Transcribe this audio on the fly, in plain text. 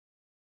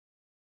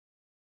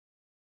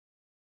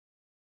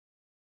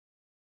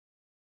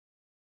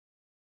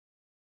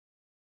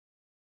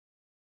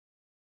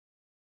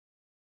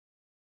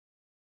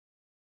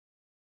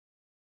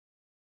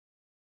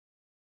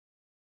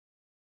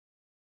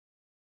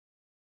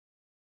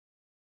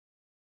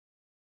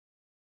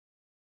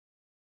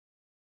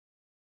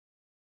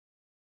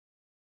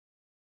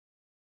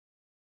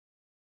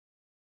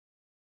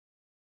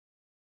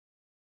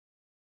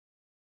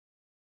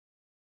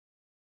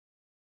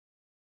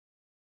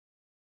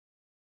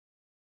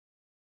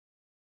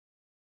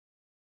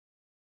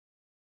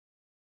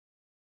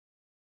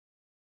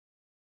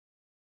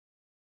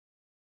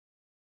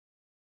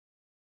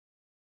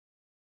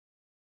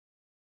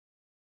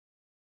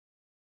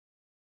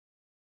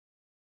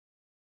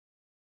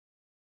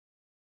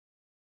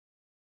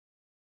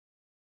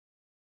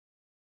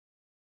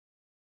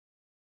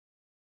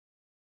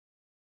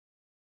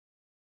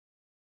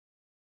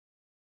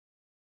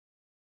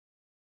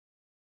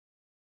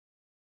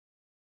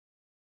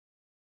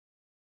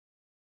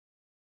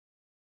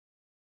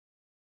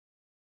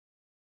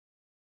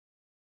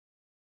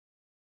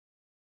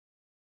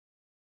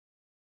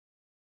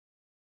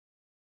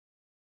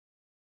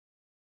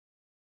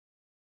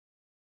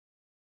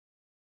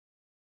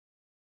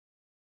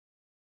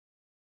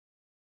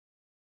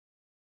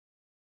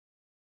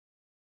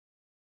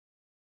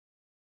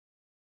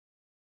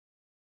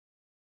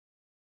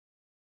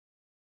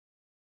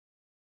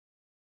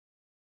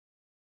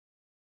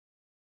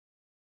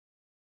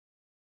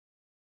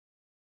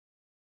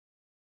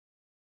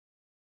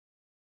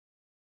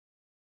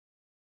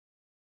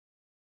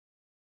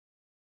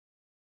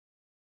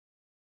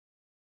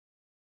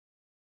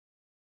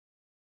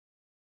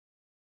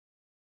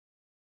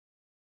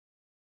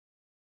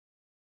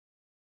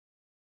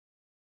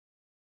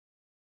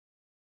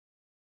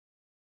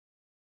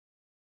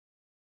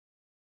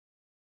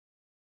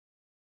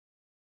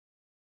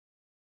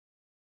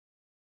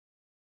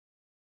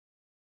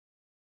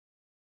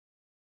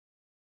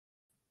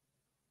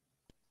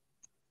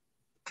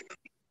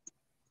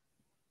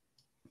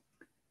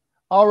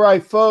All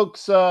right,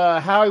 folks,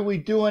 how are we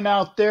doing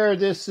out there?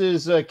 This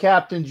is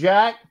Captain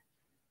Jack,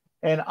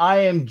 and I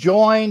am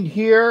joined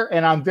here,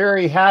 and I'm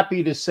very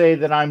happy to say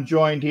that I'm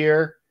joined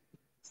here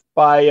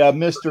by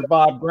Mr.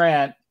 Bob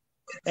Grant.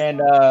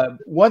 And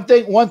one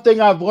thing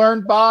I've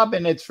learned, Bob,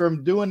 and it's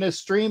from doing this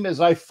stream, is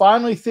I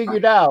finally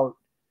figured out,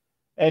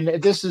 and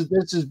this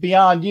is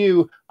beyond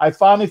you. I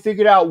finally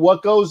figured out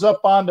what goes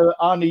up on the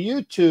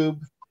YouTube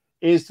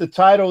is the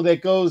title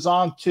that goes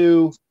on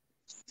to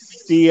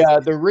the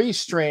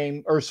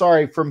restream, or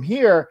sorry, from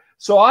here.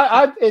 So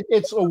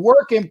it's a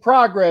work in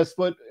progress,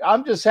 but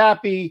I'm just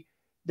happy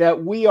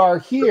that we are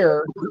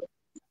here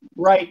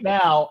right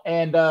now,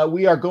 and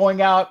we are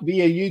going out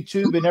via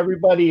YouTube, and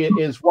everybody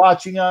is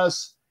watching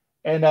us,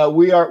 and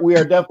we are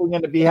definitely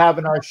going to be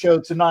having our show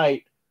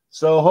tonight.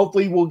 So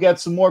hopefully we'll get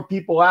some more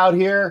people out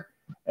here,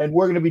 and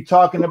we're going to be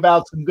talking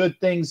about some good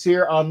things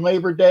here on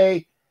Labor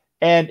Day.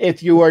 And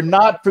if you are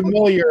not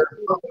familiar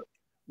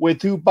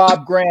with who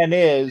Bob Grant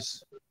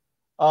is,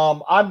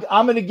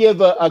 I'm going to give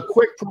a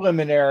quick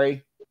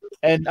preliminary,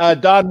 and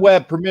Don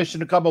Webb, permission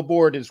to come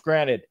aboard is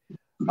granted.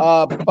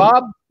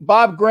 Bob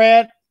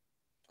Grant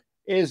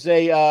is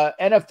a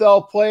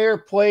NFL player,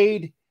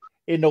 played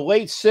in the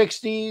late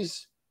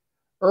 60s,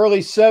 early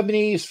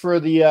 70s for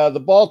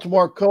the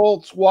Baltimore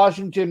Colts,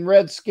 Washington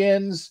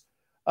Redskins,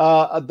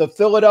 the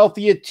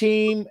Philadelphia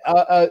team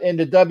in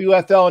the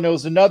WFL, and there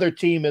was another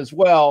team as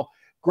well.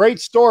 Great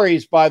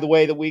stories, by the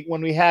way, that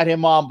when we had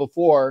him on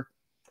before.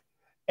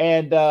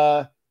 And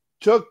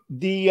took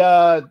the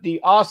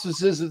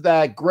auspices of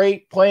that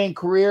great playing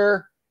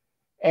career,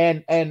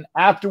 and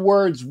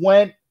afterwards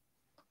went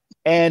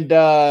and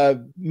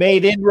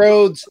made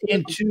inroads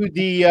into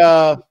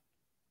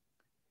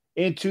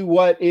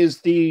what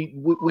is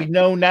we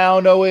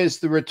know as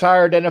the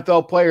Retired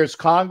NFL Players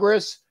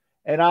Congress,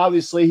 and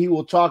obviously he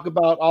will talk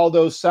about all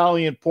those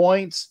salient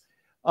points.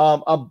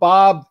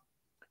 Bob,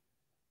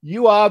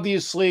 you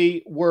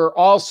obviously were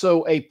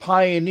also a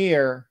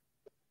pioneer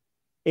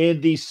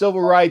in the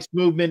civil rights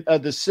movement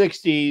of the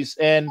 60s.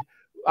 And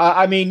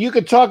I mean, you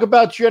could talk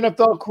about your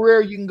NFL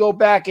career. You can go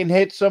back and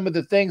hit some of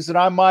the things that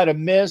I might have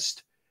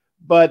missed,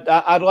 but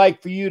I'd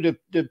like for you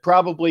to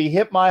probably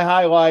hit my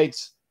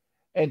highlights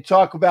and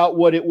talk about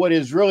what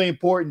is really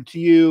important to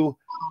you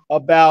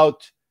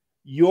about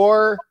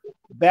your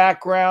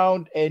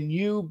background and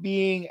you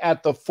being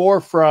at the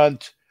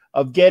forefront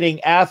of getting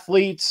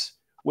athletes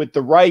with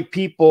the right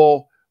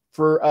people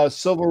for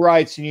civil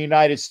rights in the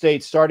United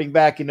States, starting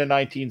back in the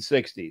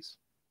 1960s.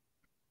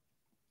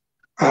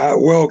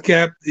 Well,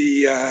 Cap,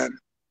 in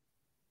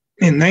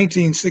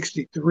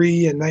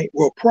 1963 and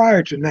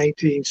prior to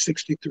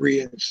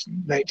 1963 and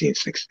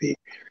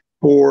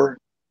 1964,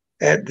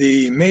 at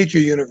the major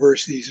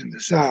universities in the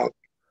South,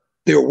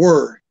 there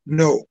were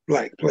no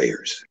black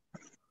players.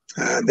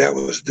 That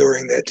was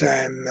during that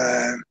time,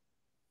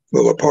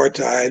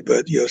 apartheid,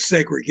 but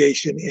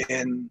segregation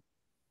in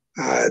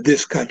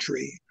this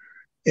country.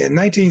 In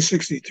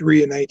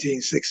 1963 and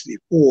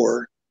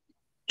 1964,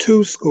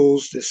 two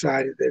schools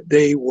decided that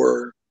they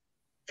were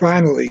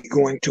finally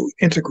going to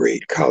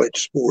integrate college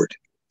sport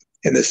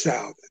in the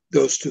South.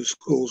 Those two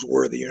schools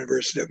were the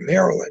University of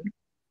Maryland,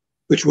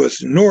 which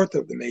was north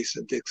of the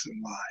Mason-Dixon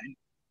line,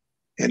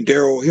 and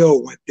Darrell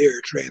Hill went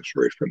there,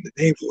 transferred from the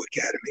Naval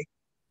Academy.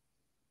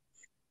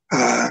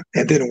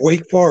 And then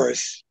Wake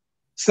Forest,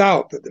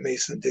 south of the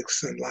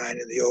Mason-Dixon line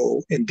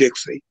in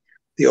Dixie,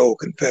 the old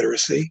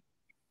Confederacy,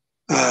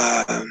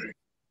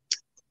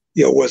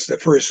 was the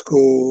first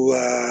school,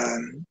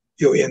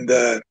 in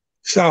the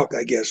South,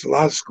 I guess. A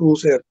lot of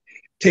schools have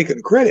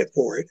taken credit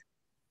for it,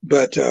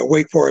 but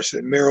Wake Forest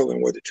and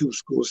Maryland were the two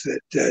schools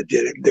that did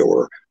it. There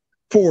were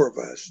four of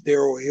us: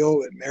 Darrell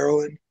Hill at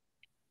Maryland,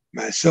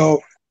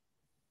 myself,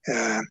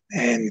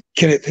 and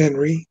Kenneth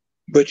Henry,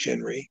 Butch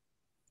Henry,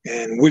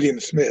 and William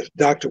Smith,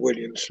 Dr.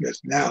 William Smith,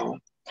 now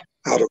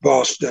out of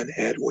Boston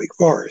at Wake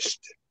Forest.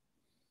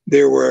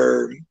 There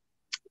were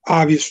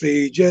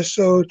obviously just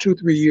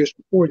 2-3 years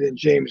before then,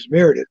 James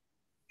Meredith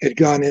had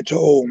gone into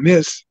Ole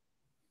Miss,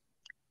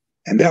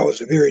 and that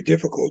was a very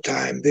difficult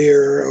time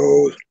there.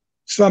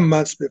 Some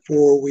months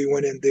before we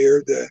went in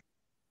there, the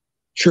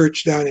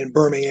church down in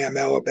Birmingham,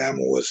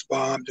 Alabama was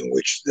bombed, in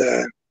which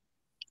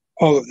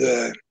all of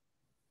the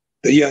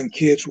young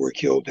kids were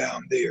killed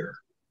down there.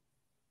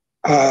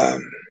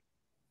 I'm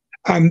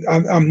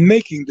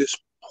making this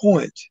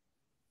point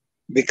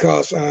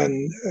because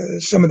on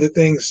some of the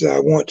things I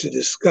want to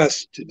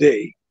discuss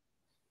today,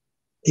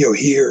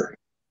 here,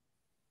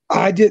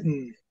 I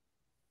didn't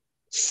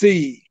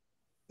see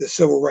the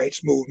civil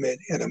rights movement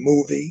in a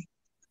movie,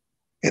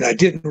 and I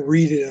didn't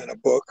read it in a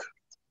book,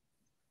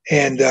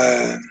 and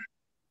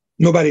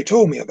nobody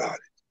told me about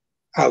it.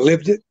 I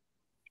lived it.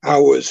 I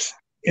was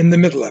in the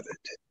middle of it.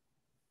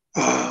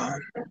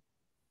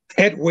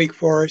 At Wake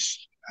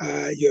Forest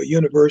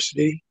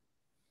University,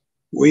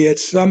 we had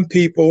some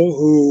people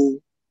who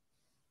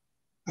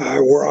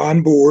were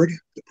on board: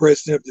 the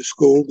president of the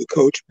school, the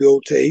coach,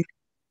 Bill Tate,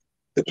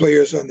 the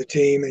players on the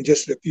team, and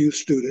just a few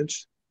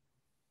students,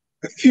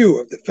 a few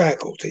of the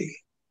faculty.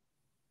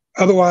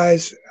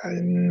 Otherwise,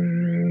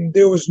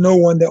 there was no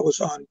one that was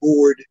on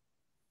board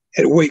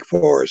at Wake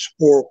Forest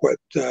for what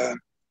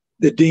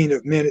the dean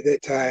of men at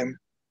that time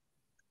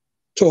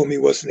told me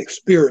was an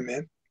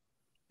experiment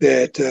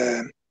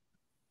that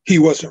he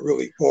wasn't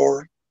really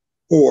for,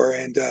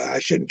 and I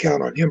shouldn't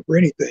count on him for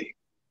anything.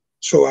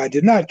 So I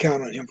did not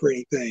count on him for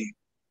anything.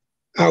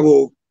 I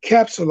will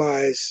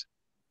capsulize,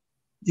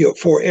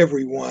 for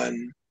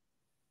everyone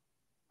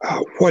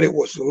what it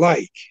was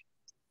like.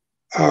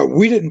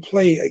 We didn't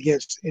play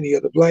against any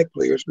other black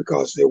players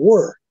because there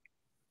were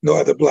no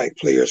other black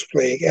players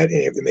playing at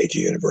any of the major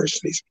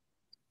universities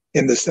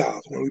in the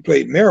South. When we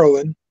played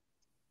Maryland,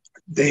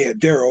 they had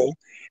Darrell,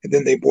 and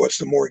then they brought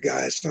some more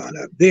guys on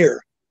up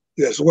there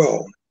as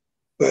well.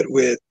 But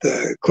with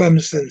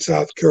Clemson,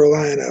 South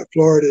Carolina,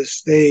 Florida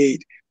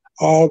State,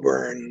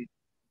 Auburn,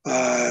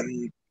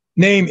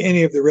 name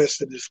any of the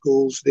rest of the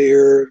schools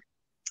there,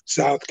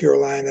 South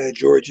Carolina,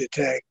 Georgia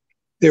Tech,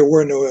 there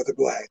were no other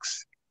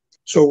blacks.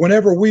 So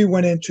whenever we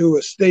went into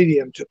a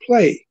stadium to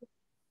play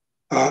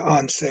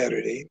on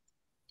Saturday,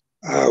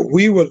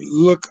 we would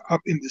look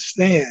up in the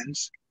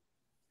stands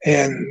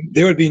and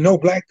there would be no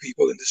black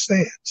people in the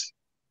stands.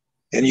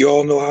 And you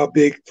all know how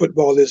big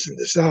football is in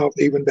the South,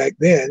 even back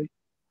then,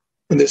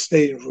 when the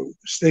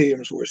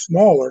stadiums were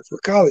smaller for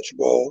college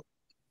ball,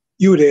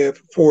 you would have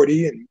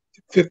 40 and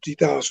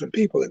 50,000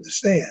 people in the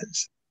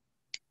stands.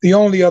 The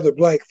only other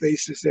black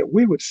faces that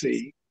we would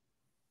see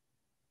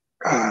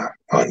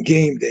on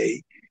game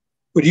day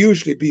would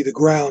usually be the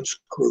grounds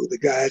crew, the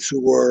guys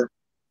who were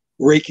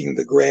raking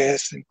the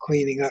grass and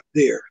cleaning up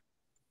there.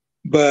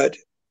 But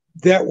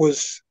that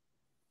was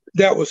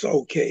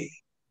okay.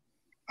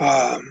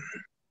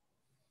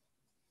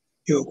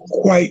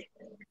 Quite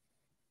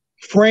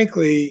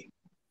frankly,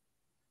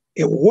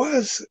 it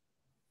was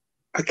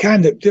a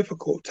kind of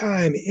difficult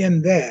time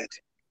in that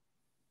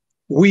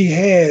we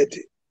had,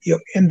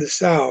 in the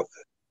South,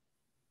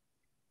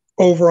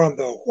 over on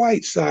the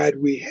white side,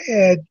 we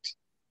had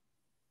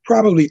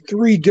probably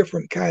three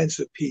different kinds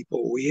of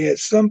people. We had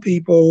some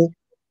people,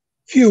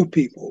 few,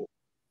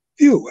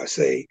 I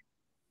say,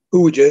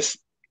 who were just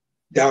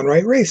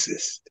downright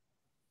racist.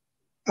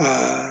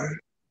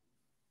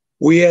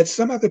 We had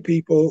some other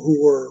people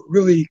who were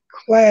really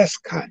class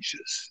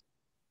conscious,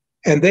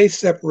 and they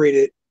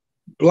separated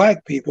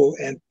black people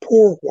and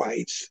poor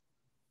whites,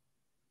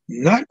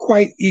 not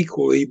quite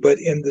equally, but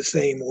in the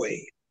same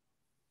way.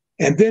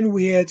 And then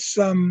we had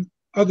some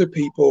other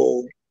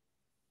people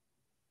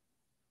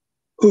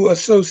who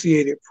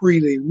associated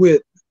freely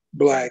with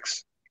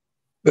blacks,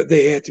 but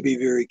they had to be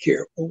very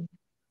careful.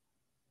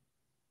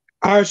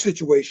 Our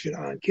situation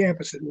on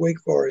campus at Wake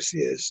Forest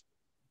is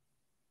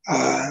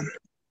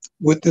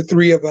with the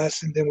three of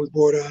us, and then we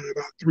brought on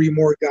about three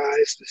more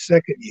guys the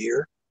second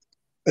year.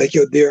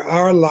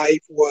 Our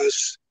life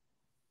was,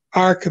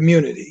 our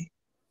community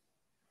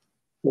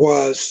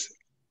was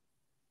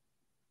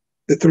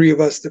the three of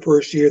us the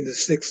first year and the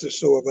six or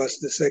so of us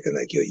the second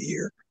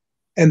year,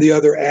 and the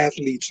other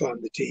athletes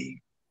on the team.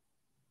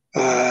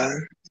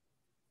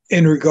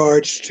 In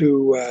regards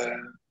to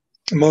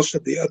most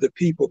of the other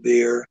people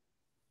there,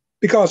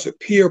 because of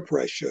peer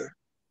pressure,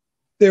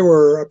 there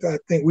were, I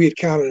think we had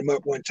counted them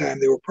up one time,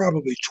 there were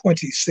probably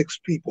 26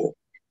 people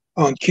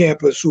on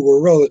campus who were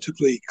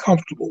relatively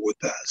comfortable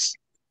with us.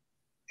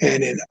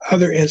 And in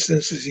other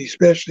instances,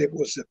 especially if it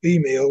was a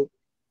female,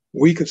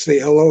 we could say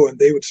hello and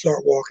they would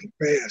start walking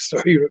fast.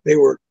 So even if they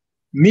were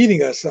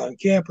meeting us on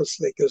campus,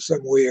 they go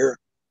somewhere,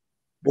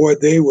 boy,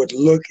 they would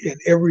look in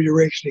every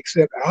direction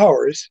except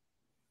ours,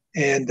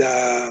 and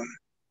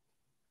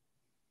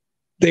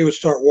they would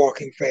start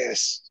walking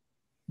fast,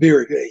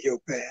 very, very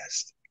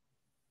fast.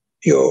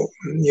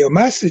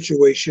 My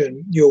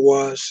situation,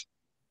 was,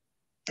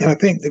 and I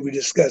think that we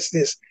discussed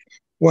this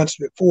once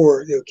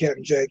before,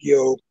 Captain Jack,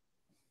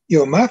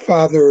 my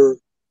father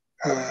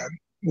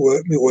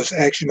was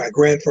actually my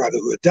grandfather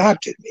who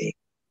adopted me.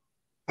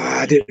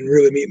 I didn't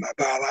really meet my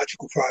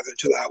biological father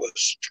until I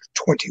was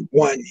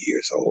 21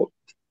 years old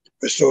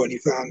or so, and he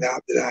found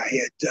out that I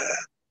had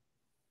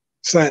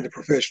signed a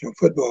professional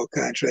football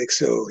contract,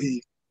 so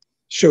he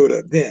showed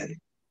up then.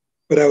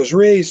 But I was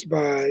raised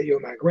by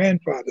my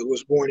grandfather, who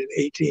was born in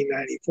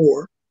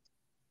 1894,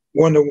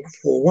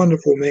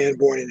 wonderful man,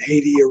 born in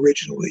Haiti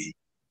originally,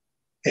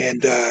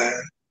 and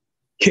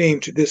came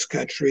to this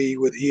country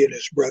with he and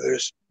his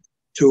brothers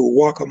to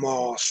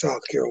Waccamaw,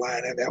 South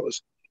Carolina. That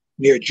was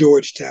near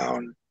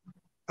Georgetown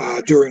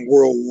during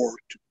World War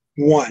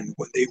I,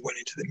 when they went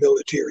into the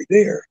military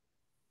there.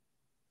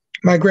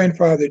 My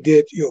grandfather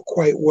did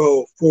quite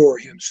well for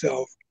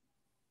himself.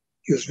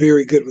 He was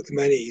very good with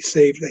money. He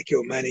saved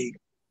money.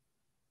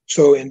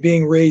 So in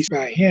being raised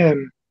by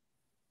him,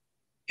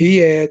 he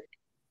had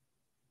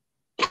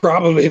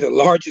probably the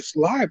largest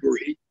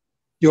library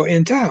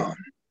in town.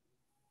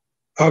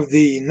 Of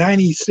the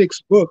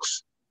 96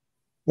 books,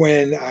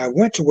 when I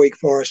went to Wake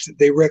Forest,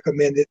 they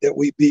recommended that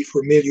we be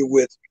familiar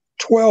with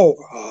 12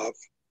 of.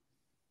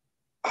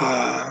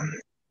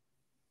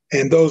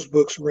 And those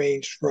books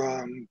ranged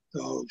from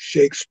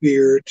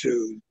Shakespeare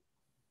to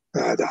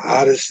the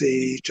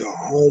Odyssey to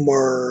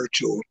Homer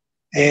to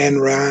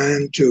Ayn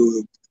Rand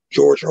to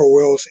George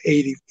Orwell's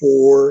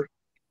 84,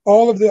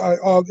 all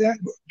that,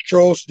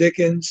 Charles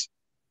Dickens,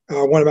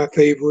 one of my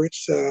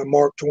favorites,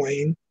 Mark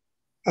Twain.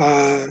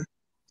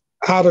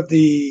 Out of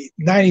the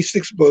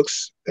 96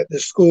 books that the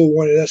school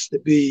wanted us to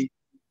be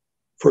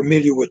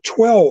familiar with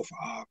 12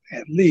 of,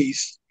 at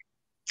least,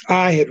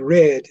 I had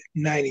read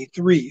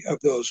 93 of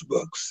those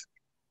books,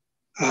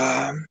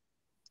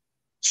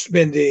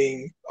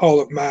 spending all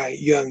of my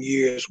young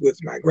years with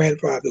my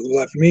grandfather, who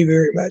loved me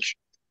very much,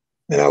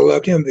 and I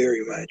loved him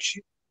very much.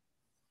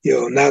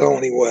 Not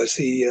only was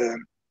he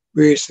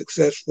very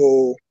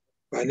successful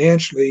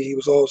financially, he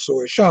was also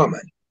a shaman,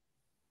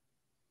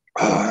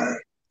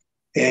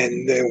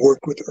 and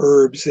worked with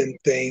herbs and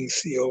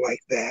things, like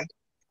that.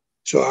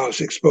 So I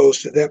was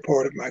exposed to that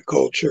part of my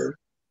culture,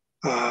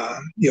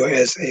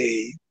 as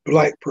a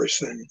Black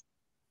person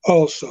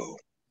also.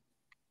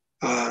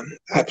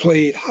 I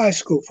played high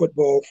school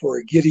football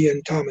for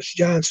Gideon Thomas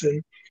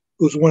Johnson,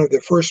 who was one of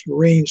the first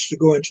Marines to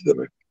go into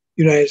the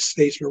United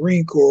States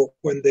Marine Corps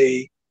when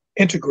they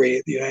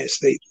integrated the United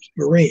States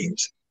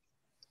Marines.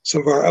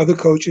 Some of our other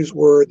coaches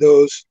were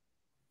those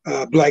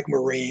Black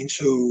Marines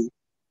who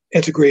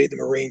integrated the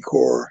Marine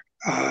Corps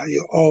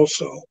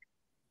also.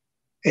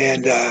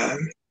 And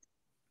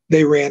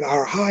they ran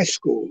our high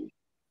school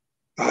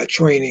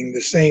training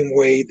the same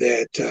way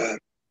that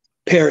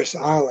Paris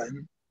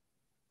Island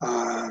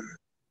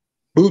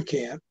boot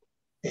camp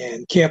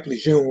and Camp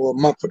Lejeune or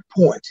Mumford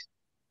Point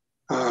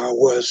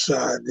was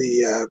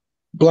the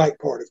Black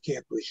part of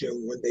Camp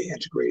Lejeune when they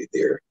integrated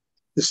there,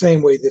 the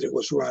same way that it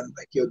was run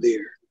like you're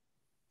there.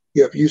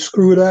 If you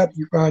screw it up,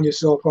 you find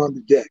yourself on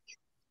the deck.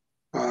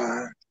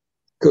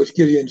 Coach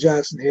Gideon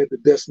Johnson had the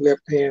best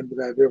left hand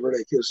that I've ever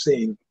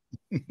seen.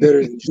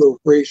 Better than Joe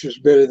Frazier's,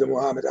 better than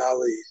Muhammad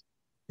Ali's.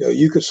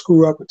 You could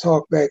screw up and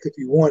talk back if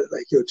you wanted,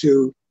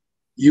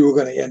 you were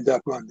going to end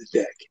up on the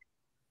deck.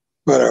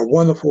 But a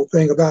wonderful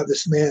thing about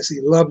this man is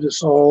he loved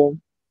us all.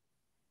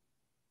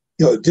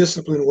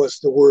 Discipline was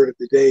the word of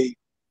the day.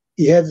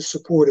 He had the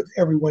support of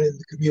everyone in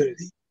the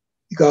community,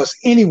 because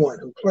anyone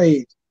who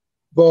played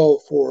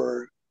ball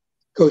for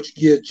Coach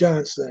Gid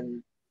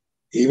Johnson,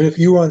 even if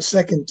you were on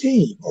second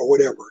team or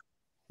whatever,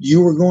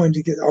 you were going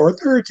to get, or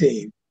third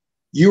team,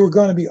 you were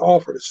going to be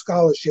offered a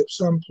scholarship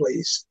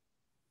someplace,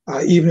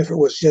 even if it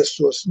was just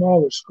to a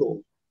smaller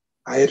school.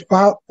 I had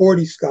about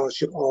 40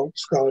 scholarships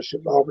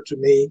offered to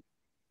me,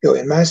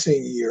 in my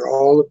senior year.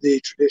 All of the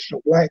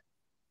traditional Black,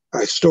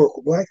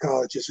 historical Black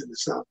colleges in the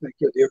South,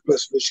 there,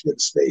 plus Michigan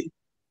State,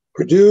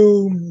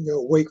 Purdue,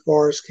 Wake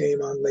Forest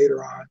came on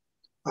later on,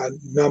 a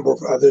number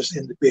of others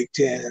in the Big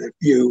Ten, and a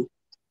few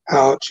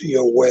out,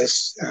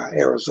 west,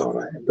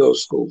 Arizona, and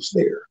those schools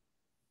there.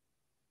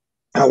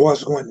 I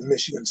wasn't going to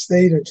Michigan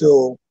State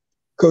until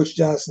Coach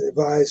Johnson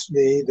advised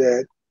me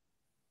that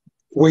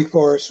Wake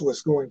Forest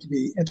was going to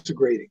be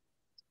integrating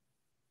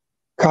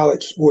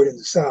college sport in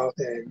the South.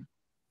 And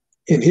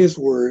in his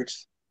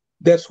words,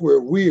 that's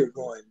where we're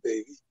going,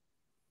 baby.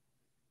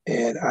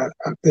 And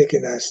I'm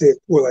thinking, I said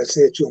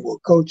to him, well,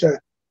 Coach,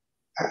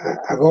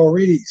 I've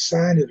already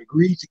signed and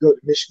agreed to go to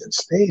Michigan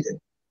State, and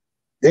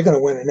they're going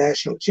to win a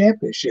national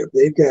championship.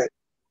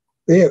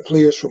 They have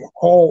players from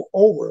all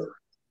over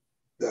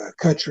the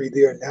country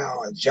there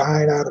now. A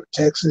giant out of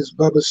Texas,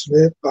 Bubba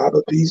Smith,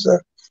 Baba Pisa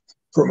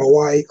from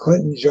Hawaii,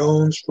 Clinton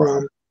Jones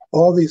from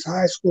all these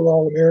high school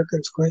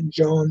All-Americans, Clinton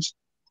Jones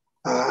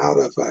out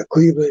of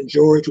Cleveland,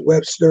 George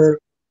Webster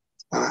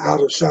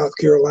out of South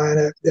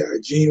Carolina,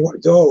 Gene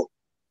Doe.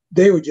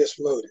 They were just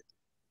loaded.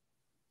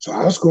 So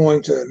I was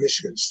going to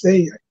Michigan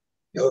State,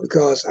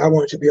 because I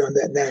wanted to be on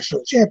that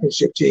national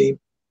championship team,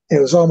 and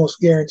it was almost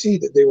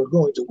guaranteed that they were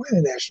going to win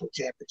a national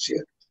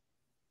championship.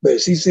 But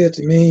as he said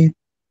to me,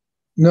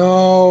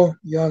 no,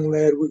 young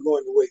lad, we're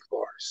going to Wake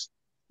Forest.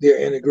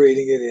 They're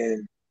integrating it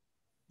in.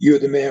 You're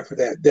the man for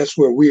that. That's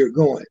where we are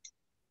going.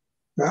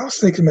 Now, I was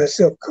thinking to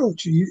myself,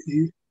 Coach,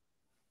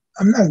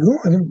 I'm not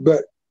going,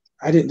 but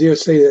I didn't dare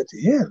say that to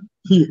him.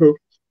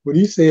 When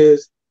he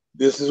says,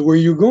 this is where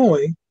you're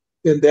going,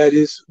 then that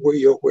is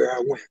where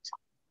I went.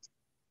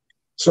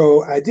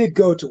 So I did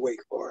go to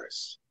Wake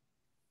Forest.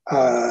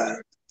 I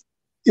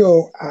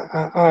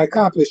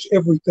accomplished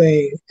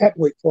everything at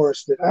Wake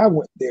Forest that I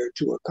went there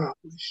to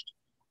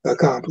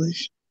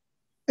accomplish.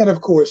 And of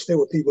course, there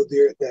were people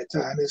there at that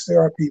time, as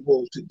there are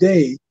people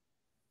today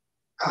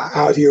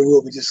out here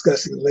we'll be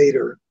discussing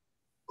later,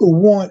 who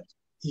want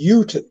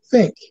you to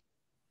think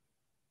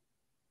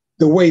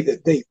the way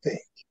that they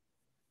think.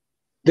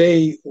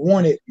 They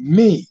wanted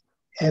me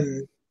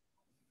and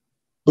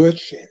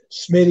Butch and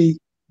Smitty,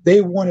 they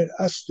wanted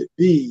us to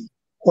be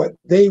what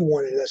they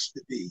wanted us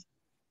to be.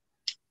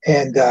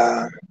 And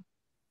that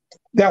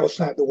was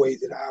not the way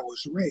that I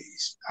was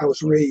raised. I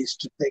was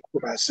raised to think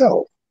for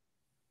myself.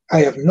 I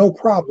have no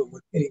problem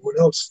with anyone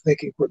else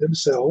thinking for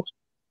themselves,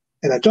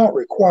 and I don't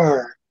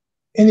require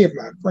any of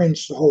my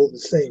friends to hold the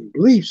same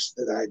beliefs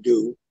that I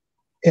do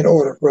in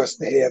order for us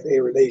to have a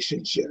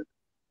relationship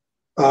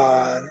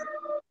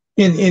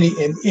in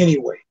any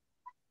way.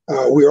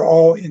 We're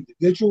all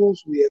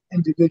individuals. We have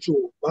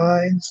individual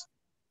minds.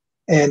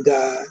 And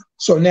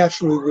so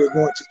naturally, we're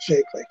going to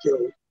check, like,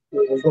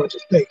 we're going to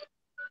think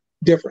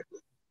differently.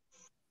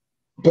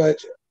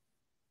 But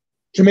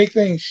to make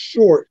things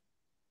short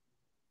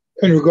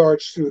in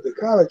regards to the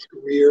college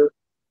career,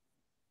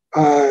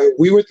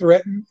 we were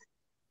threatened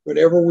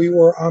whenever we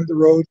were on the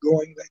road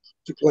going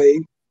to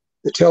play.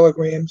 The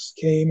telegrams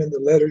came and the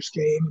letters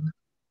came,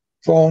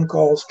 phone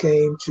calls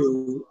came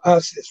to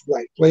us as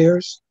Black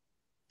players,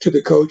 to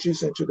the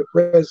coaches, and to the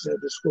president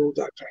of the school,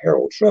 Dr.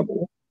 Harold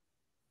Trouble,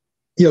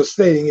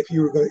 stating if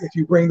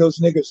you bring those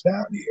niggas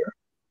down here,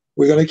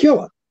 we're going to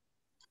kill them.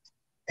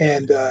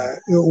 And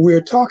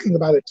we're talking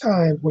about a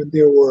time when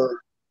there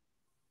were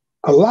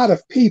a lot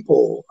of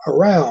people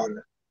around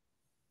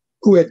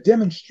who had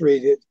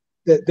demonstrated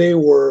that they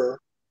were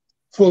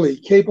fully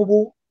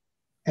capable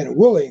and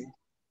willing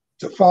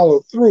to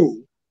follow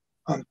through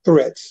on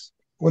threats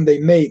when they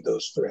made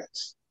those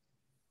threats.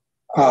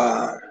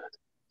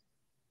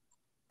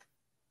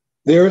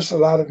 There's a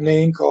lot of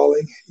name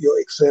calling,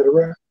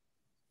 etc.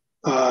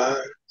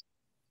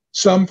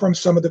 Some from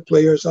some of the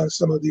players on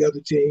some of the other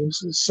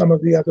teams. Some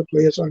of the other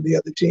players on the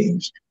other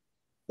teams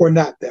were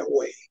not that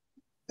way.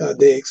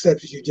 They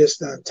accepted you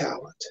just on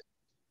talent.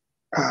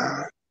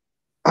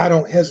 I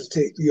don't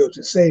hesitate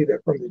to say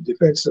that from the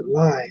defensive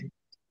line,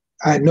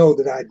 I know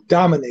that I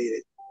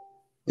dominated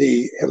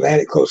the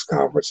Atlantic Coast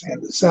Conference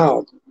and the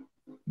South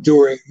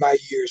during my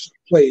years of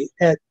play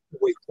at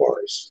Wake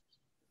Forest,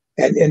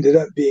 and ended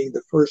up being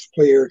the first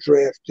player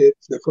drafted,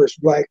 the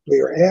first Black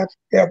player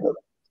ever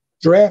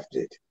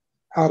drafted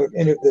out of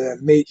any of the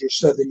major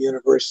Southern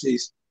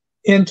universities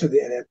into the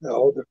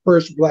NFL, the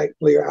first Black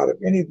player out of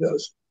any of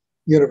those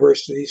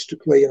universities to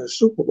play in a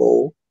Super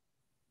Bowl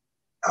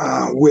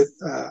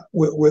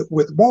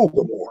with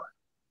Baltimore.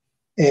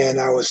 And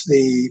I was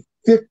the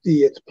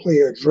 50th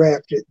player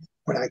drafted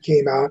when I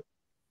came out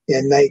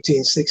in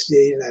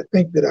 1968. And I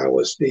think that I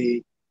was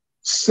the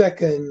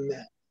second,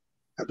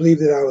 I believe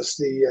that I was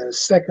the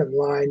second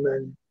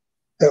lineman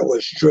that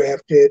was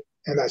drafted.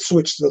 And I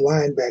switched to the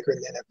linebacker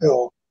in the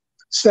NFL.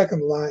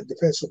 Second line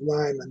defensive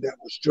lineman that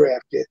was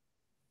drafted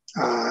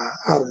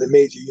out of the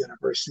major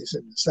universities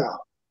in the South.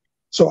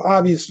 So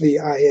obviously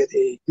I had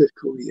a good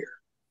career.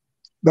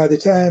 By the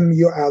time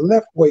I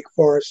left Wake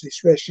Forest,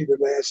 especially the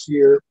last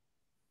year,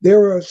 there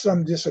were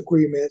some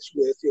disagreements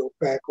with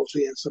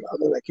faculty and some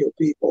other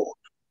people.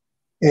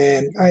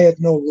 And I had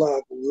no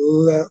love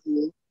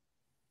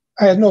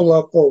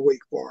for Wake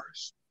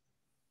Forest.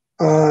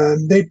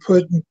 They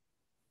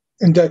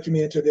inducted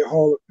me into their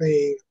Hall of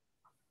Fame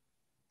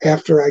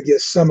after, I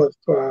guess, some of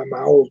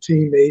my old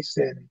teammates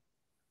and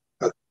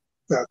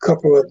a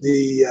couple of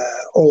the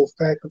old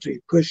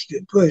faculty pushed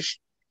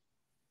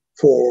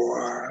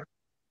for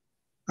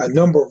a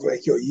number of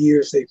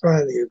years. They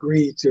finally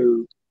agreed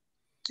to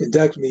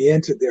induct me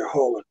into their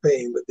Hall of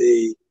Fame, but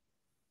they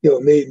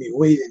made me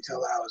wait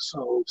until I was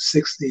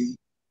 60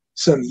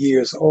 some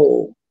years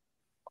old,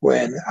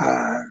 when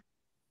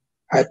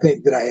I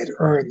think that I had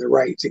earned the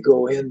right to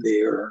go in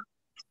there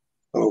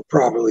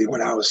probably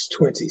when I was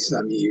 20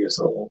 some years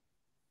old.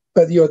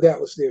 But that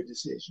was their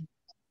decision.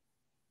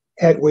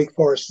 At Wake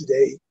Forest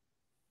today,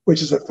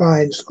 which is a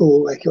fine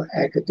school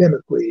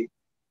academically,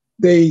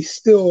 they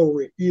still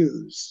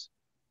refuse,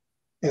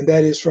 and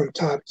that is from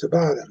top to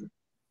bottom,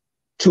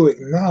 to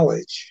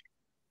acknowledge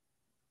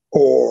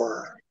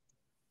or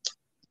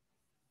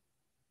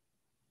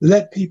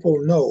let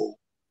people know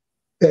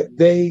that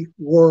they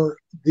were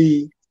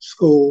the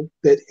school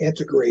that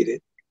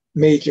integrated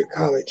major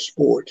college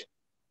sport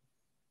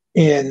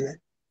in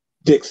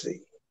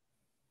Dixie.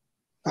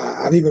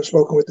 I've even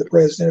spoken with the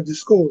president of the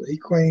school. He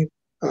claimed,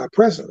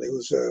 presently,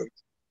 was a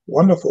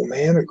wonderful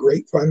man, a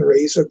great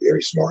fundraiser,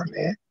 very smart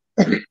man.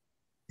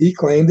 He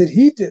claimed that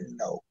he didn't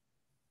know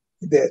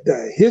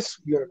that his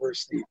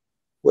university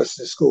was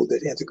the school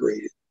that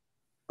integrated.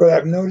 But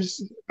I've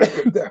noticed,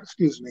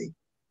 excuse me,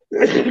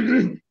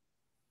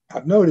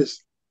 I've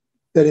noticed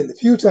that in the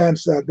few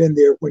times that I've been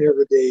there,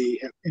 whenever they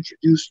have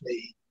introduced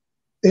me,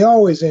 they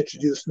always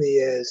introduce me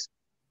as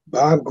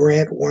Bob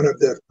Grant, one of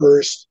the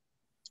first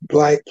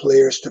Black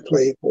players to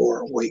play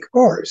for Wake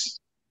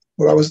Forest.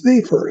 Well, I was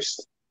the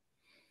first.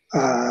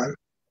 Bob,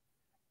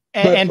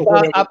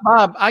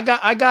 I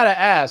gotta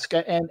ask,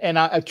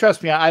 and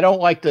trust me, I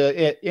don't like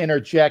to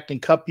interject and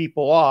cut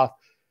people off,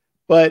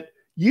 but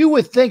you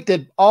would think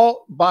that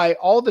by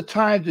all the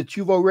times that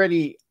you've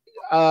already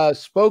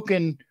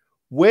spoken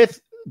with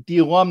the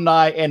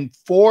alumni and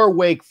for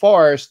Wake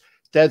Forest,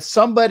 that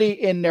somebody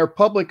in their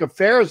public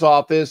affairs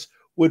office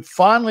would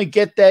finally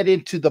get that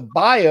into the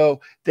bio,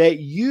 that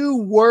you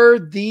were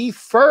the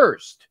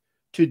first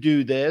to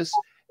do this,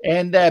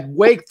 and that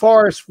Wake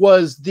Forest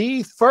was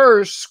the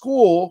first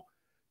school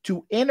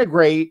to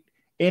integrate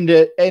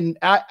into, and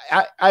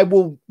I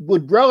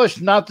would relish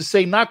not to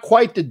say not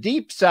quite the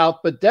deep South,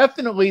 but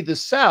definitely the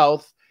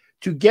South,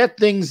 to get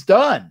things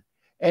done.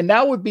 And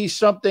that would be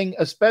something,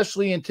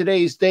 especially in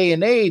today's day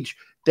and age,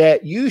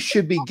 that you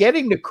should be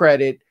getting the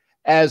credit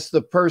as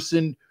the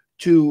person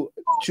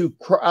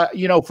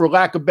for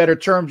lack of better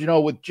terms,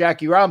 with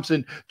Jackie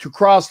Robinson, to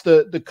cross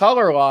the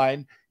color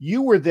line.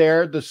 You were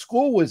there. The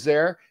school was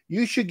there.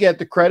 You should get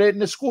the credit,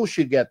 and the school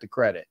should get the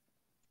credit.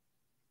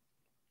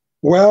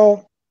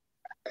 Well,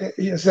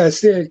 as I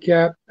said,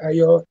 Cap, I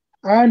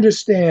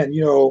understand.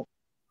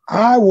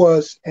 I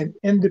was an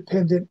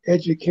independent,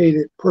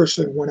 educated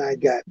person when I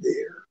got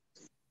there.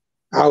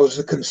 I was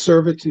a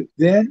conservative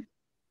then.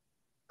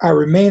 I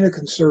remain a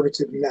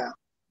conservative now.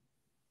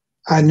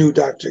 I knew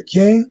Dr.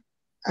 King.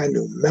 I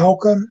knew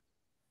Malcolm.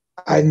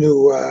 I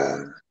knew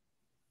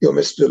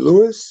Mr.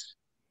 Lewis.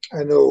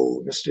 I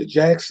know Mr.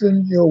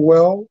 Jackson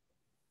well,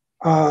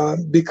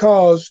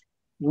 because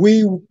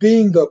we,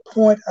 being the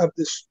point of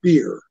the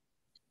spear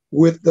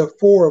with the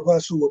four of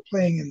us who were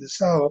playing in the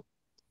South,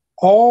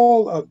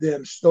 all of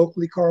them,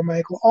 Stokely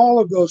Carmichael, all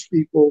of those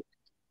people,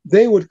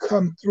 they would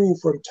come through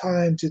from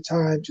time to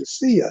time to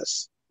see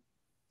us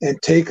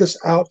and take us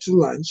out to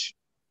lunch.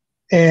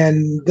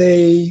 And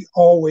they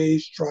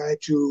always try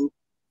to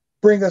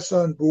bring us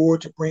on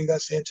board, to bring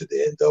us into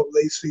the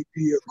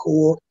NAACP or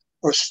CORE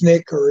or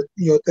SNCC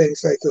or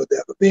things like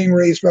that. But being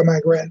raised by my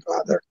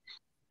grandfather,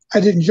 I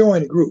didn't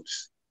join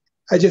groups.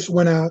 I just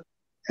went out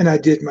and I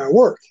did my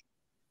work.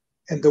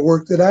 And the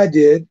work that I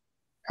did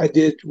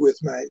with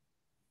my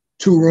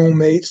two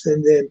roommates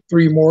and then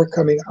three more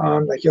coming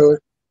on, like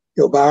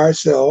by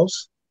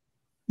ourselves,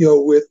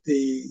 with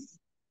the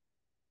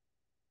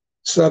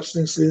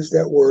substances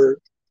that were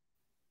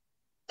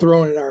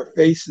thrown in our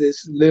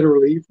faces,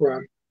 literally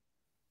from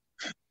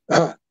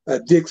a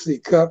Dixie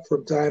cup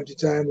from time to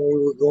time when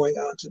we were going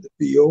onto the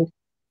field,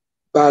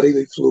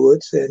 bodily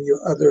fluids and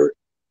other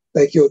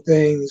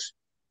things.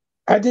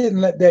 I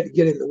didn't let that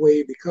get in the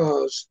way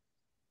because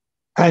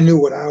I knew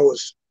what I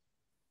was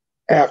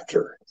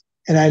after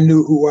and I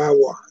knew who I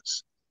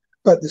was.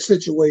 But the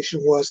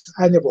situation was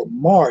I never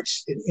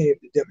marched in any of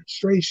the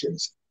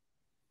demonstrations.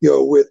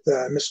 With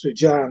Mr.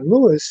 John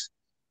Lewis,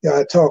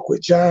 I talked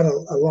with John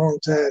a long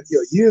time,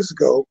 years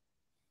ago,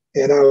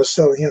 and I was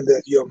telling him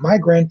that, my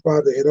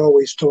grandfather had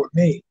always taught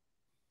me,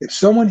 if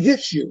someone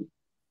hits you,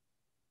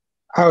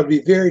 I would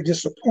be very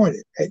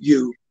disappointed at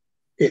you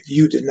if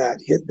you did not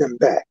hit them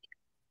back.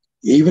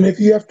 Even if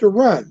you have to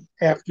run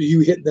after you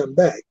hit them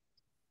back,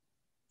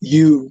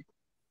 you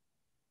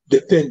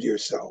defend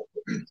yourself.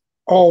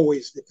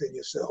 Always defend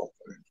yourself.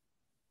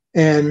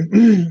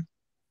 And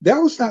that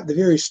was not the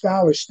very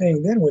stylish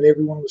thing then when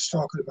everyone was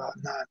talking about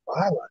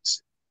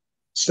nonviolence,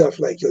 stuff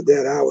like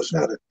that. I was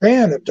not a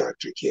fan of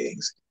Dr.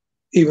 King's,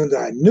 even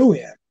though I knew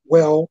him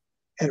well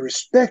and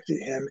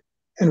respected him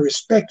and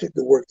respected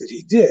the work that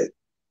he did.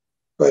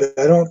 But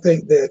I don't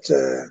think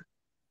that,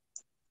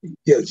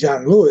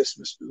 John Lewis,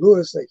 Mr.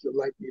 Lewis,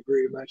 liked me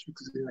very much,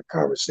 because in a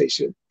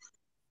conversation,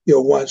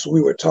 once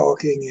we were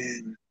talking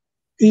and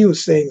he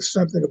was saying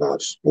something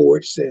about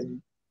sports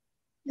and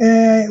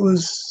it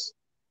was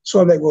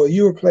sort of like, well,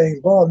 you were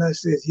playing ball. And I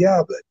said,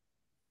 yeah, but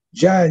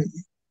John,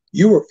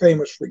 you were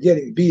famous for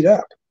getting beat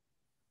up.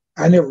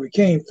 I never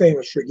became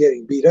famous for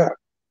getting beat up.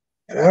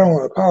 And I don't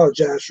want to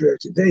apologize for that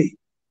today.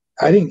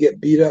 I didn't get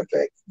beat up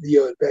back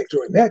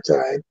during that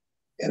time.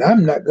 And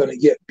I'm not going to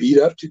get beat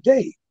up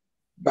today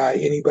by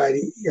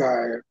anybody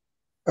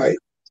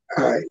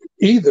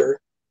either.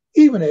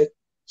 Even at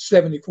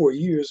 74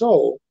 years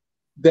old,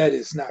 that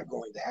is not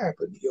going to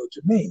happen,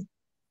 to me.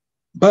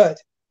 But,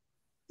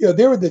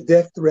 there were the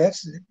death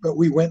threats, but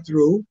we went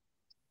through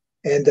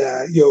and,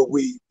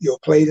 we,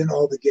 played in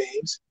all the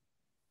games.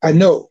 I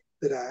know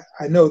that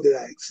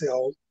I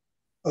excelled.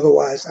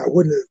 Otherwise, I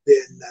wouldn't have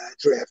been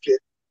drafted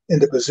in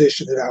the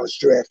position that I was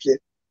drafted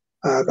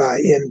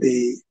in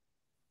the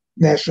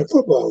National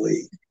Football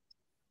League.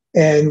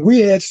 And we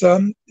had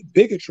some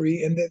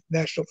bigotry in the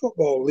National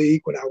Football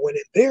League when I went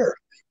in there,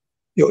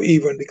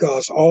 even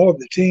because all of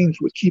the teams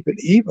would keep an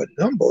even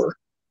number.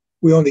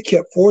 We only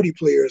kept 40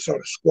 players on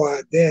a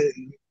squad then,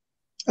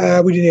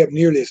 and we didn't have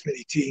nearly as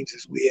many teams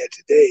as we had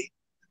today.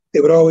 They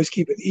would always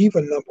keep an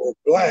even number of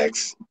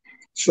blacks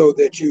so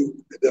that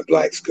the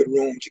blacks could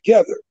room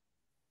together.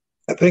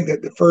 I think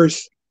that the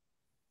first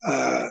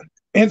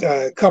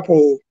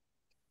couple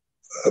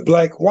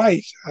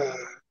black-white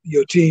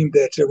team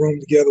that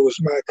roomed together was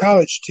my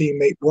college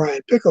teammate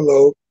Brian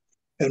Piccolo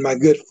and my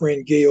good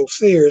friend Gail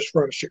Sayers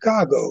from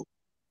Chicago.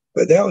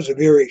 But that was a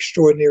very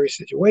extraordinary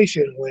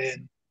situation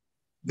when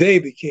they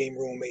became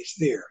roommates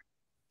there.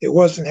 It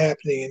wasn't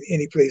happening in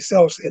any place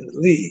else in the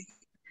league.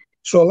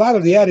 So a lot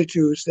of the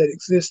attitudes that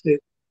existed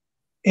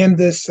in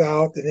the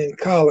South and in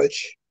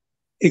college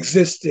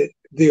existed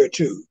there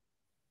too.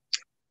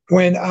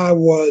 When I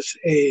was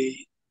a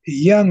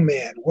young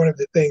man, one of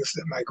the things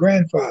that my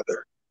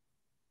grandfather,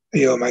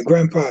 my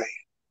grandpa,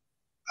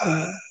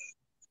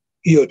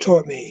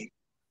 taught me,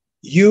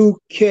 you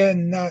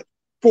cannot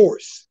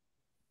force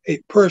a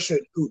person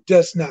who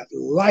does not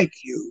like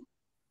you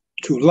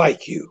to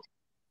like you.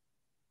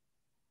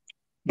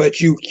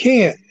 But you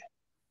can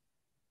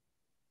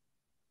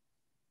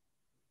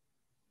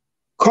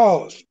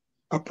cause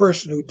a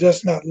person who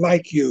does not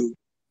like you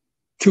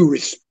to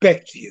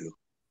respect you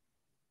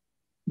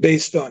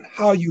based on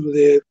how you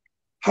live,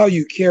 how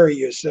you carry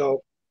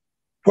yourself,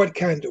 what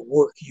kind of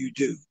work you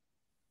do.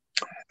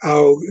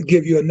 I'll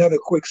give you another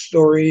quick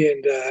story,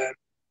 and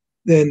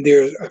then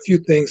there's a few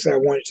things I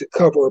wanted to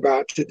cover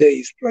about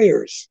today's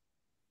players.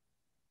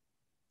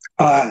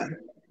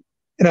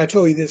 And I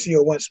told you this,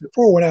 once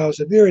before, when I was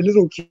a very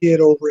little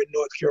kid over in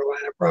North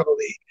Carolina,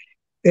 probably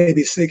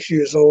maybe 6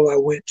 years old, I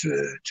went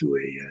to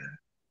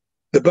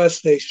the bus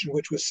station,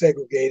 which was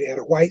segregated. It had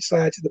a white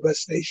side to the bus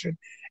station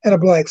and a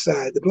black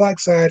side. The black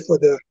side for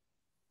the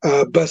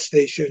bus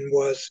station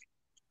was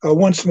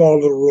one small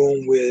little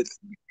room with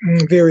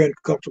very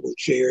uncomfortable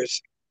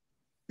chairs,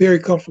 very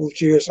comfortable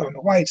chairs on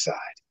the white side.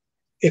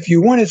 If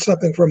you wanted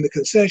something from the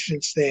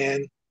concession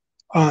stand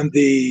and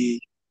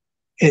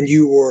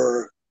you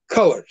were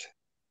colored,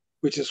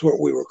 which is what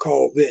we were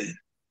called then,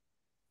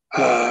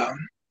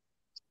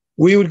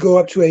 we would go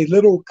up to a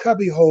little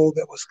cubby hole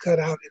that was cut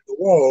out in the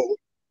wall,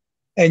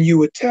 and you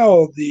would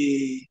tell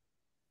the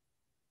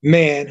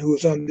man who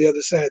was on the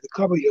other side of the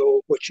cubby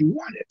hole what you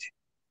wanted.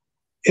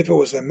 If it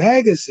was a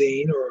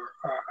magazine or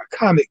a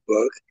comic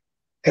book,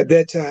 at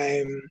that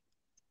time,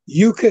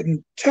 you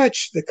couldn't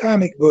touch the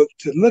comic book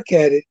to look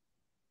at it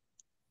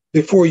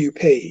before you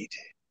paid,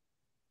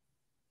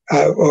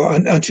 or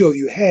until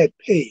you had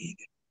paid.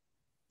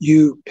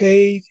 You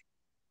paid,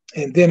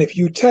 and then if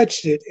you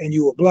touched it and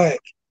you were black,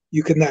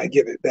 you could not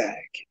give it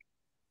back.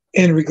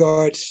 In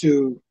regards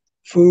to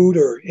food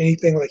or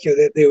anything like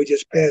that, they would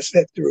just pass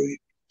that through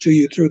to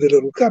you through the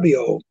little cubby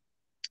hole.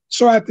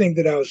 So I think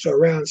that I was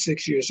around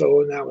 6 years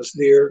old, and I was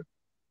there,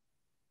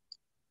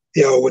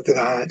 with an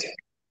aunt.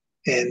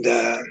 And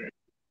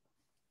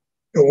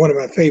one of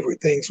my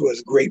favorite things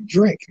was grape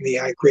drink.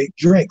 I grape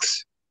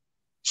drinks,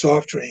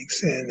 soft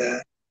drinks. And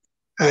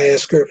I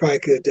asked her if I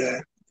could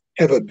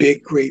have a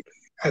big grape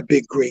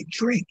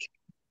drink.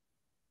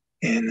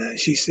 And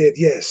she said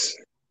yes.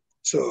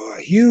 So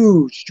a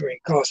huge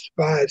drink cost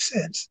 5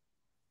 cents.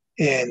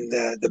 And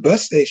the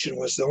bus station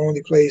was the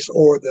only place,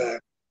 or the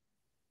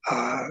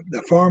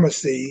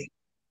pharmacy,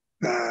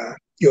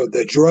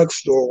 the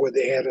drugstore, where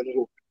they had a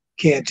little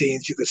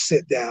canteens. You could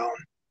sit down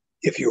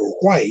if you were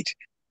white,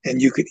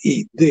 and you could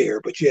eat there,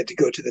 but you had to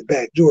go to the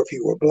back door if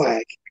you were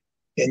black,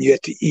 and you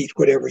had to eat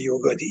whatever you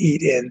were going to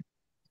eat in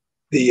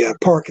the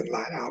parking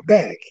lot out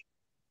back.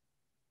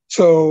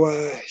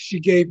 So she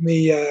gave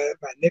me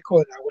my nickel,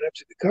 and I went up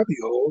to the cubby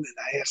hole, and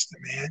I asked the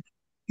man.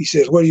 He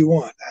says, "What do you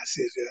want?" I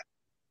said,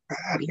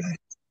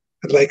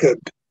 I'd like a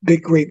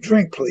big grape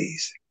drink,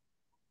 please."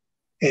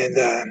 And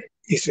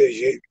he says,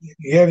 you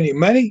have any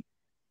money?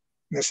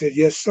 And I said,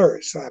 "Yes, sir."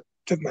 So I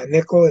took my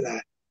nickel and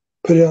I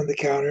put it on the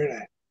counter,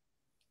 and I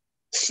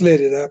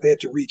slid it up. I had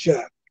to reach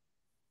up.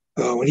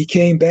 When he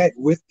came back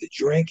with the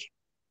drink,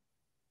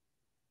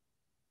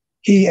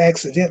 he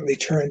accidentally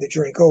turned the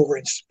drink over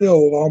and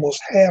spilled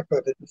almost half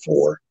of it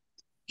before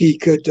he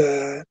could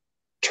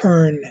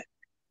turn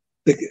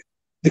the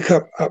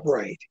cup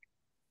upright.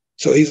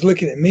 So he's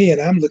looking at me, and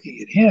I'm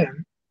looking at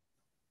him.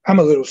 I'm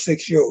a little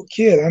 6-year-old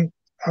kid. I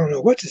don't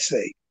know what to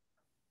say.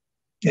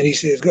 And he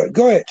says,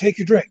 go ahead, take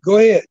your drink. Go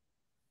ahead.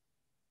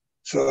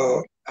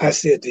 So I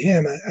said to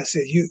him, I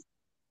said,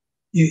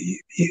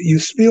 you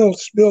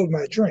spilled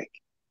my drink.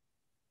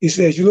 He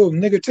says, "You little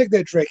nigger, take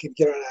that drink and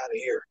get on out of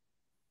here."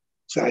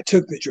 So I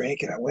took the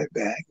drink and I went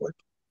back.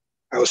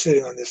 I was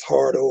sitting on this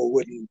hard old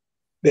wooden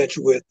bench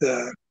with,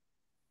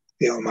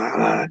 my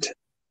aunt,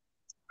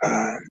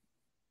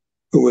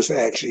 who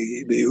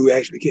actually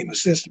became a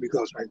sister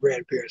because my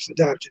grandparents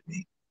adopted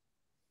me.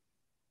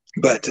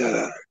 But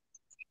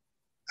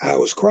I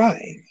was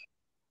crying,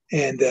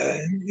 and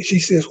she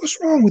says,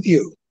 "What's wrong with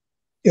you?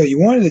 You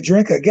wanted a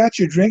drink. I got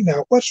your drink.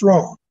 Now what's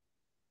wrong?"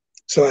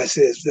 So I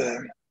says,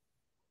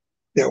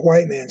 "That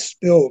white man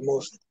spilled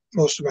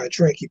most of my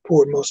drink. He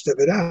poured most of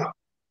it out."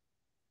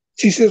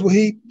 She says, "Well,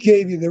 he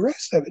gave you the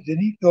rest of it.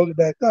 Didn't he? Filled it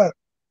back up?"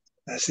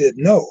 I said,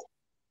 "No."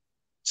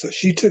 So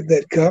she took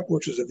that cup,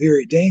 which was a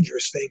very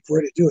dangerous thing for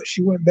her to do it.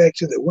 She went back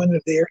to the window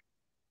there,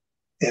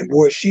 and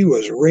boy, she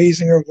was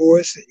raising her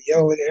voice and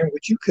yelling at him,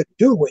 which you couldn't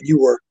do when you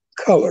were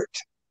colored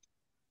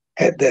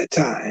at that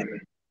time.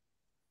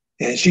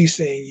 And she's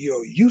saying,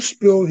 you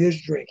spilled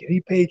his drink and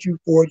he paid you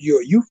for it.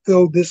 You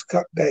filled this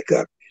cup back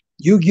up.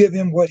 You give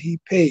him what he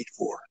paid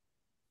for.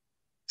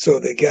 So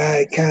the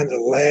guy kind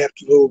of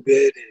laughed a little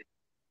bit, and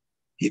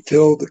he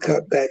filled the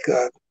cup back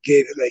up,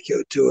 gave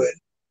it to it.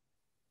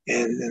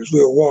 And as we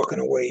were walking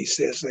away, he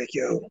says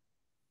damn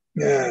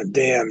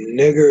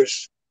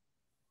niggers.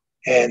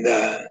 And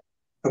I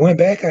went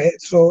back. I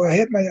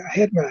had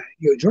my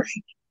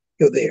drink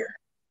there.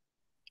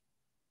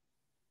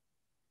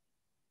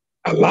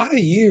 A lot of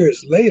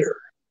years later,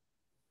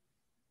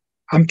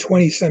 I'm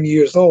 20-some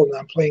years old, and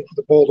I'm playing for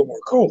the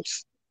Baltimore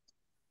Colts.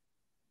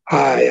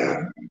 I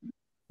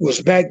was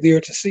back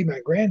there to see my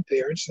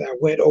grandparents, and I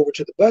went over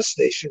to the bus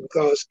station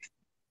because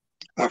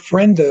a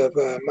friend of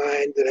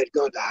mine that I'd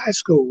gone to high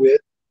school with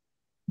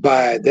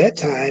by that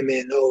time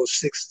in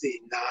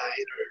 69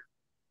 or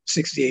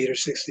 68 or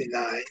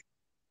 69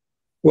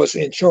 was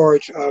in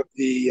charge of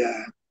the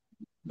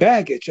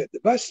baggage at the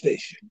bus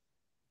station.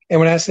 And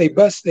when I say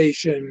bus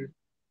station,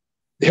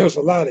 there was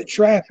a lot of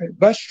traffic,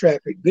 bus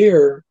traffic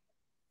there,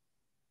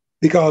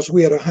 because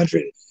we had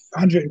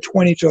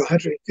 120 to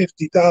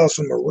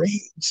 150,000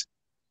 Marines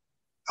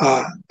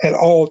at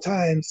all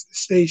times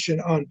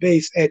stationed on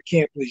base at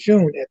Camp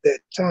Lejeune at that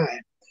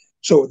time.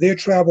 So their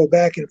travel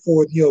back and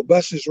forth,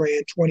 buses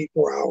ran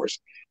 24 hours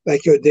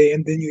like your day,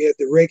 and then you had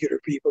the regular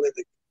people in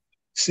the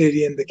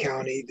city and the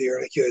county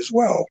there like you as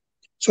well.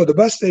 So the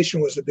bus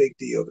station was a big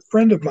deal. A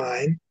friend of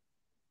mine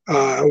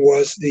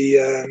was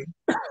the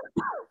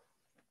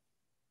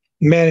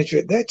manager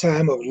at that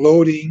time of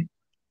loading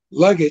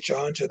luggage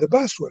onto the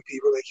bus when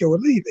people like you were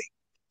leaving.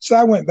 So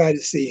I went by to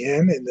see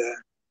him, and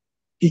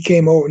he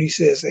came over and he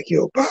says, like,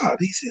 Bob,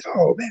 he says,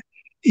 oh man,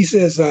 he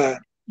says,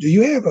 do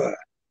you have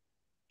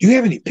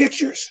any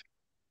pictures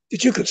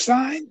that you could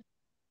sign?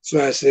 So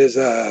I says,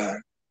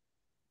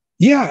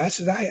 yeah. I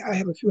said, I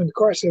have a few in the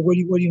car. I said, what do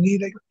you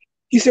need?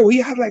 He said, well,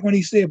 yeah, I like when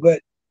he said, but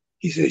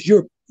he says,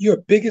 your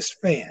biggest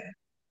fan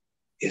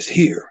is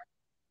here.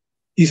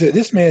 He said,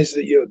 this man is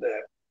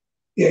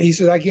yeah, he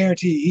said, I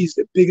guarantee he's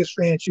the biggest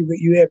fan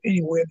you have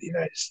anywhere in the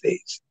United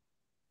States.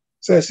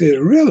 So I said,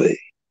 really?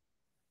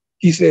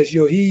 He says,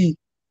 he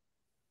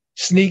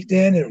sneaked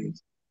in and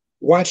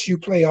watched you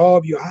play all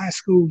of your high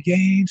school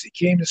games. He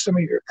came to some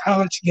of your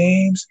college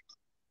games.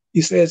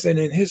 He says, and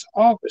in his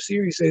office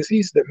here, he says,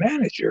 he's the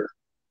manager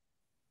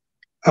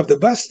of the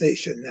bus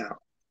station now.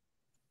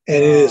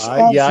 And in his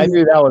office, yeah, I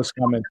knew that was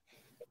coming.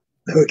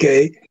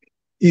 Okay.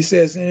 He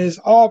says, in his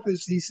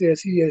office, he says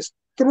he has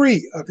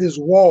 3 of his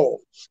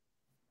walls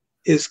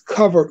is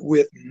covered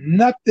with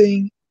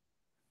nothing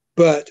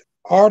but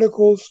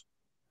articles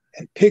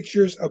and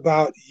pictures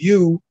about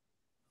you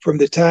from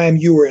the time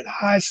you were in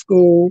high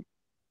school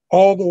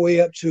all the way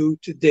up to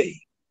today.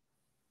 He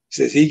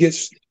says he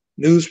gets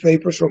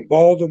newspapers from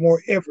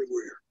Baltimore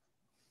everywhere.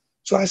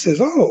 So I says,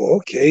 oh,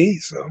 okay.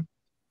 So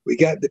we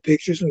got the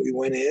pictures and we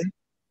went in,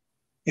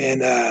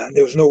 and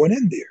there was no one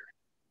in there.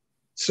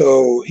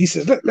 So he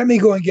says, let me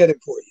go and get him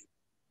for you.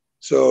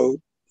 So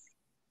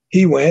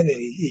he went and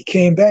he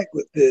came back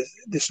with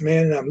this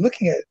man, and I'm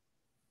looking at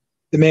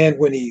the man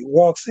when he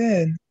walks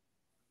in,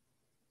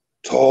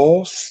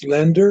 tall,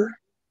 slender.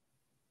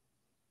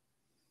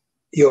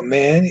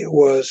 Man, it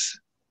was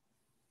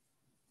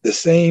the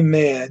same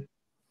man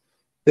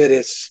that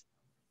had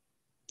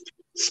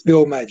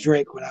spilled my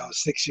drink when I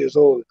was 6 years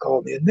old and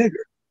called me a nigger,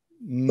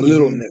 a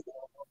little nigger.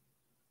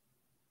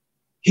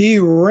 He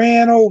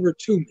ran over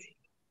to me,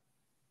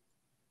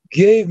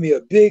 gave me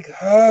a big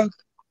hug,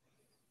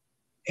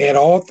 and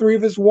all 3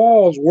 of his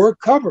walls were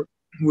covered.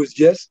 It was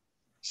just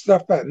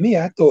stuff by me.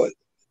 I thought,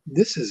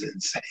 this is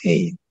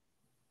insane.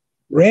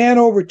 Ran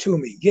over to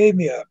me, gave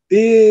me a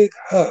big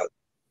hug.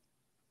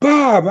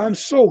 Bob, I'm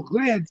so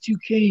glad that you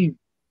came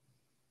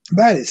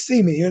by to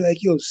see me here. Like,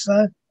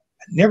 son,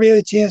 I never had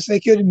a chance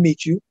like you to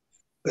meet you,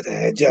 but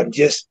I've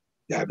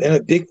been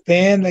a big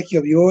fan like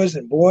of yours,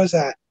 and boys,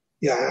 I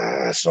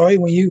saw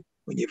you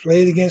when you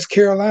played against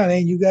Carolina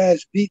and you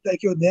guys beat like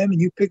them, and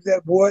you picked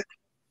that boy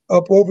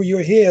up over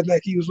your head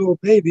like he was a little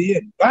baby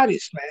and body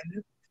slammed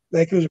him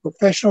like he was a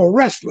professional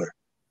wrestler.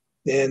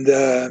 And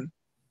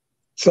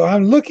so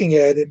I'm looking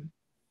at him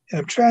and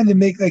I'm trying to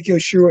make like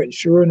sure, and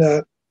sure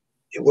enough,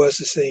 it was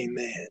the same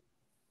man.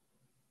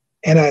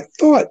 And I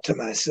thought to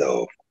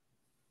myself,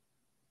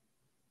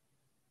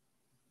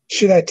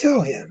 should I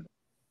tell him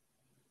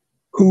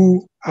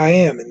who I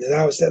am and that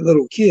I was that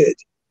little kid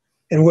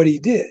and what he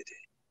did?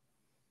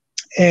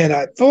 And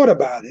I thought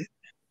about it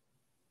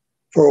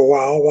for a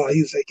while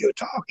he was like,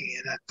 talking.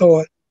 And I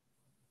thought,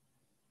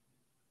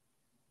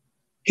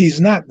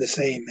 he's not the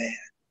same man.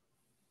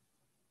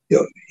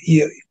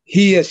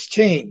 He has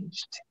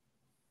changed.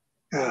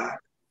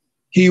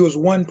 He was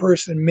one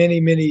person many,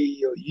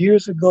 many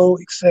years ago,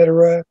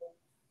 etc.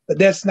 But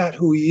that's not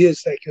who he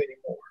is like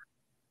anymore.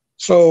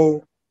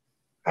 So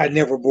I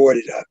never brought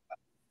it up,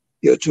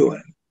 to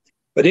him.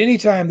 But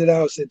anytime that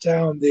I was in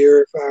town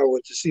there, if I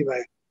were to see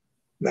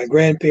my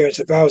grandparents,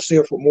 if I was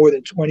there for more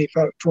than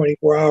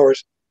 24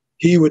 hours,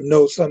 he would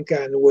know some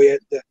kind of way.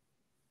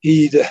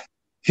 He'd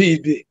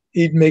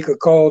make a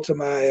call to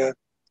my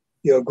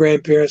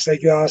grandparents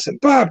like, I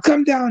said, Bob,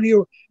 come down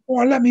here,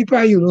 or let me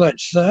buy you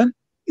lunch, son.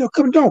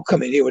 Don't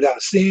come in here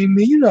without seeing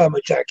me. You know how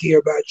much I care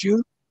about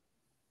you.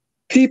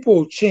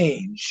 People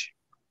change.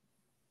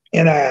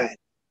 And I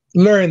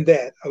learned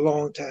that a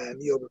long time,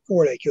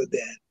 before that killed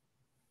that.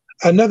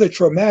 Another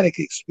traumatic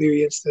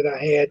experience that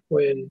I had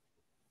when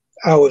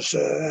I was,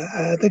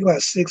 I think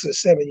about 6 or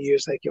 7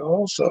 years, like you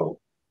also,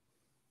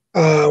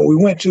 we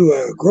went to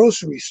a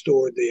grocery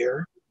store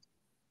there,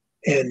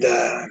 and,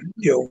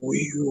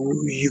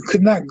 you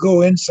could not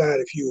go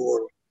inside if you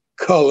were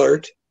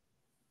colored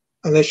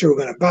unless you were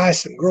going to buy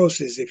some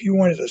groceries. If you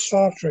wanted a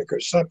soft drink or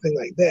something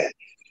like that,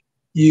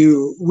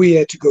 we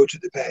had to go to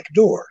the back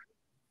door.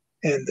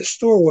 And the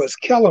store was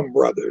Kellum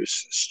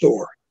Brothers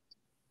store.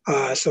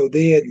 So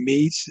they had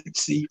meats and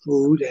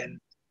seafood and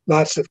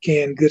lots of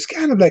canned goods,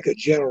 kind of like a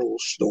general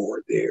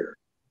store there.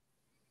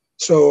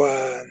 So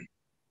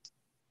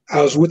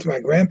I was with my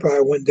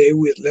grandpa one day.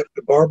 We had left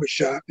the barber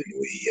shop, and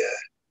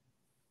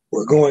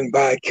were going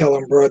by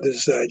Kellum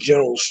Brothers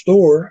General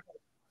Store,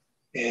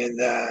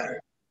 and I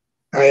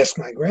asked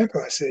my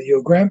grandpa. I said,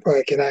 "Yo,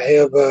 Grandpa, can I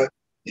have and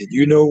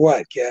you know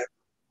what, Cap?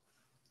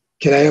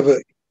 Can I have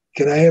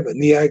a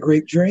Nei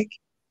grape drink?"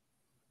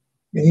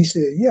 And he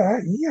said, "Yeah.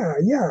 I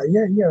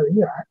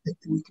think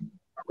we can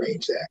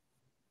arrange that."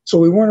 So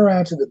we went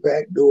around to the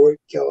back door at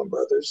Kellum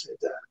Brothers,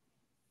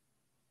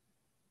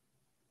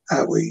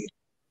 and we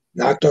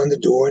knocked on the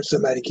door, and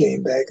somebody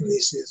came back, and he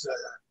says,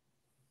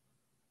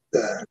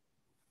 the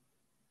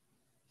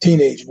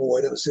teenage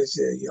boy that was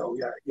said,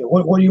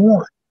 what do you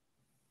want?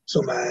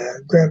 So my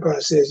grandpa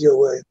says,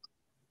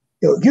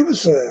 give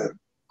us a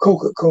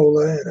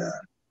Coca-Cola and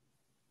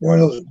one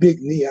of those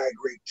big Nei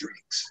grape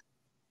drinks.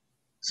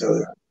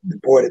 So they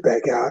brought it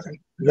back out, and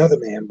another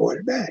man brought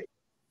it back,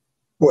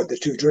 brought the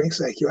two drinks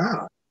like you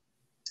out.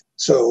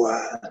 So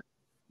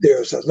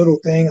there's a little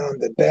thing on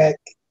the back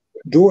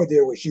door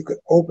there which you could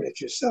open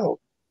it yourself.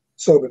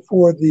 So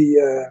before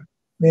the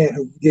man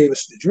who gave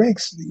us the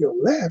drinks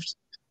left,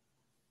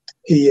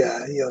 he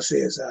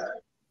says,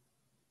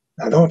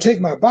 "Now don't take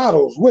my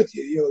bottles with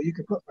you. You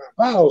can put my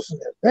bottles in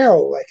that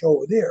barrel like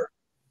over there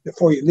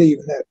before you leave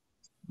in that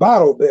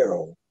bottle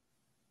barrel."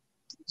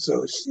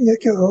 So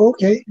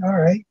okay, all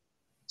right.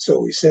 So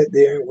we sat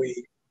there and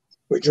we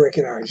were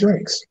drinking our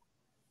drinks.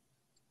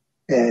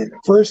 And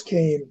first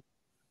came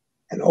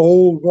an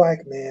old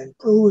black man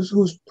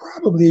who's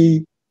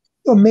probably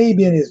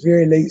maybe in his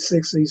very late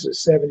 60s or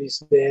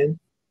 70s then,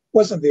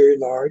 wasn't very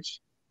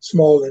large,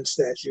 small in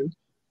stature,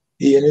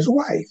 he and his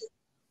wife.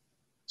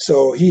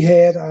 So he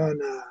had on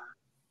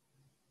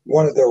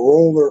one of the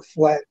roller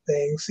flat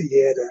things,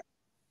 he had a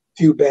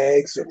few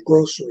bags of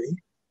grocery,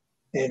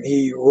 and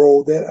he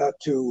rolled that up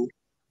to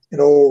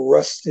an old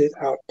rusted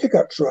out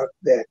pickup truck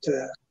that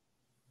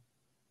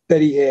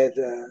he had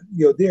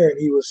there, and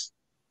he was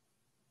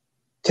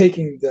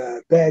taking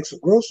the bags of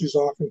groceries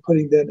off and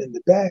putting them in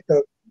the back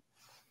of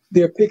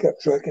their pickup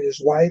truck, and his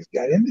wife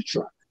got in the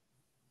truck.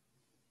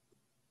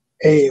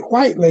 A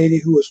white lady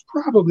who was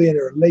probably in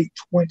her late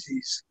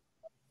 20s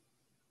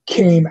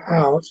came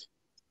out,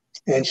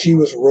 and she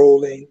was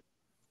rolling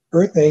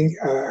her thing,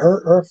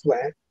 her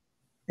flat,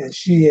 and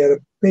she had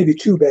maybe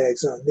two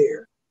bags on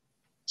there.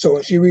 So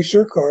when she reached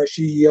her car,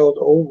 she yelled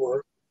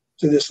over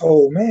to this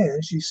old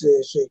man. She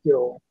says,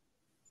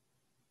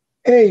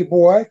 "Hey,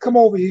 boy, come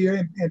over here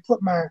and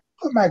put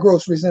my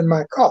groceries in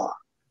my car."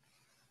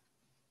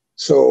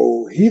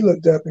 So he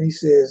looked up and he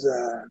says,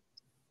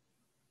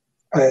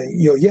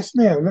 "Yes,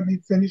 ma'am. Let me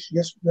finish.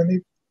 Yes, let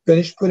me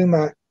finish putting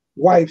my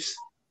wife's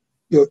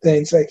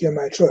things like in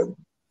my truck."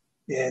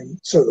 And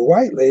so the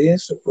white lady,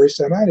 it's the first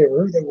time I'd ever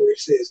heard that word,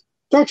 says,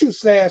 "Don't you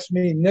sass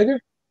me, nigger.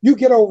 You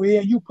get over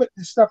here and you put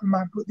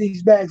put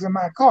these bags in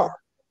my car."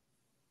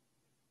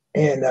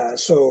 And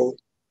so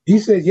he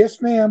said,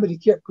 "Yes, ma'am," but he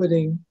kept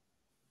putting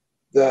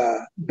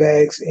the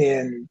bags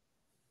in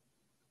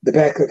the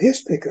back of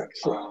his pickup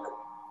truck.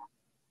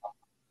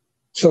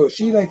 So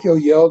she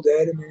yelled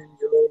at him and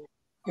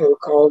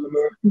called him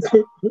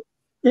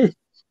a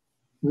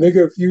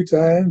nigger a few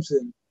times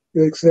and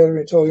et cetera,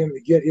 and told him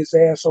to get his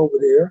ass over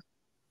there.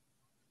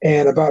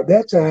 And about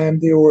that time,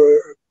 there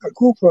were a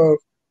group of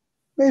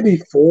maybe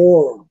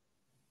four,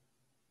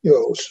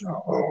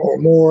 or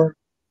more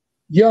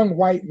young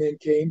white men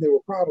came. They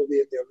were probably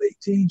in their late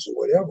teens or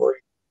whatever.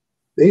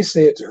 They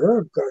said to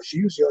her, because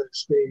she was yelling and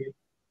screaming,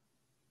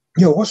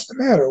 "What's the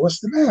matter? What's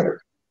the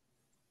matter?"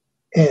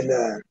 And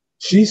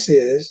she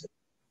says,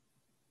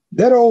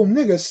 "That old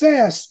nigger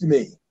sassed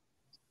me."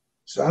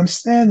 So I'm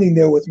standing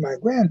there with my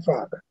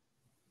grandfather,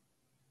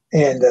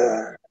 and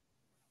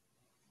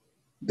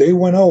they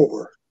went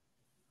over,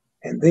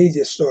 and they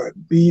just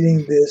started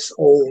beating this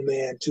old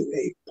man to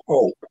a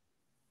pulp.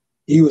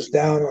 He was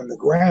down on the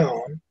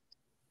ground,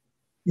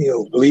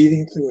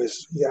 bleeding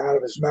out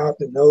of his mouth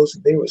and nose,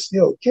 and they were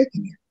still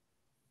kicking him.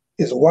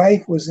 His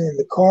wife was in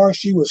the car.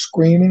 She was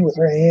screaming with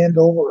her hand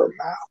over her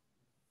mouth.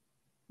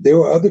 There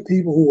were other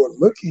people who were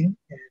looking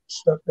and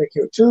stuff like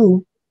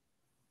too.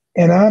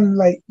 And I'm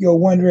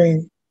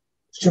wondering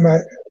to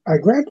my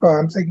grandpa,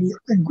 I'm thinking,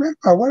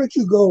 "Grandpa, why don't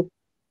you go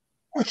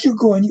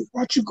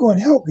and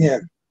help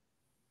him?"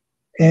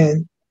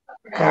 And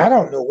I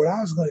don't know what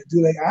I was going to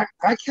do.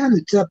 I kind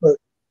of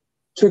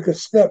took a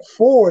step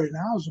forward, and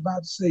I was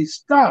about to say,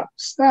 "Stop.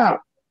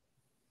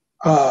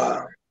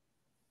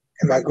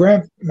 And my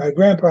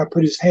grandpa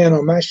put his hand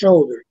on my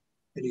shoulder,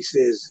 and he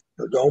says,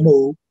 "No, don't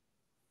move.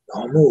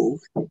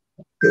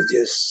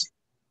 Just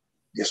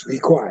be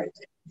quiet.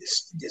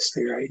 Just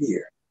stay right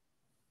here."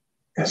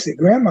 I said,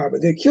 "Grandma,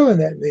 but they're killing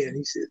that man."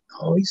 He said,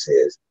 "No," he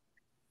says,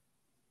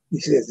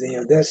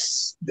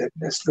 that's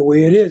the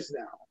way it is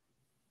now."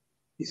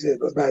 He said,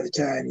 "But by the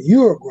time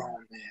you're a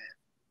grown man,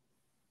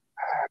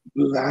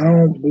 I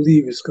don't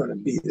believe it's going to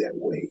be that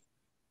way.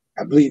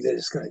 I believe that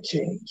it's going to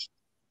change."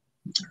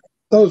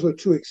 Those were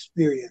two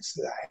experiences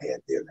that I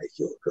had there,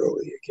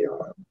 earlier,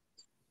 Carolyn.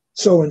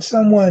 So when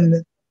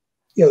someone,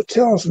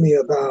 tells me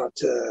about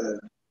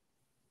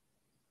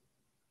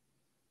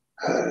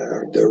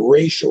the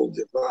racial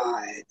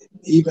divide,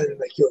 even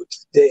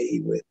today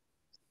with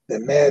the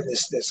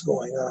madness that's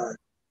going on.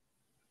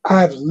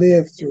 I've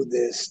lived through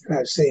this and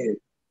I've seen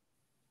it.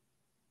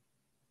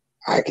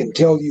 I can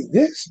tell you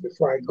this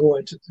before I go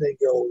into the thing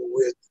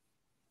with.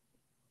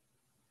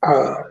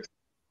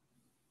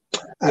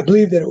 I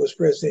believe that it was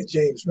President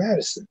James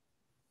Madison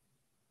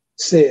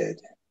said,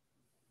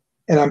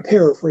 and I'm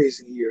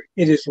paraphrasing here,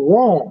 it is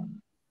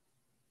wrong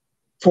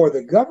for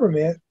the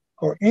government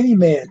or any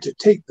man to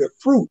take the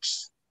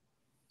fruits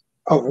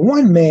of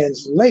one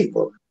man's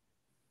labor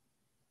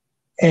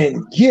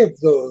and give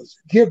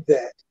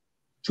that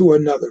to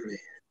another man.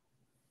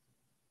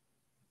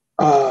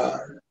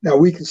 Now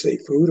we can say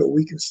fruit or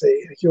we can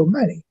say your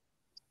money.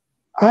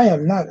 I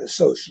am not a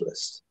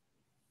socialist.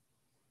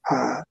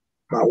 My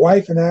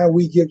wife and I,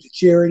 we give to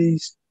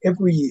charities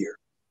every year.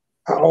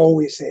 I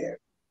always have.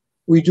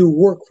 We do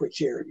work for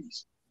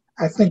charities.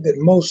 I think that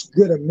most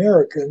good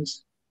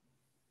Americans,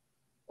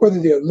 whether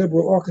they're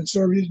liberal or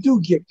conservative,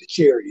 do give to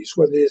charities,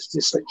 whether it's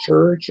just a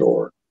church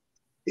or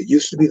it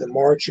used to be the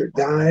March or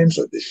Dimes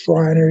or the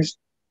Shriners,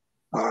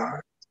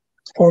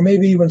 or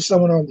maybe even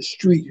someone on the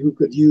street who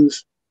could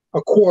use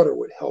a quarter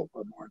would help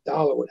them or a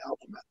dollar would help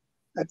them.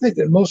 I think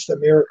that most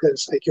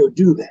Americans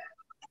do that.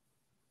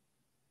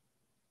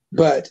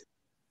 But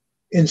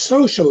in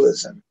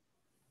socialism,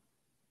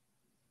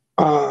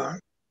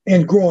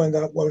 and growing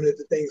up, one of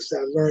the things that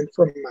I learned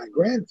from my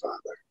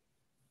grandfather,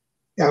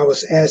 I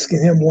was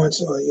asking him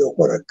once,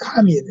 what a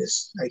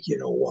communist,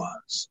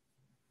 was.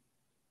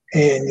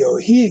 And,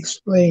 he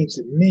explained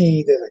to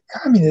me that a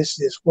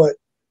communist is what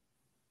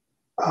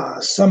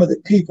some of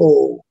the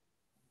people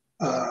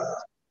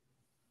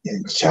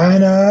in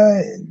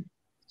China and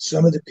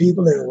some of the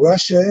people in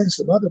Russia and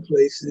some other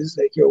places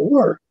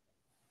were.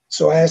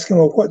 So I asked him,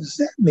 well, what does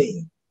that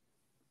mean?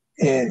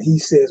 And he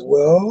says,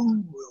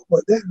 well,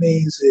 what that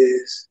means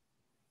is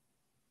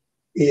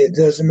it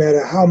doesn't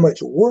matter how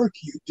much work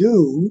you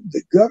do,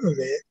 the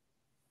government,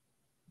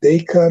 they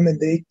come and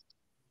they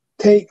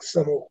take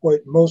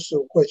most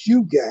of what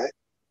you got,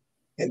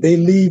 and they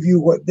leave you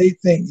what they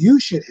think you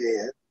should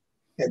have,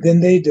 and then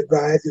they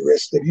divide the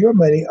rest of your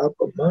money up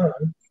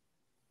among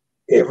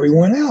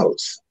everyone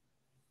else.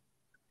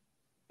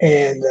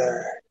 And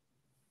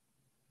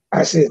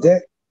I said,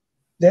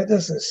 that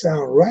doesn't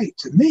sound right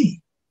to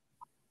me.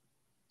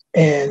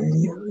 And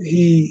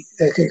he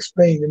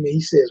explained to me,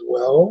 he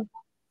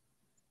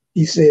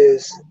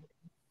says,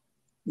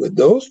 with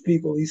those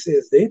people, he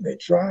says, they've been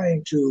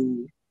trying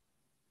to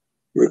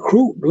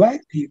recruit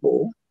Black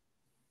people,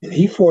 and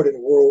he fought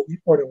in World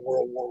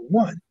War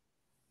I.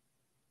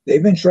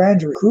 They've been trying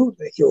to recruit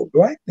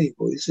Black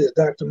people. He says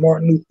Dr.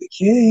 Martin Luther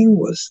King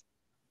was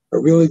a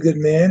really good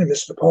man, and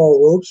Mr. Paul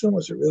Robeson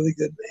was a really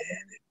good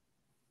man.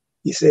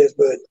 He says,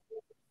 but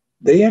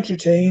they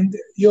entertained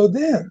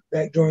them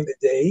back during the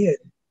day, and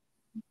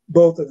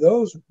both of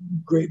those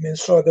great men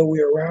saw their way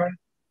around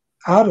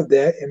out of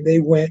that, and they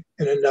went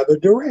in another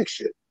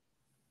direction.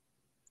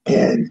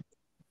 And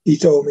he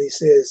told me, he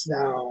says,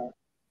 now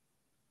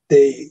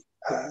they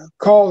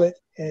call it,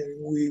 and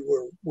we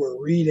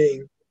were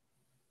reading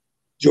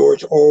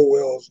George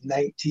Orwell's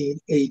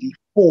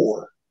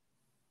 1984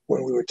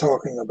 when we were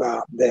talking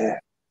about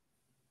that.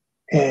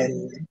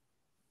 And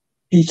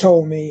he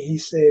told me, he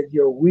said,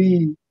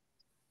 we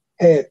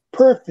had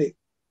perfect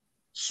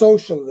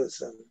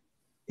socialism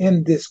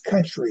in this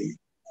country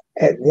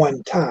at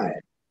one time,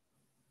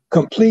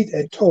 complete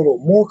and total,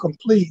 more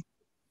complete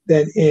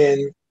than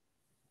in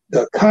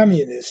the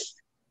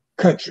communist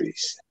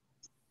countries.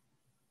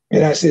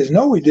 And I says,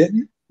 no, we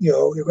didn't.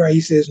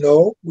 He says,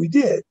 no, we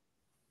did.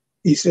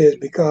 He says,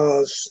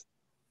 because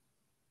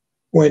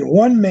when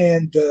one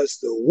man does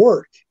the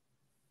work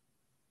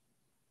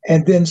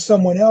and then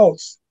someone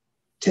else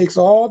takes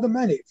all the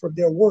money from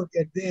their work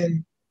and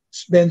then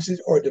spends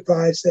it or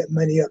divides that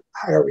money up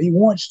however he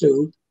wants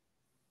to,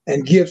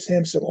 and gives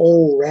him some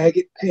old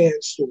ragged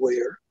pants to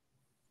wear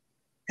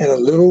and a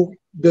little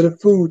bit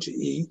of food to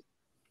eat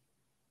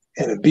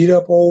and a beat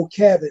up old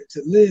cabin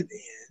to live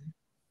in,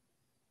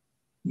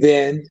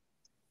 then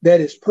that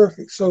is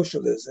perfect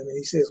socialism. And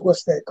he says,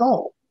 what's that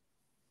called?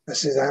 I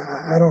says,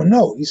 I don't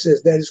know. He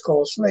says, that is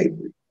called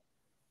slavery.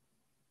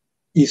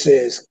 He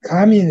says,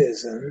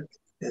 communism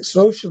and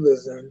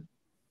socialism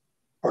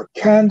are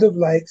kind of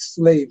like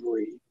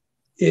slavery.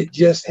 It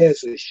just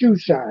has a shoe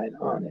shine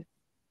on it.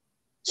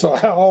 So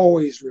I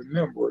always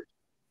remembered,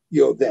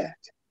 that.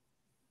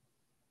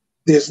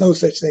 There's no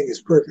such thing as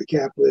perfect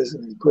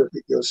capitalism and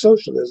perfect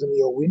socialism.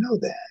 We know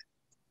that.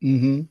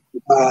 Mm-hmm.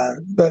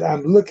 But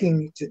I'm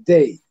looking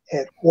today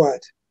at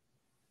what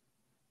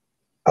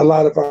a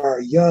lot of our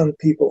young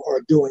people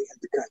are doing in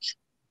the country.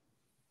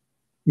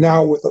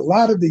 Now, with a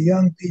lot of the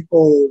young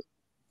people,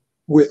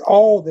 with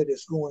all that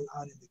is going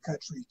on in the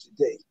country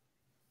today,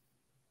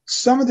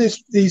 some of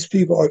these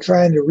people are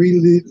trying to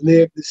relive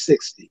the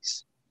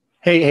 60s.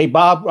 Hey,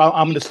 Bob,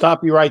 I'm going to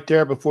stop you right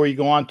there before you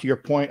go on to your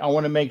point. I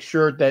want to make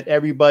sure that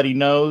everybody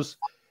knows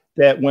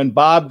that when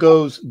Bob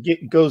goes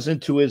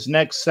into his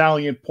next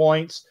salient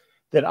points,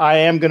 that I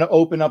am going to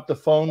open up the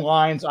phone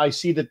lines. I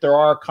see that there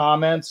are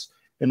comments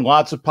and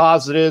lots of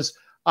positives.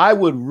 I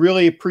would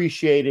really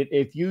appreciate it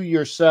if you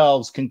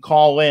yourselves can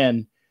call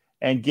in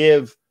and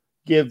give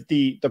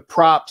the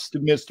props to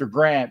Mr.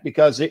 Grant,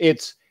 because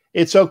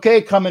it's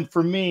okay coming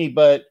from me,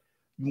 but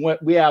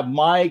we have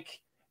Mike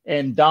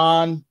and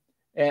Don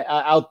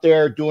out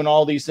there doing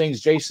all these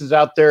things. Jason's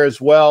out there as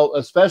well,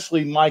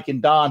 especially Mike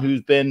and Don,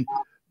 who's been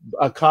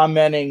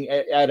commenting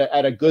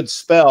at a good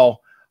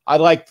spell.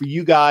 I'd like for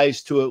you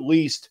guys to at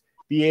least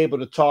be able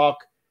to talk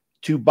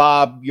to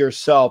Bob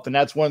yourself. And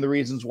that's one of the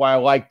reasons why I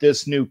like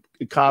this new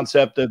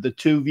concept of the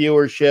 2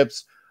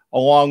 viewerships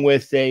along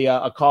with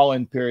a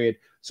call-in period.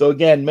 So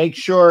again, make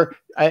sure,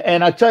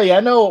 and I tell you, I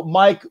know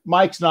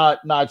Mike's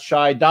not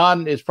shy.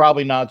 Don is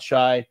probably not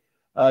shy.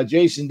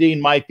 Jason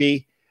Dean might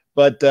be,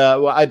 but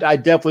I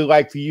definitely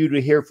like for you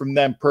to hear from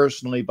them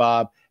personally,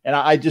 Bob. And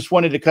I just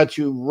wanted to cut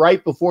you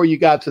right before you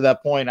got to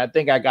that point. I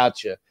think I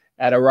got you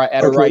at a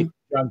right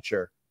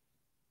juncture.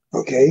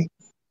 Okay.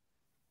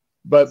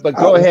 But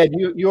go ahead.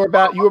 You were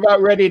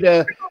about ready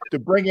to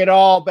bring it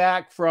all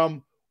back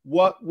from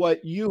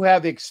what you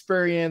have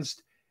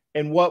experienced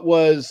and what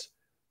was,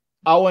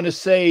 I want to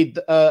say,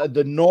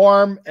 the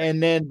norm,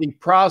 and then the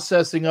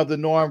processing of the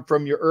norm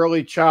from your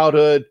early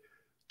childhood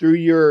through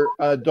your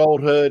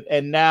adulthood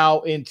and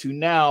now into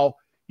now.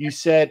 You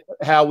said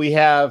how we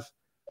have,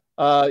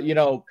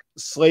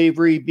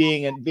 slavery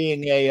being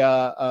a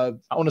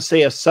I want to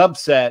say a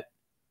subset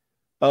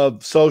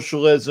of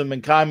socialism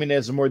and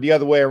communism, or the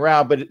other way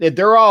around, but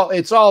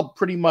it's all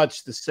pretty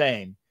much the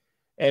same.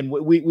 And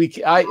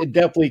I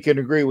definitely can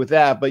agree with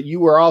that. But you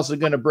were also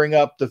going to bring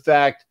up the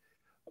fact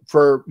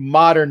for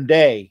modern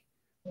day,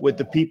 with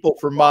the people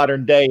for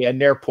modern day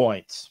and their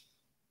points.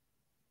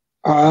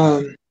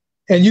 And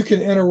you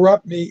can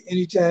interrupt me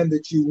anytime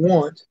that you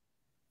want.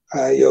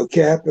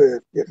 Cap,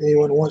 if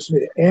anyone wants me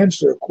to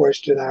answer a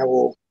question, I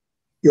will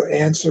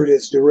answer it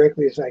as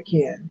directly as I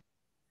can.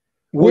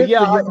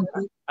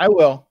 I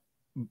will.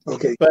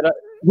 Okay. But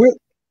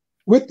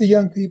with the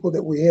young people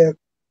that we have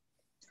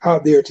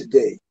out there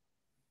today,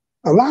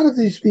 a lot of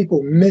these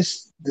people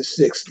miss the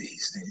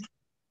 60s.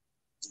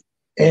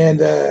 And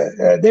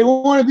they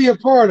want to be a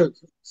part of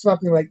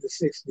something like the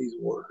 60s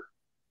were.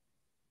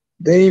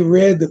 They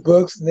read the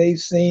books and they've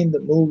seen the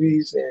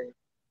movies, and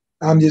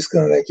I'm just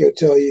going to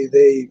tell you,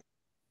 they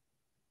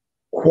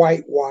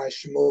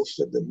whitewash most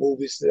of the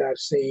movies that I've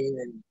seen,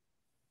 and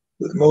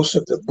with most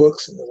of the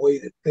books and the way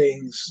that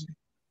things,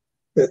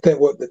 the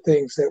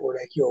things that were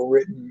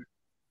written.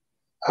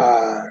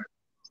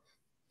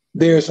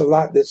 There's a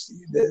lot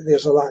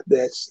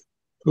that's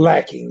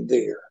lacking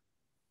there.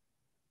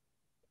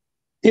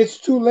 It's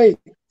too late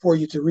for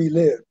you to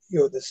relive,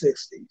 the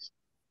 60s.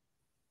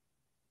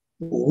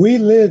 We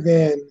live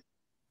in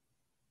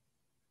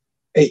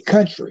a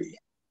country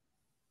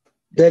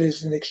that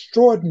is an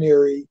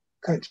extraordinary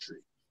country.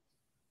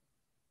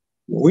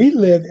 We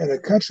live in a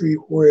country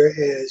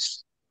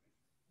whereas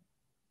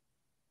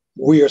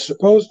we are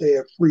supposed to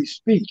have free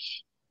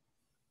speech.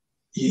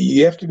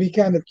 You have to be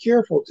kind of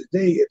careful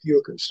today if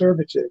you're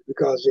conservative,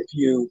 because if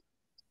you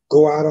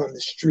go out on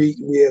the street,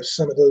 we have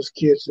some of those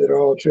kids that are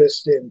all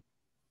dressed in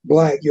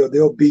black,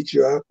 they'll beat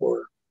you up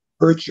or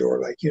hurt you,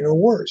 or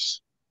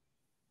worse.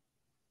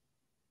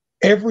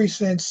 Ever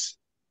since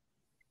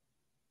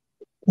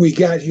we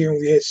got here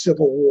and we had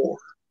civil war,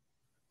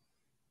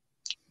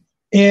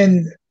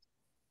 and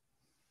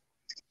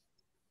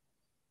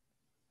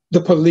the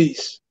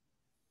police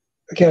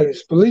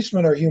academies,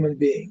 policemen are human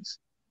beings.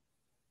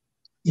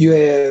 You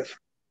have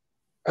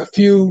a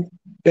few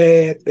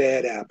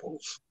bad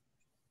apples.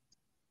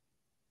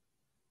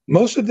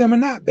 Most of them are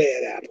not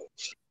bad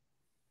apples.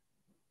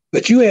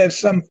 But you have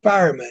some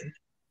firemen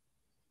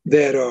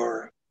that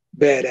are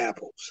bad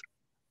apples.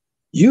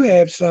 You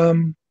have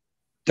some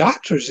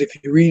doctors, if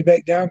you read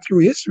back down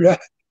through history.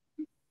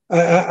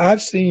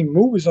 I've seen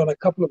movies on a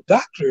couple of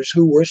doctors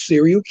who were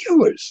serial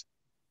killers.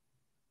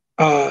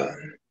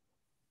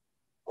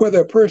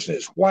 Whether a person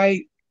is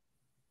white,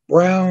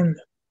 brown,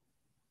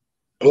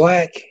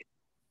 black,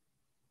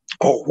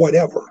 or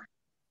whatever,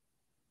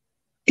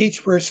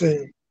 each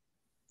person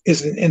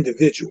is an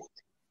individual.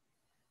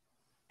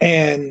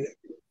 And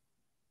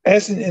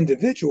as an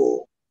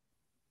individual,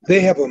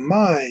 they have a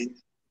mind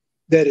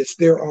that is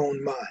their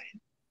own mind.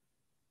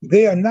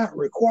 They are not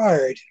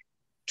required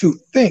to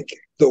think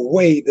the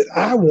way that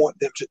I want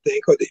them to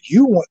think, or that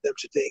you want them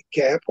to think,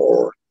 Cap,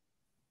 or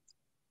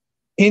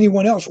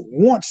anyone else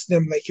wants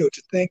them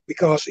to think,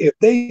 because if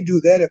they do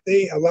that, if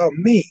they allow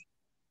me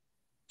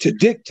to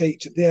dictate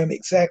to them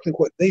exactly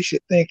what they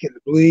should think and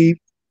believe,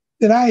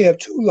 then I have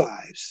two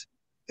lives,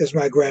 as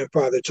my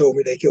grandfather told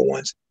me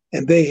once,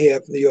 and they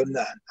have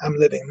none. I'm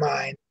living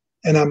mine,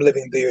 and I'm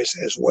living theirs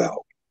as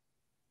well.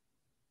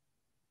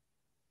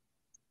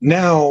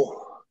 Now,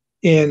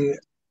 in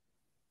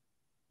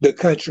the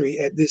country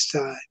at this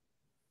time,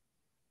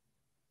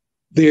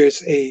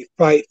 there's a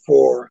fight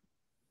for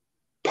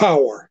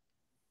power.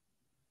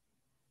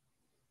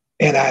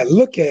 And I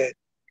look at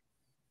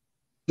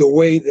the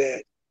way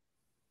that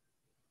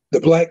the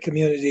Black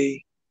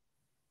community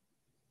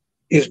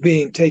is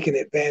being taken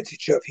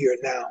advantage of here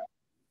now.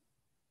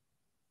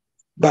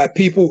 by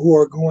people who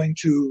are going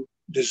to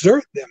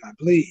desert them, I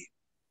believe.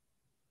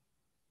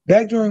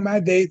 Back during my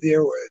day,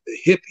 there were the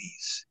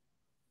hippies.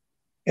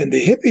 And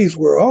the hippies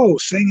were,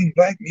 singing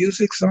black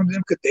music. Some of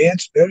them could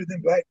dance better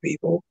than black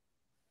people.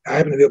 I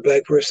happen to be a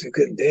black person who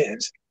couldn't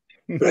dance,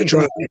 but I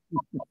tried.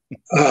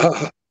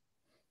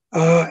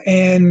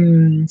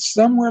 And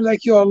somewhere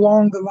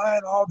along the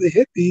line, all the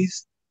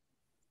hippies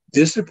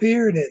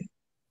disappeared and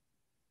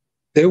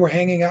they were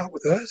hanging out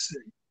with us.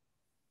 And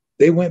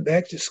they went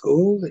back to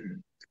school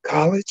and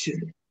college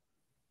and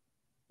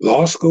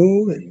law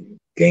school and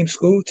became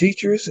school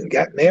teachers and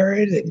got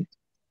married and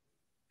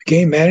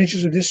became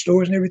managers of these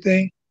stores and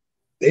everything.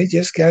 They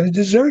just kind of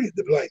deserted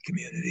the black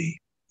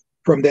community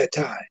from that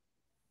time.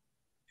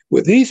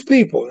 With these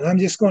people, and I'm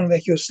just going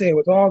to say,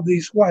 with all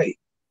these white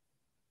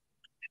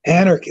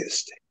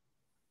anarchists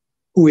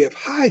who have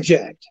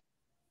hijacked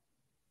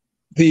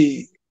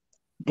the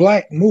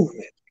black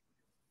movement,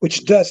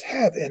 which does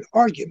have an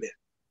argument,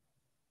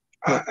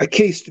 a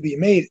case to be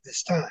made at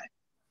this time.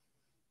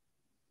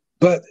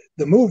 But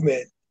the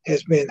movement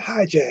has been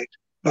hijacked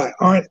by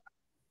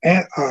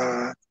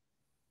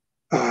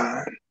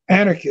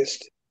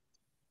anarchists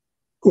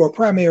who are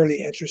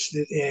primarily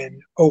interested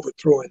in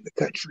overthrowing the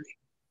country.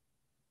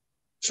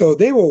 So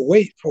they will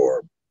wait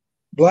for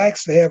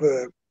blacks to have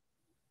a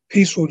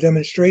peaceful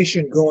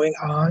demonstration going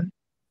on,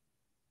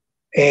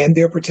 and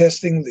they're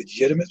protesting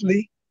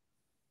legitimately.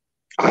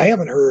 I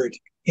haven't heard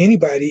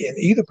anybody in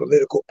either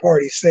political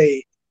party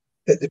say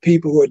that the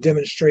people who are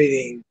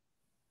demonstrating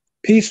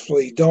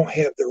peacefully don't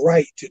have the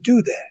right to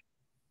do that.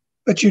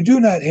 But you do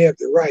not have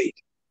the right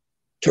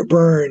to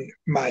burn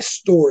my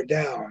store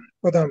down,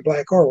 whether I'm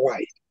black or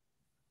white,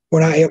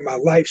 when I have my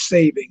life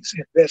savings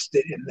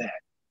invested in that.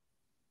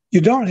 You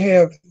don't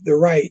have the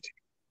right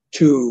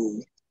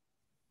to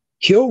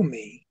kill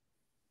me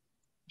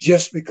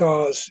just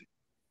because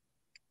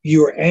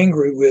you're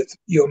angry with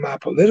my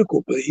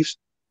political beliefs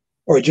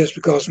or just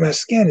because my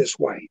skin is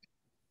white.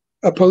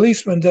 A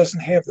policeman doesn't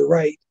have the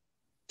right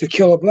to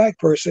kill a black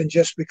person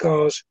just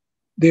because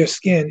their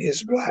skin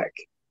is black.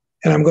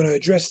 And I'm going to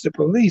address the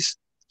police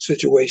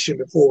situation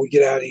before we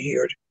get out of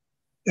here,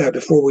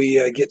 before we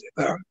get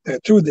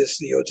through this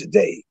deal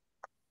today.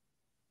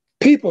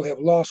 People have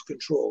lost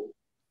control,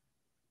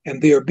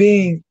 and they are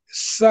being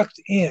sucked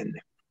in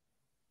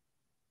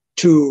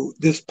to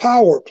this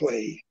power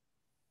play.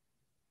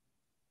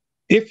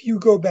 If you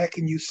go back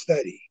and you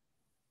study,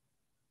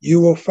 you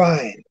will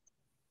find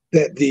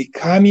that the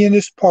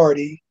Communist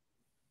Party,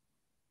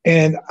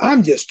 and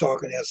I'm just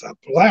talking as a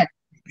black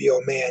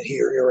man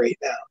here right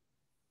now,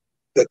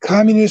 the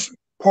Communist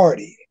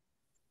Party,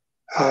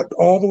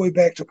 all the way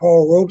back to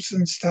Paul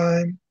Robeson's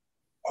time,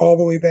 all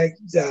the way back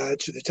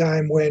to the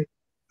time when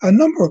a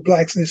number of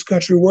blacks in this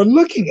country were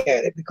looking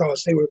at it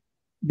because they were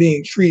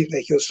being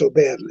treated so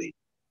badly.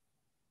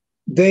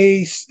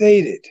 They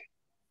stated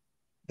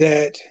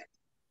that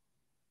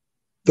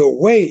the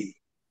way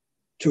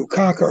to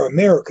conquer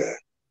America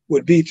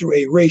would be through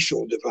a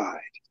racial divide.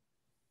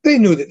 They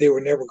knew that they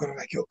were never going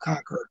to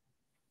conquer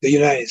the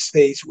United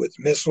States with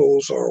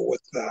missiles or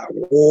with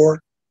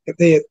war. If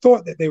they had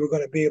thought that they were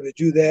going to be able to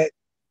do that,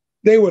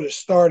 they would have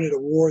started a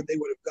war. They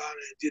would have gone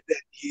and did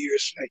that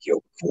years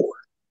before.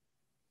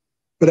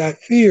 But I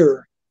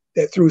fear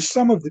that through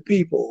some of the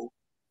people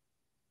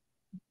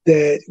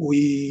that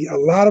a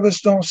lot of us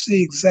don't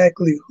see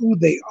exactly who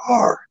they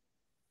are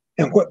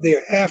and what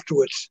they're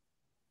afterwards.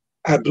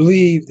 I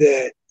believe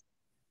that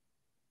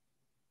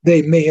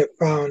they may have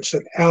found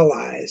some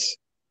allies.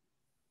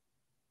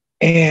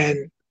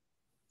 And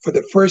for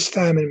the first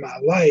time in my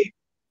life,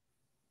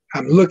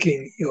 I'm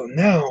looking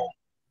now,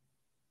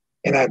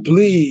 and I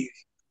believe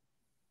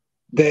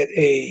that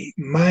a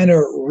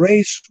minor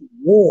race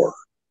war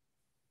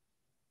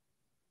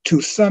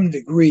to some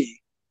degree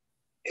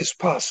is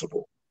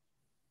possible.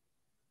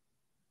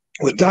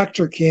 With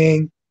Dr.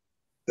 King,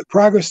 the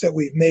progress that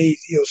we've made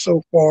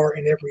so far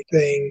and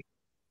everything,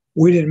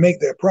 we didn't make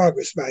that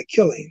progress by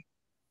killing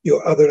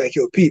other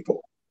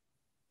people.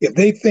 If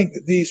they think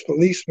that these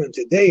policemen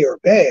today are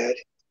bad,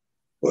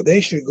 well, they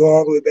should go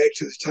all the way back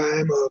to the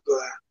time of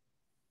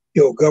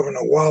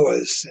Governor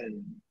Wallace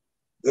and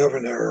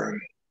Governor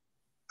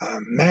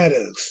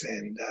Maddox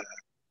and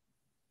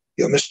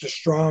Mr.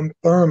 Strom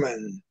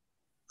Thurmond,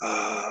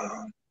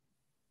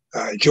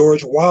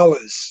 George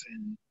Wallace,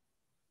 and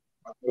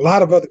a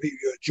lot of other people,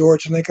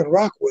 George Lincoln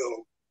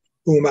Rockwell,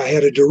 whom I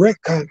had a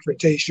direct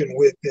confrontation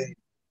with in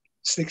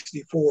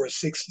 64,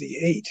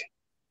 68.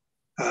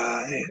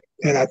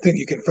 And I think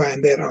you can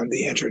find that on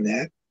the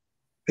internet,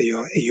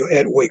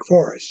 at Wake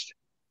Forest.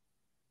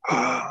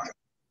 We're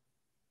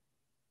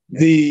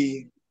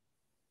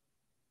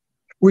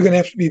going to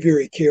have to be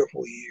very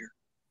careful here.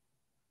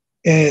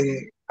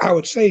 And I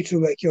would say to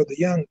the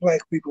young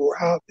black people who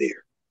are out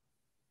there,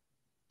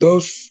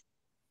 those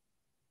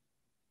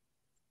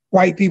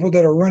white people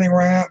that are running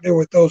around out there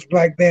with those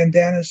black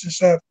bandanas and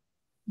stuff,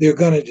 they're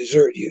going to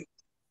desert you.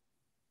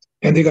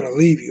 And they're going to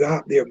leave you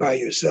out there by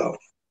yourself.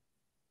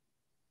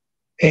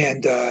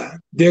 And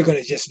they're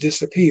going to just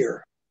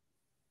disappear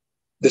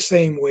the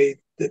same way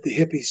that the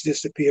hippies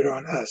disappeared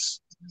on us,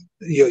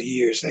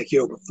 years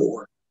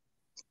before.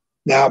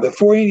 Now,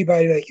 before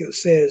anybody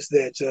says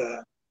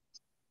that,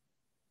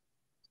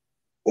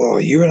 well,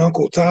 you're an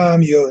Uncle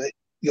Tom,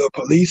 your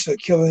police are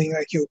killing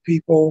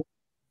people.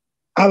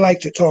 I like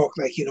to talk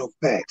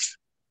facts.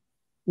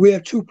 We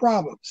have two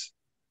problems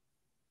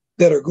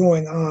that are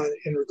going on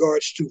in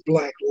regards to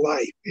Black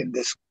life in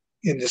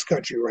this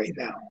country right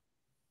now.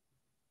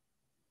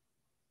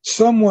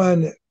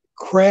 Someone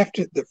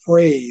crafted the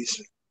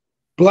phrase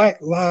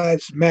Black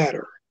Lives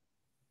Matter,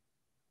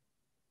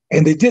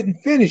 and they didn't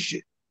finish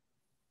it.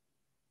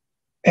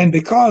 And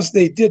because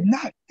they did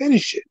not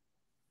finish it,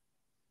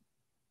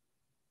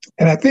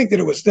 and I think that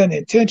it was done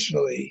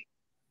intentionally,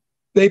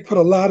 they put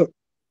a lot of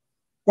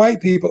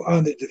white people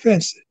on the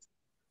defensive.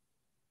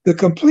 The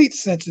complete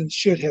sentence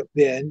should have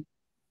been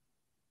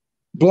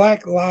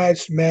Black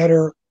Lives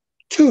Matter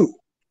too,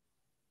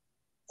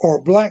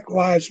 or Black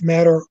Lives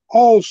Matter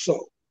also,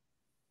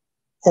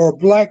 or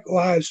Black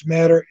Lives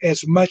Matter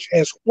as much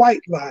as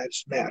white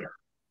lives matter.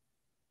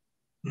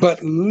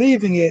 But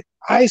leaving it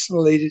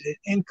isolated and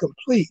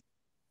incomplete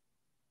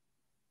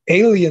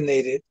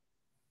alienated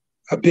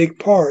a big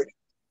part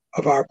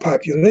of our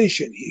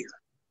population here.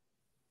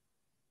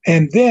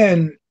 And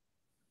then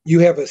you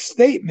have a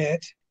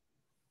statement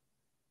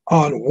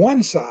on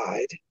one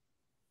side,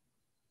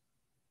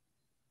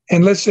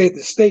 and let's say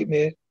the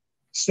statement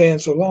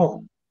stands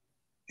alone,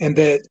 and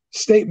that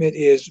statement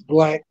is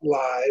Black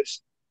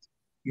Lives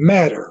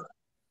Matter.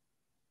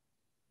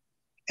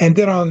 And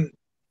then on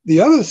the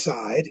other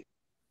side,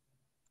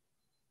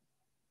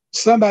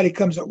 somebody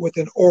comes up with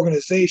an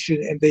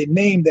organization and they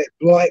name that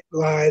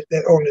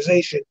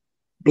organization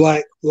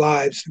Black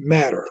Lives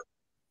Matter.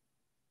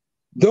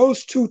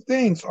 Those two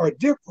things are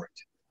different.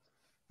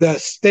 The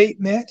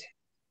statement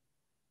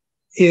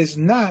is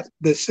not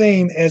the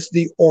same as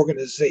the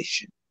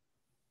organization.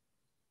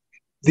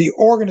 The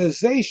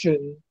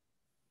organization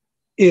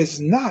is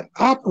not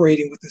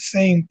operating with the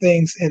same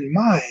things in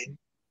mind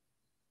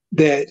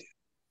that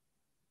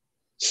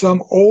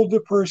some older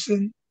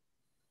person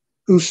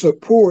who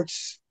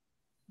supports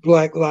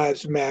Black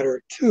Lives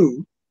Matter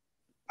too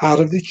out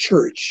of the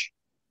church.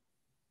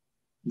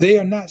 They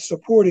are not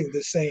supporting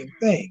the same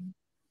thing.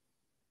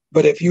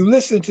 But if you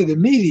listen to the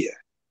media,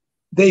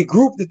 they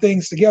group the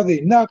things together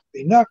enough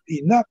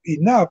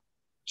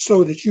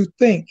so that you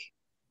think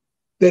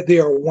that they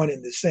are one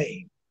and the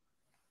same.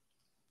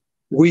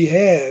 We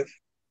have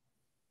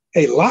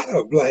a lot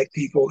of Black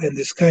people in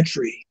this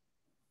country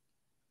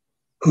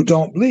who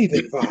don't believe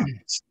in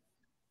violence.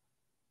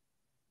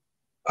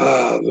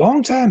 A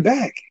long time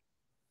back,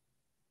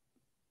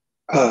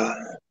 a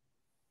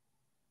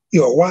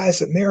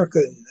wise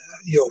American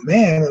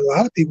man, a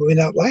lot of people may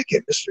not like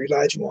it, Mr.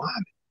 Elijah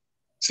Muhammad,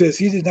 says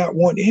he did not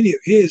want any of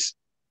his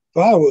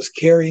followers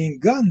carrying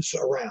guns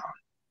around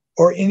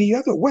or any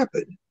other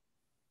weapon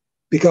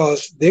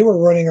because they were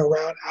running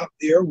around out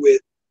there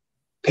with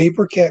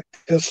paper cap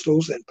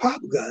pistols and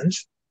pop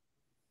guns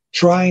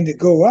trying to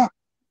go up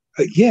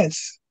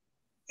against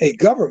a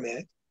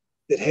government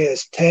that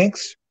has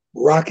tanks,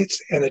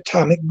 rockets, and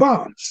atomic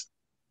bombs.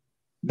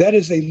 That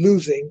is a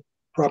losing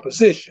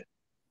proposition.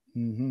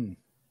 Mm-hmm.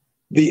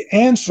 The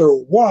answer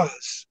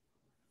was,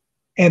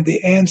 and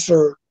the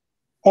answer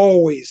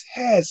always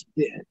has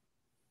been,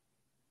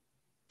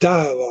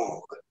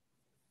 dialogue.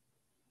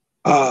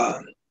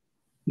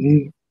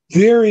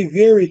 Very,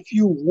 very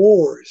few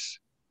wars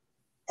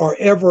are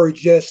ever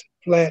just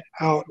flat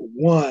out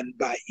won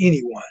by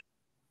anyone.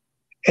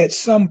 At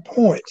some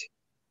point,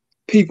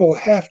 people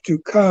have to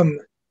come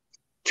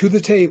to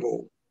the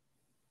table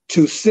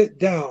to sit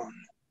down,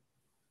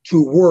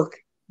 to work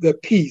the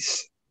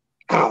peace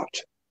out,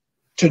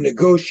 to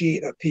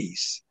negotiate a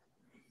peace.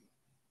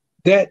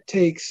 That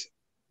takes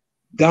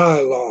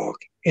dialogue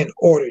in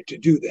order to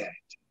do that.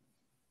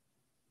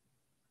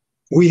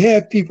 We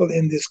have people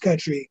in this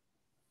country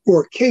who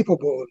are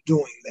capable of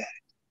doing that.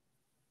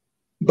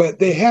 But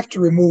they have to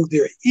remove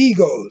their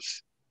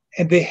egos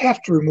and they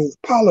have to remove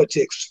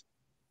politics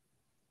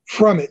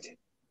from it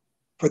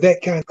for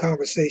that kind of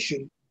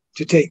conversation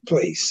to take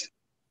place.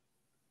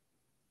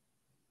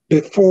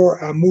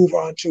 Before I move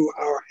on to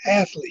our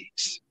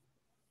athletes,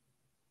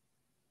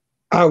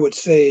 I would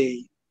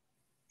say,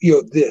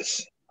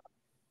 this.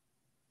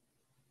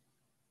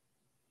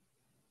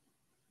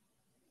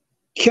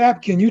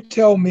 Cap, can you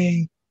tell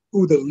me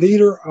who the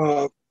leader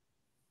of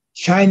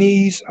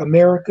Chinese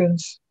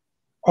Americans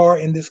are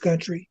in this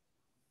country?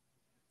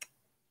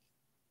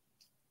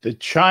 The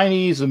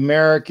Chinese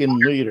American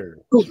leader.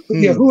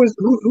 Yeah, who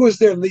is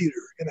their leader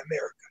in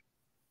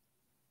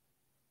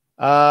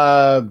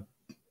America?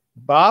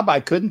 Bob, I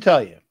couldn't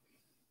tell you.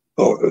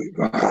 Oh,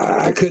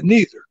 I couldn't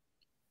either.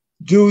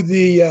 Do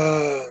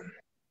the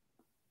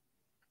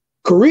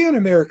Korean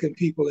American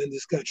people in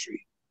this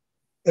country,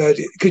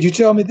 could you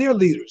tell me their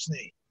leader's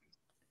name?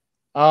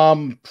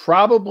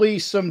 Probably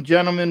some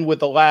gentleman with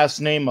the last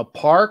name of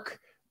Park,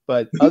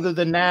 but other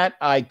than that,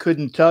 I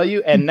couldn't tell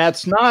you. And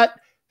that's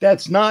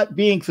not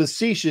being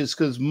facetious,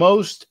 because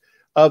most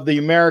of the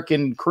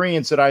American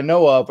Koreans that I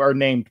know of are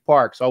named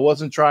Park. So I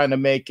wasn't trying to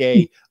make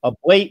a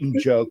blatant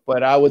joke,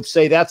 but I would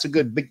say that's a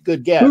good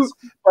guess.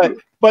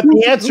 But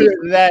the answer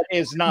to that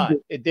is not.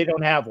 They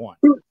don't have one.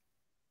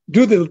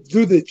 Do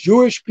the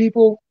Jewish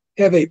people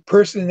have a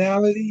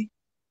personality,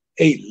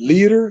 a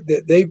leader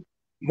that they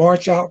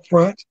march out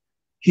front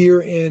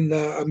here in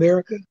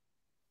America?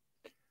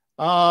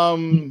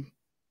 No.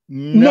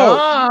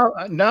 How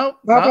about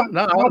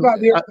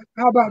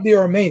the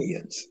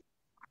Armenians?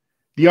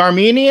 The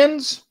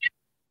Armenians?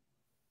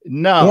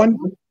 No.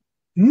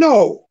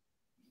 No.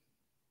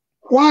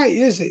 Why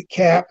is it,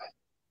 Cap,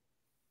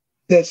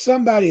 that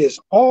somebody is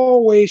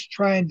always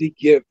trying to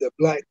give the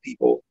Black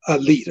people a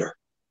leader?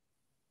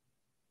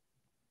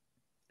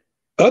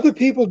 Other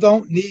people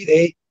don't need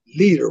a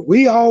leader.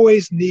 We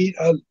always need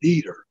a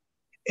leader,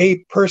 a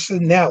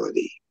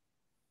personality.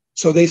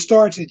 So they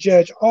start to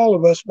judge all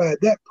of us by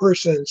that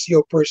person's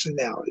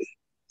personality.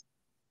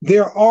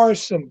 There are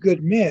some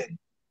good men,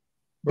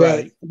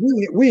 but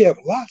we have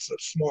lots of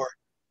smart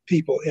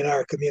people in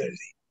our community.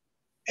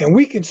 And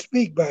we can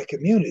speak by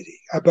community,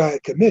 by a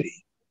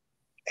committee,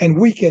 and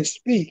we can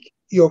speak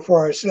for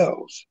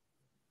ourselves.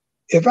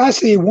 If I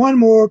see one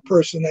more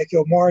person that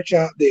can march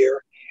out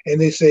there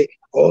and they say,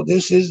 oh,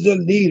 this is the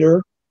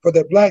leader for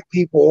the Black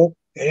people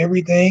and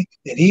everything,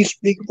 and he's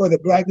speaking for the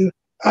Black people,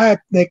 I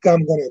think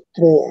I'm going to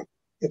throw up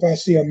if I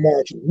see a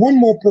march. One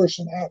more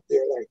person out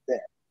there like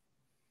that.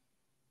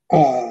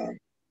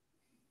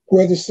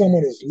 Whether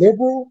someone is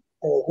liberal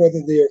or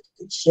whether they're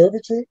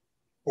conservative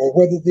or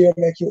whether they're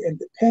like you're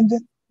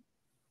independent,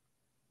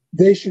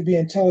 they should be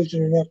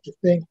intelligent enough to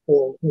think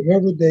for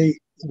whomever they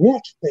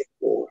want to think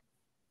for.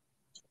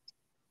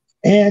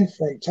 And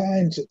from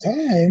time to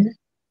time,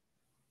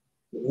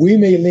 we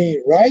may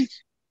lean right,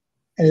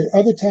 and at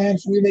other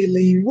times we may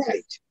lean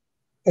right.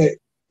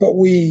 But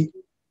we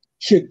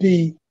should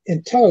be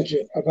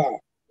intelligent about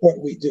what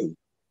we do.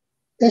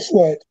 That's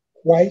what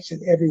whites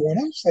and everyone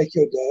else like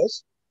you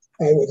does.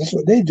 That's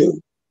what they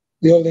do.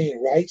 They'll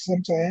lean right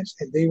sometimes,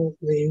 and they will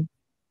lean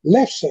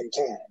left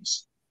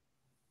sometimes.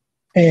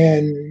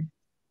 And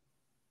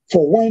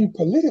for one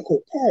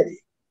political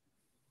party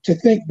to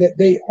think that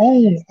they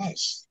own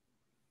us,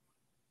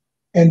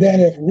 and that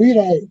if we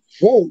don't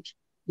vote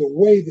the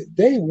way that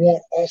they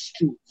want us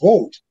to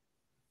vote,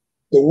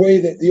 the way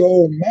that the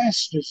old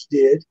masters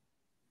did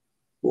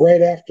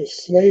right after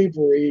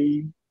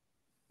slavery,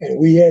 and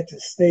we had to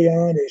stay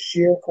on as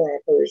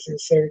sharecroppers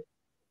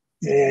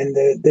and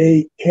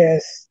they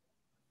cast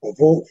a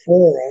vote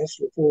for us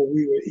before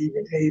we were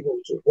even able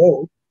to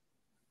vote.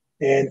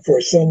 And for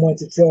someone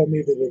to tell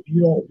me that if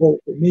you don't vote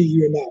for me,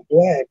 you're not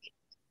Black,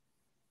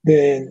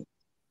 then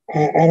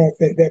I don't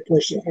think that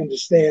person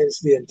understands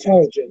the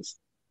intelligence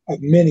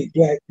of many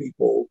Black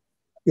people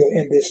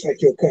in this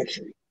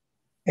country.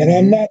 And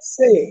I'm not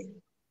saying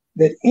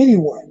that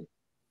anyone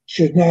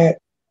should not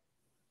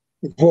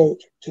vote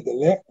to the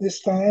left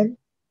this time.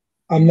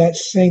 I'm not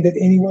saying that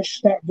anyone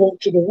should not vote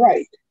to the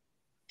right.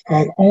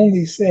 I'm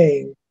only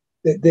saying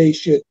that they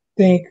should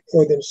think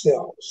for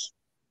themselves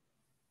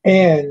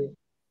and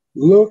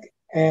look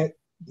at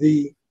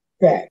the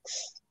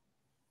facts.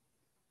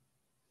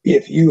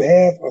 If you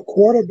have a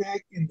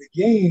quarterback in the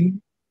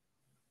game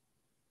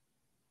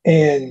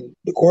and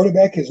the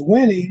quarterback is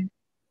winning,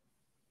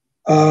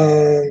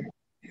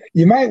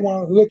 you might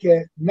want to look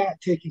at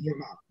not taking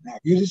him out. Now,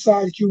 if you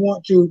decide that you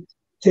want to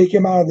take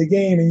him out of the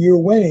game and you're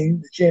winning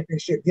the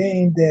championship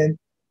game, then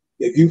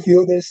if you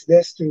feel this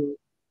best to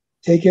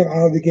take him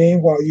out of the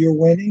game while you're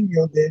winning,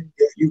 then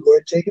you go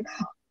ahead and take him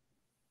out.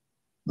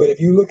 But if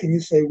you look and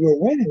you say, we're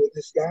winning with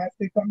this guy, I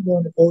think I'm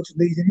going to vote to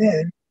lead him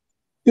in,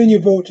 then you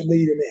vote to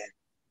lead him in.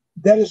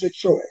 That is a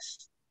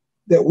choice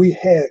that we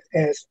have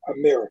as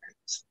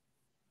Americans.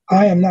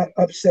 I am not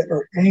upset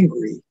or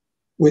angry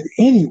with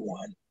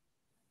anyone,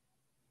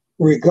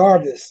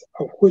 regardless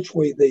of which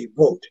way they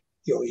vote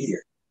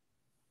here.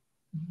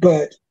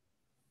 But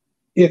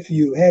if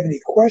you have any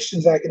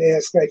questions I can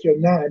ask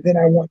now, and then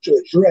I want to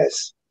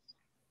address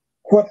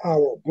what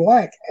our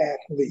Black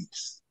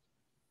athletes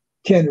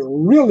can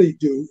really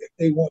do if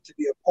they want to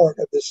be a part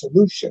of the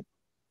solution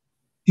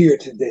here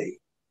today.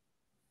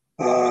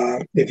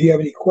 If you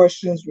have any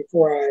questions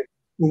before I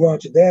move on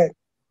to that,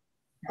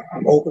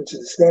 I'm open to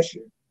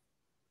discussion.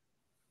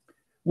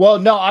 Well,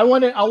 no, I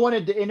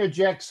wanted to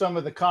interject some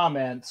of the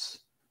comments.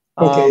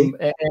 Okay.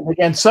 And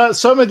again,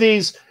 some of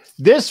these,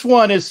 this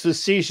one is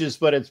facetious,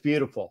 but it's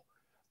beautiful.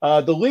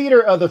 The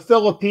leader of the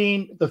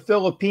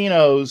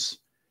Filipinos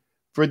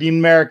for the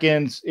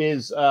Americans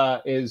is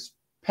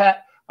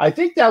Pat. I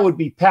think that would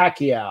be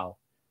Pacquiao,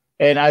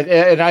 and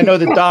I know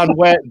that Don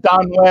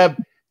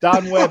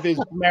Webb is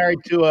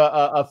married to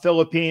a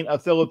Philippine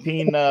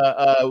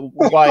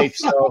wife,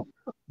 so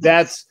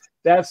that's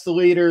the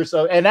leader.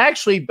 So, and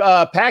actually,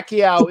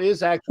 Pacquiao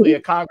is actually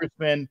a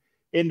congressman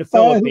in the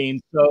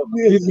Philippines. So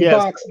he's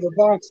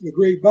the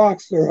great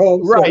boxer,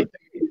 also.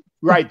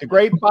 Right, the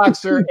great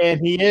boxer, and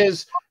he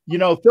is.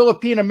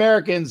 Philippine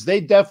Americans,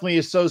 they definitely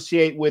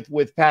associate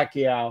with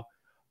Pacquiao.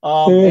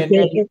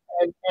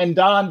 And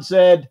Don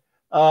said,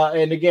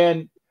 and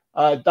again,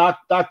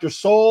 Dr.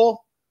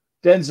 Soul,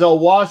 Denzel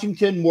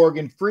Washington,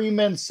 Morgan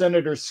Freeman,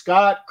 Senator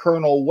Scott,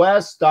 Colonel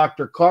West,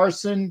 Dr.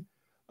 Carson,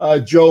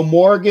 Joe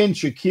Morgan,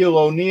 Shaquille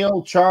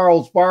O'Neal,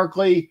 Charles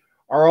Barkley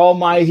are all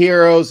my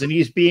heroes, and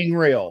he's being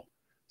real.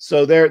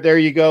 So there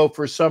you go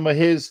for some of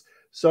his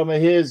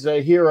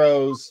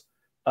heroes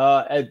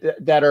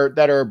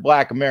that are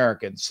Black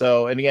Americans.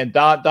 So, and again,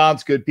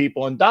 Don's good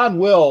people, and Don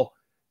will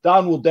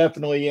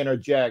definitely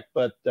interject,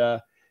 but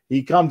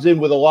he comes in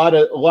with a lot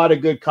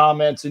of good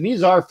comments, and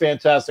these are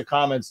fantastic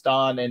comments,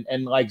 Don.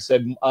 And like I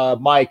said,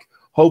 Mike,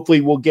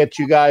 hopefully we'll get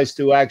you guys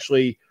to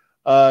actually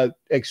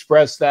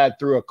express that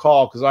through a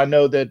call, because I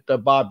know that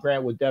Bob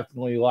Grant would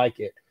definitely like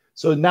it.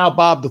 So now,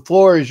 Bob, the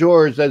floor is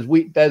yours. As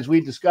we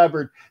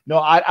discovered,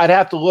 I'd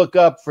have to look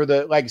up for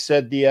the, like I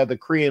said, the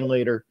Korean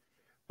leader,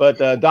 but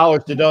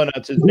Dollars to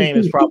Donuts, his name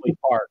is probably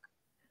Park.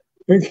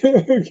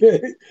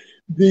 Okay.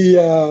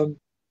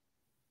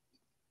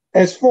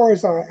 As far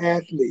as our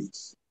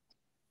athletes,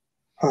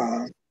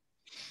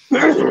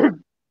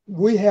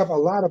 we have a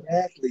lot of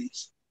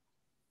athletes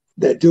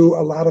that do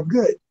a lot of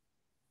good,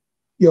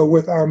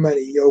 with our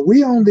money.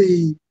 We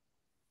only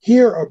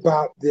hear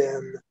about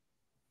them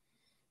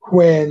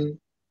when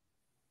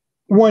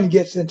one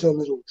gets into a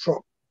little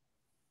trouble.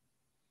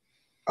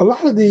 A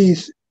lot of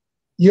these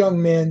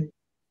young men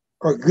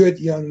are good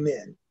young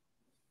men.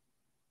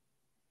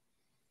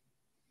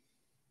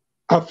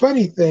 A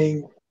funny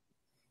thing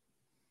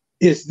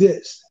is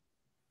this,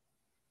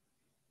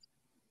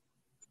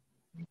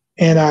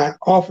 and I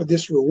offer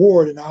this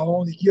reward, and I'll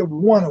only give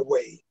one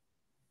away,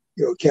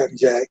 Captain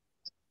Jack.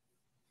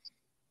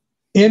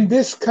 In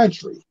this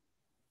country,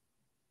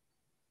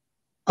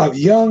 of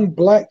young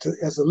Black,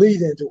 as a lead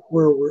into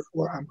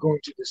where I'm going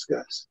to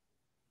discuss.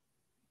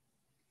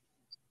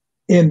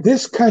 In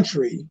this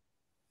country,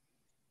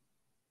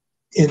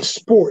 in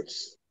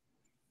sports,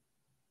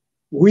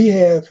 we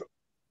have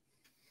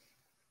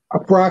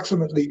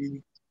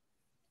approximately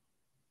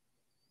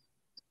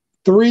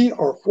 3,000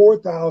 or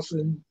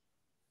 4,000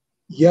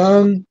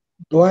 young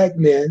Black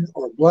men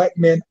or Black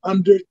men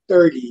under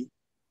 30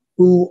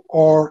 who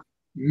are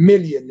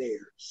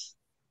millionaires.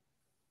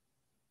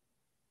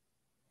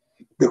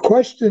 The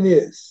question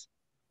is,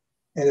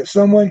 and if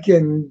someone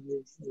can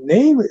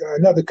name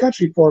another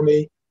country for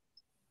me,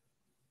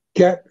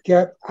 Cap,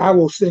 I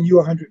will send you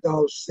 $100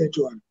 to send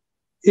to him.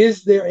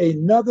 Is there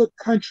another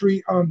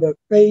country on the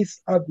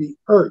face of the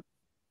earth,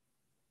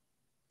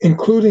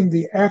 including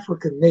the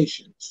African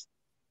nations,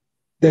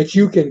 that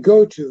you can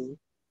go to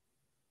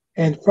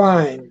and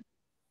find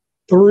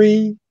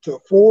 3,000 to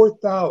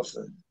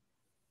 4,000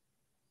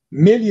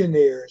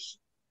 millionaires,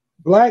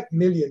 Black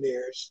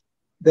millionaires,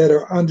 that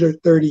are under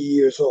 30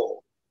 years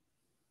old?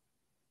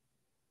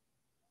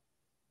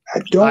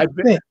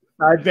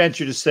 I'd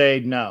venture to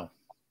say no.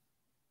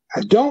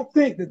 I don't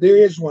think that there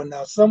is one.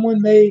 Now,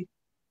 someone may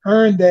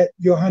earn that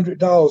your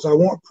 $100. I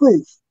want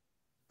proof,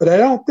 but I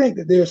don't think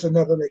that there's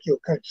another like your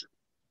country.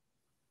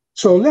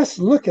 So let's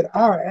look at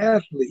our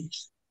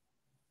athletes,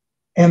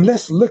 and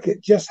let's look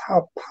at just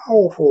how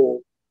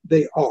powerful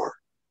they are.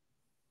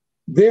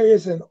 There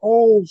is an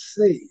old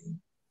saying,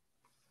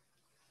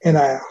 and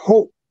I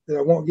hope that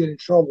I won't get in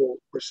trouble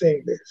for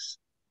saying this.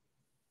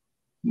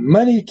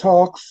 Money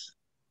talks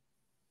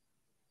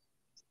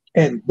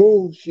and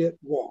bullshit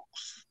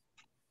walks.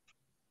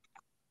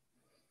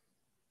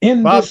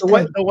 In Bob, this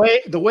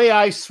the way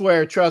I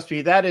swear, trust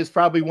me, that is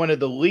probably one of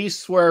the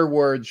least swear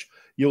words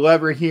you'll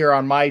ever hear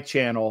on my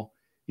channel.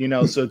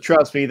 So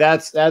trust me,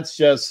 that's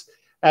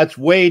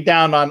way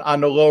down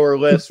on the lower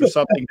list for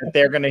something that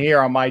they're going to hear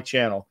on my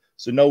channel.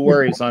 So no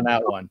worries on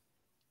that one.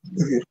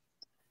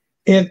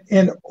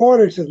 In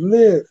order to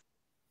live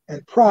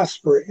and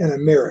prosper in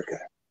America,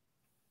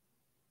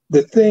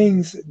 the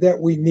things that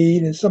we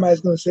need, and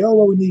somebody's going to say, oh,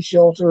 well, we need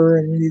shelter,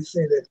 and we need to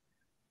say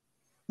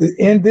that.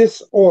 In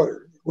this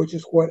order, which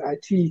is what I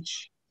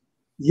teach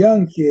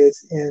young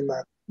kids when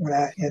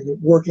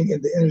working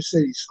in the inner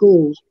city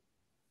schools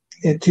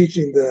and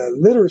teaching the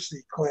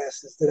literacy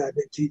classes that I've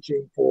been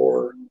teaching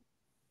for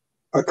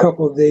a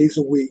couple of days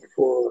a week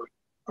for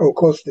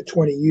close to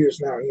 20 years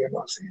now here in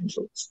Los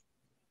Angeles.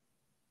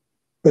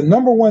 The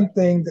number one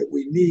thing that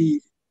we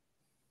need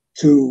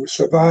to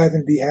survive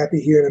and be happy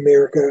here in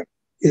America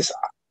is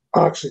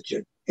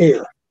oxygen,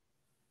 air.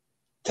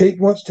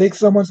 Take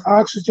someone's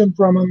oxygen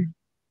from them,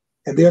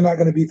 and they're not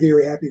going to be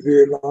very happy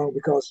very long,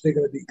 because they're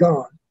going to be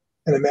gone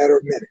in a matter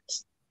of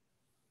minutes.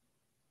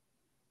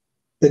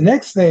 The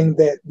next thing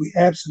that we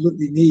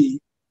absolutely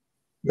need,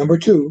 number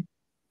two,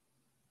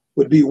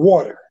 would be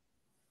water.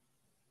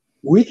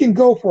 We can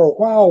go for a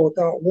while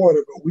without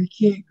water, but we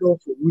can't go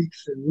for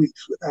weeks and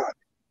weeks without it.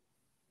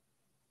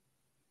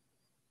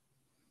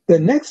 The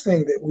next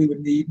thing that we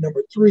would need,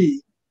 number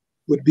three,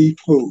 would be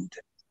food.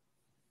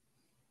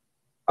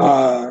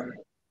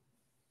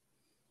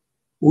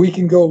 We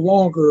can go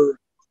longer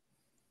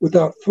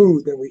without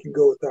food than we can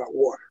go without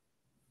water.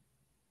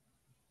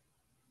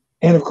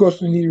 And of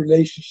course, we need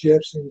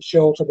relationships and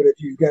shelter, but if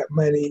you've got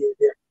money,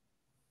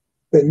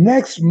 the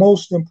next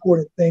most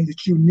important thing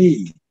that you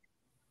need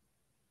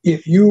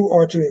if you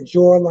are to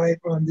enjoy life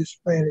on this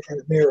planet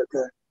in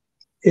America,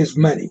 is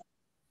money.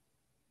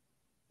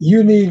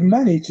 You need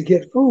money to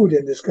get food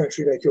in this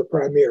country like you're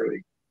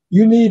primarily.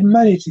 You need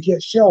money to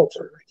get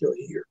shelter like you're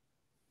here.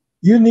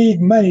 You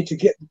need money to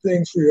get the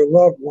things for your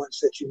loved ones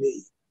that you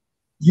need.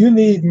 You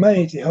need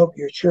money to help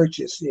your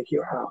churches if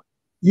you're out.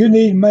 You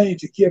need money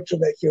to give to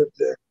like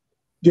the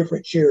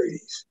different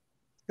charities.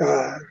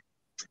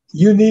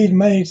 You need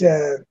money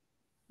to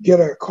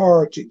get a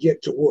car to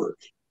get to work.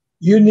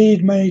 You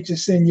need money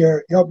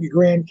to help your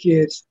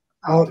grandkids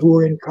out who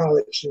are in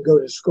college and go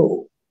to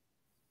school.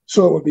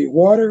 So it would be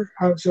water,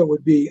 so it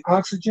would be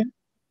oxygen,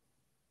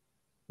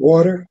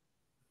 water,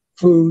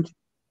 food,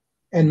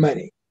 and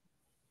money.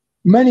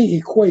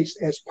 Money equates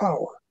as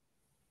power.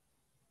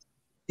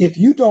 If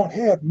you don't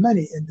have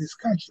money in this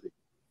country,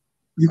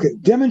 you can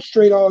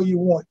demonstrate all you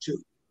want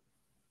to.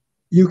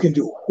 You can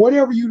do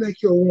whatever you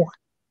like you want.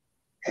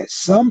 At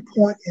some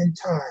point in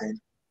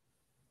time,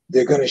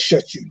 they're going to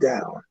shut you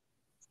down.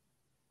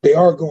 They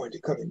are going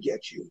to come and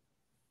get you.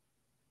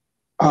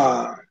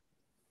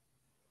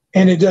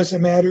 And it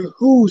doesn't matter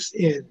who's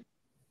in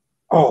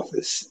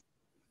office,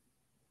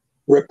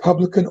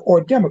 Republican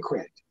or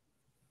Democrat.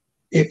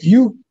 If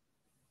you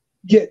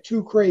get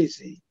too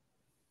crazy,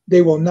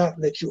 they will not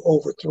let you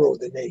overthrow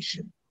the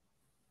nation.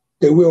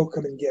 They will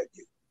come and get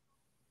you.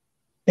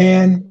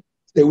 And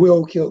they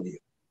will kill you.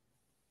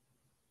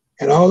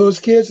 And all those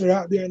kids that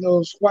are out there in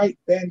those white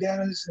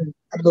bandanas and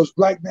those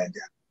black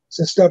bandanas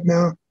and stuff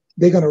now,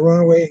 they're going to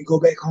run away and go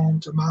back home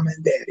to mama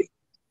and daddy.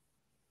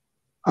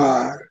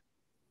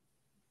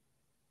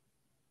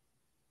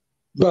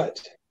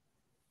 But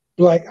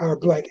our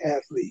black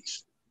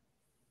athletes,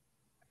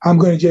 I'm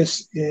going to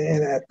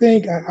and I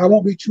think I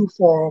won't be too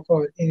far off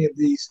on any of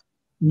these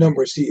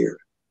numbers here.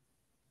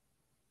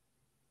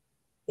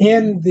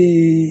 In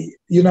the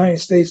United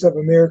States of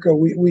America,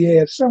 we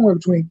have somewhere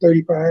between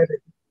 35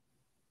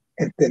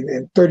 and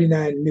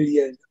 39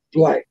 million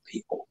black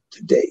people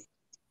today.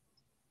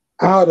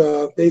 Out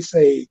of, they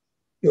say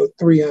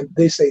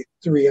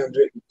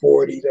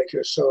 340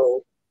 or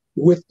so.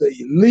 With the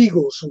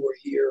illegals who are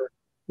here,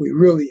 we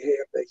really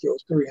have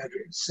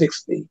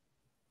 360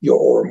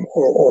 or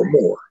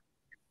more.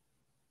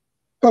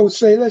 I would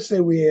say, let's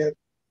say we have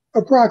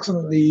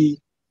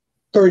approximately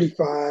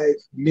 35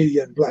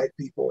 million black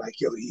people like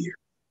you're here.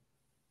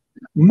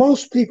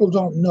 Most people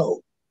don't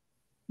know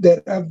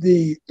that of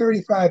the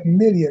 35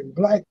 million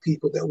black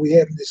people that we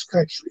have in this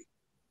country,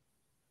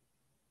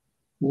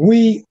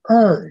 we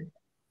earn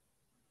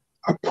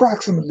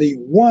approximately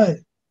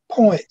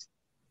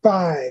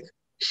 $1.5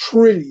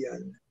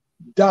 trillion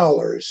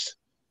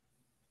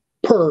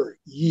per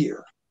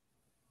year.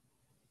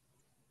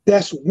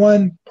 That's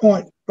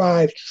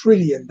 $1.5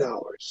 trillion.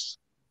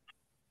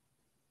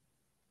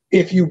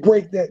 If you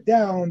break that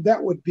down,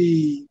 that would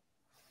be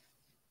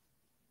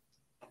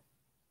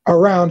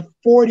around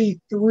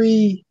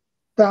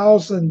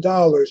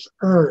 $43,000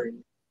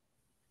 earned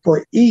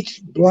for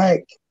each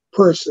black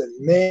person,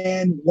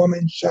 man,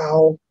 woman,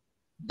 child,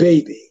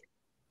 baby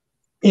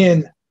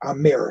in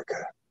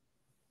America.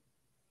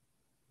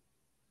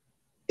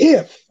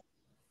 If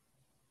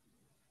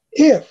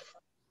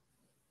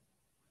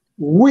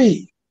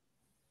we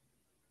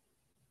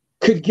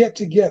could get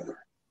together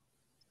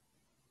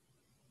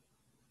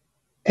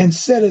and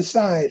set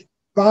aside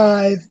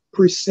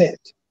 5%,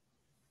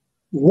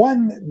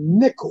 1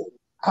 nickel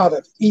out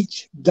of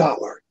each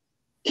dollar,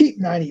 keep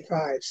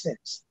 95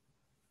 cents,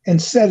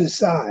 and set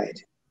aside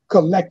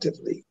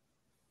collectively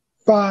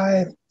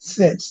 5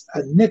 cents,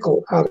 a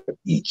nickel out of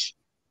each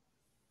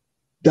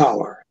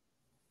dollar.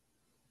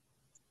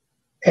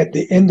 At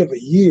the end of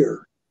a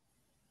year,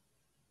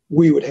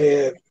 we would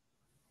have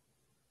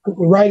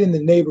right in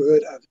the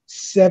neighborhood of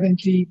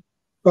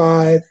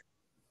 $75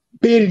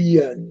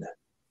 billion.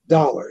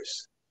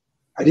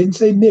 I didn't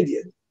say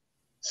million,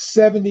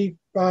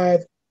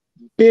 $75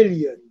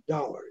 billion.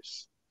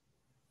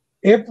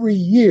 Every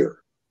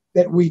year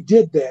that we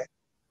did that,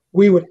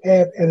 we would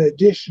have an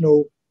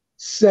additional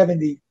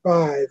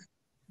 $75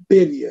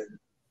 billion.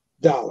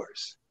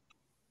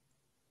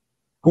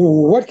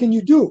 What can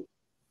you do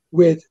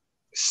with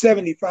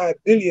 $75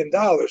 billion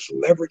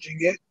leveraging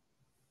it?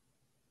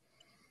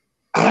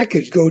 I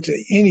could go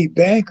to any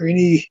bank or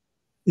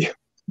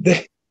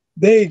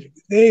they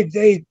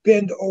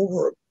bend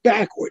over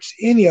backwards,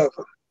 any of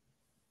them.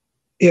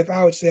 If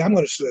I would say,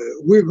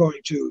 we're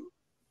going to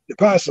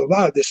deposit a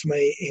lot of this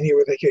money in here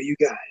with you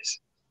guys.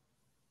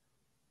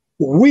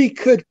 We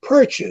could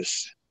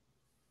purchase,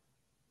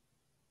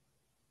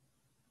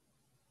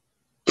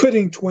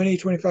 putting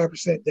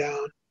 25%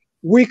 down,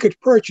 we could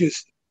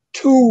purchase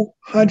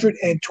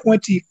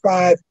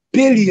 $225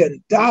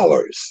 billion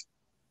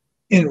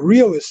in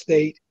real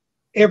estate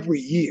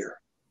every year.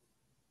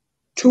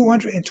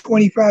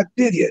 $225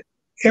 billion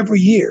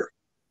every year,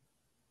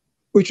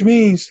 which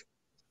means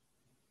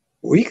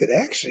we could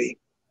actually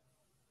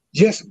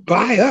just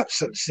buy up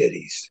some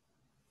cities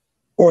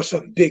or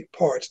some big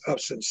parts of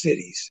some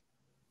cities.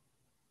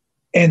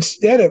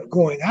 Instead of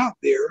going out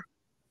there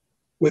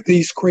with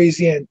these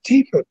crazy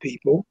Antifa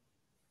people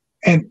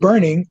and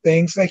burning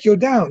things like you're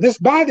down. Let's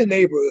buy the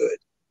neighborhood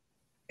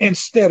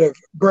instead of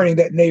burning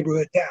that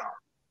neighborhood down.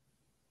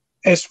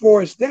 As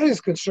far as that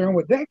is concerned,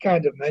 with that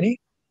kind of money,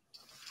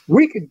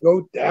 we can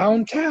go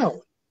downtown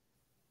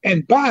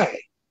and buy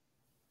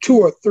 2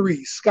 or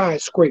 3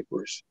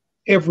 skyscrapers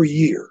every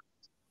year.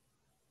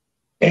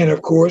 And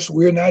of course,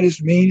 we're not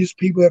as mean as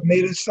people have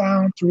made us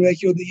sound through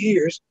the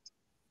years.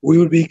 We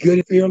would be good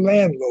if we were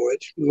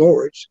landlords.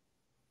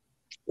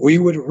 We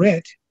would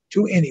rent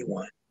to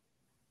anyone.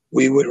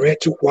 We would rent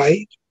to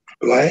white,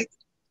 black,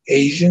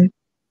 Asian,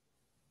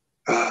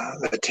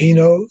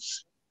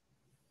 Latinos.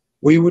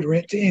 We would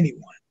rent to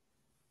anyone.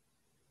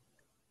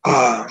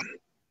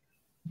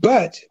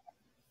 But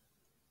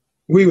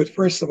we would,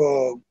 first of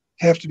all,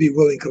 have to be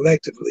willing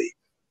collectively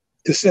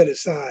to set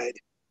aside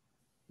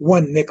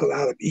 1 nickel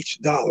out of each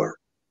dollar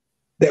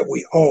that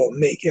we all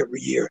make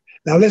every year.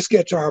 Now let's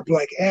get to our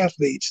black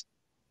athletes,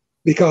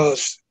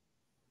 because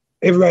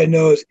everybody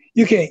knows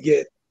you can't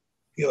get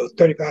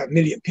 35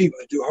 million people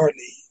to do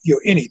hardly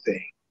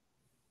anything.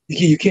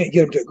 You can't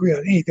get them to agree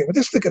on anything. But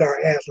let's look at our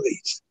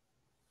athletes.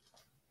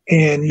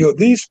 And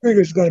these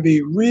figures are going to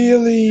be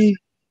really,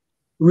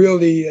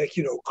 really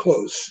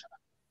close.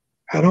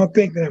 I don't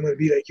think that I'm going to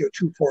be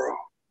too far off.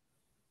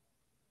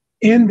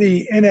 In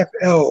the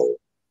NFL,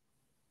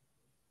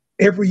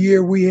 every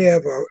year we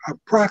have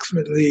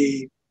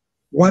approximately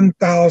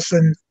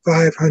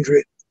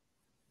 1,500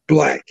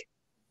 black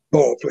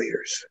ball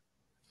players.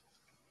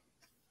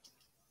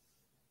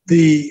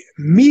 The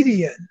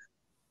median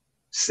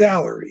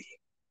salary,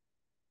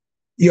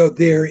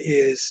 there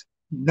is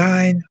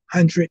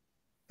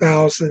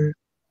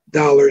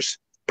 $900,000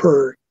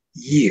 per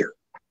year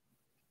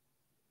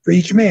for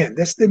each man.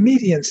 That's the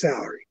median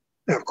salary.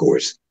 Now, of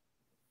course,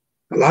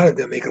 a lot of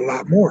them make a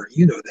lot more.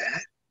 You know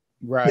that.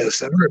 Right.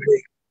 Some of them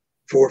make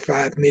 4 or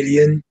 5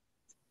 million.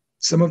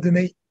 Some of them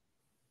make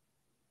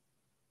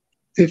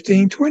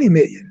 15, 20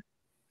 million.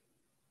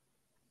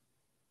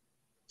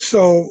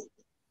 So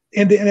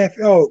in the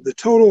NFL, the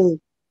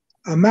total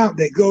amount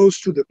that goes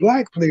to the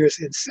black players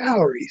in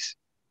salaries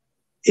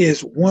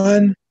is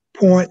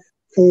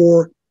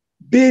 $1.4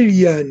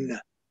 billion.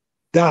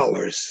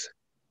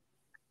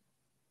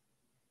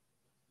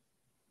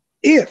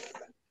 If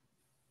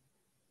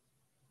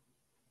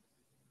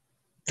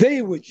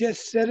they would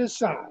just set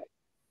aside,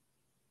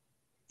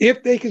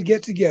 if they could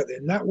get together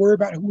and not worry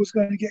about who was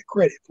going to get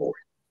credit for it,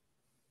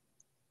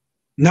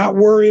 not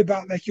worry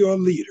about your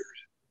leaders,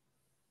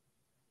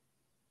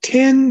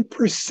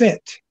 10%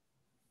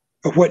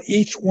 of what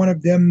each one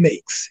of them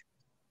makes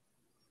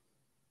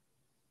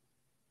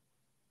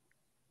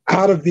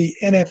out of the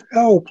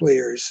NFL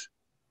players,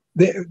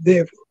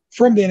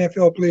 from the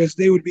NFL players,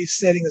 they would be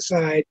setting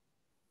aside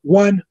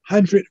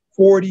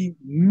 $140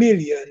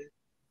 million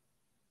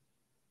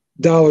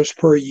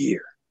per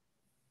year.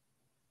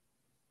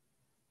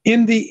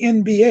 In the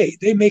NBA,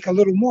 they make a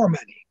little more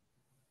money.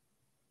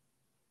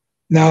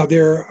 Now,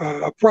 there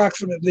are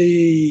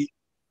approximately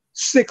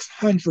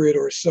 600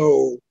 or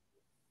so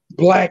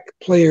black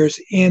players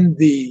in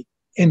the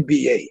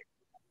NBA.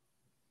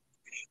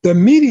 The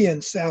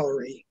median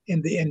salary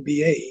in the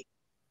NBA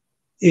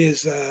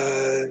is,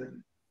 I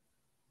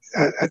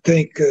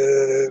think,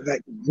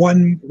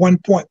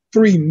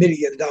 $1.3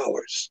 million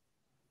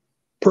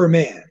per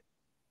man.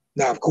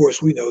 Now, of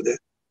course, we know that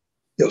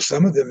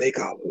some of them make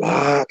a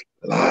lot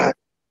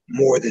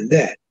more than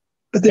that.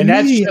 But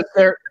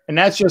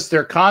that's just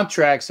their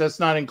contracts. That's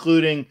not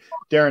including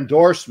their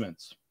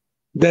endorsements.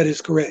 That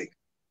is correct.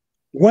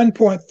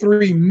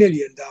 $1.3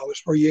 million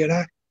per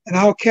year. And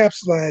I'll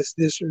capsulize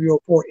this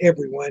for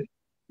everyone,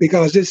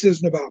 because this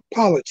isn't about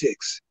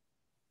politics.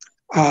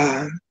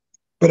 But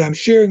I'm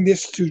sharing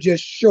this to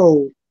just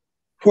show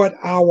what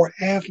our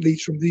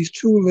athletes from these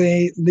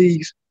 2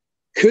 leagues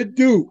could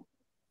do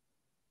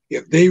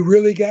if they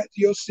really got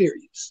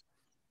serious.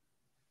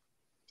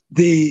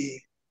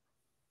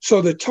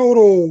 So the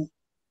total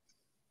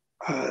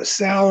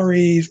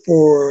salaries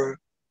for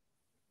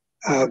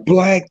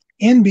black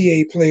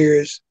NBA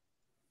players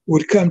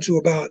would come to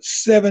about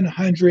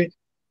 $780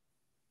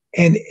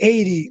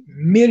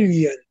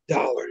 million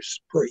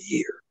per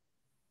year.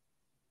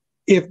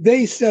 If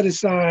they set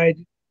aside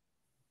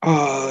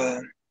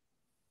 10%,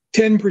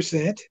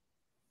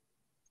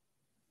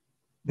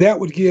 that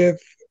would give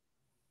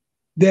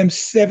them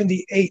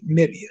 $78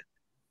 million.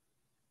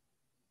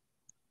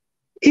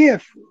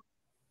 If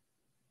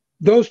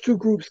those 2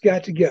 groups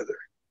got together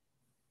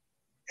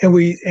and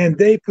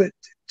they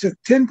took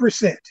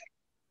 10%,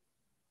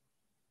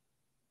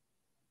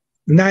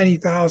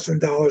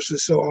 $90,000 or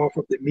so off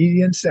of the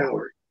median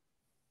salary,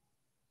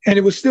 and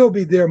it would still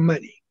be their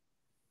money.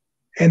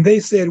 And they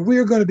said,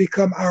 we're going to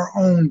become our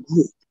own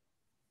group,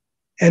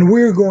 and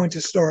we're going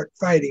to start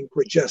fighting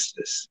for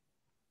justice,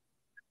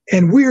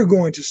 and we're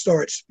going to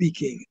start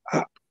speaking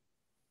up.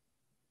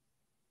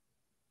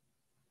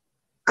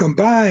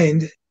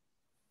 Combined,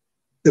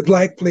 the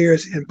black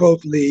players in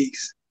both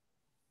leagues,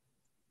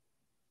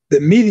 the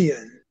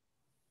median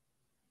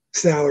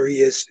salary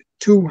is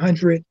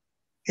 $218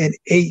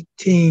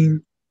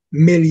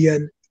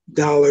 million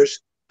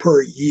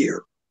per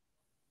year,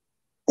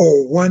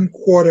 or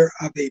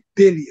 $250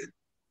 million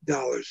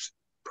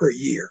per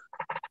year.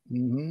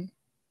 Mm-hmm.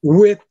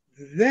 With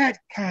that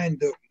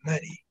kind of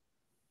money,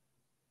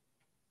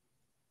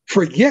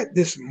 forget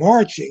this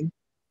marching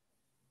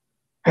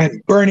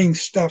and burning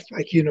stuff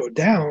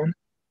down.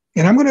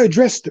 And I'm going to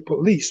address the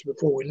police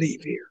before we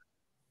leave here.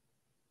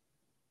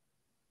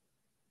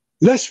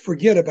 Let's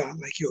forget about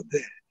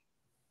that.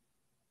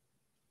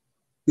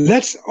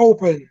 Let's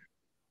open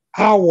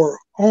our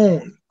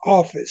own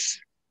office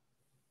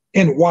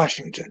in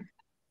Washington,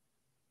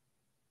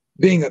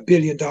 being $1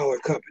 billion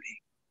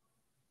company,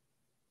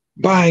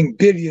 buying $1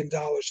 billion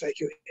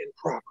in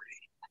property.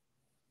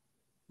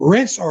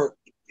 Rents are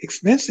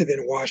expensive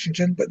in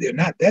Washington, but they're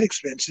not that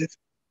expensive.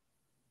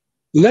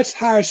 Let's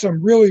hire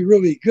some really,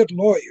 really good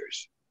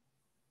lawyers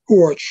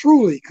who are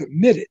truly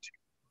committed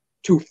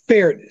to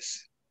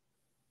fairness.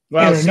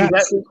 Well,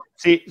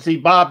 see,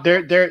 Bob,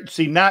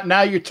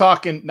 now you're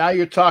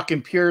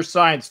talking pure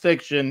science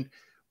fiction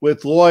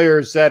with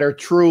lawyers that are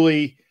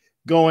truly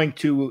going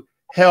to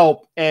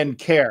help and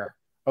care.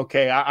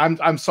 Okay,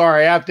 I'm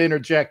sorry, I have to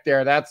interject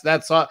there.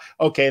 That's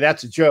okay.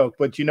 That's a joke,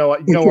 but you know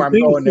what? You know where I'm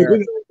going there.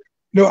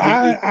 No,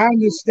 I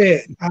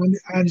understand. I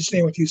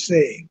understand what you're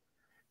saying,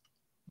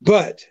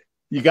 but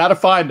you got to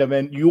find them,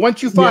 and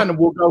once you find them,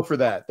 we'll go for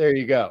that. There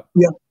you go.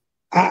 Yeah,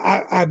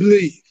 I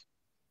believe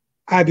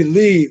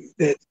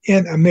that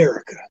in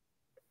America,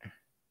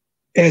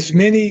 as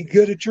many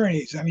good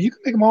attorneys, I mean, you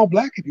can make them all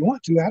black if you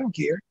want to, I don't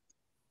care,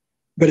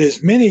 but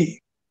as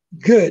many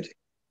good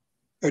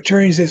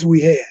attorneys as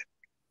we had,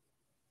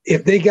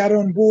 if they got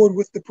on board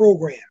with the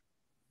program,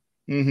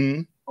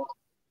 mm-hmm.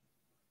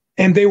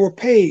 and they were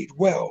paid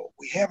well,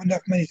 we have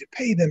enough money to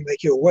pay them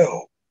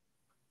well,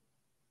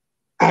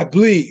 I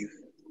believe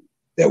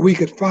that we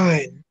could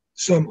find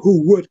some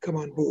who would come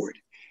on board.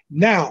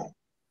 Now,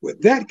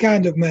 with that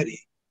kind of money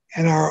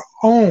and our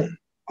own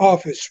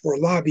office for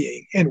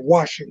lobbying in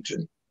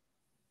Washington,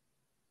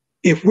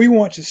 if we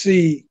want to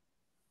see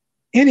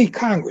any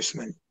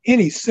congressman,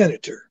 any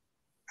senator,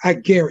 I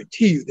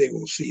guarantee you they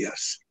will see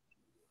us.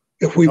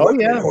 If we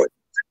want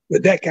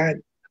with that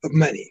kind of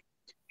money.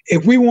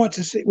 If we want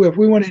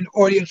an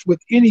audience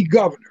with any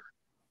governor,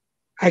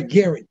 I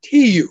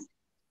guarantee you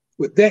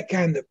with that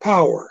kind of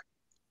power,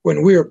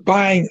 when we're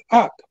buying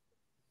up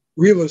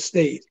real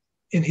estate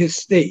in his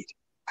state,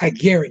 I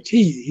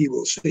guarantee you he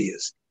will see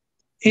us.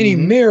 Any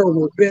mayor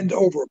will bend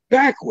over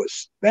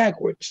backwards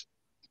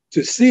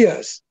to see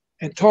us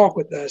and talk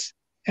with us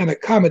and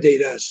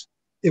accommodate us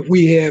if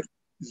we have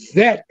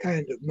that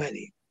kind of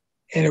money.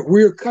 And if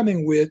we're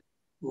coming with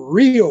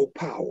real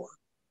power,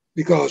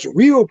 because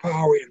real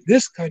power in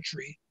this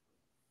country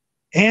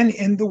and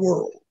in the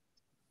world,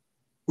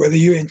 whether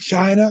you're in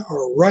China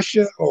or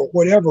Russia or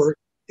whatever,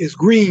 is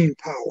green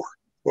power.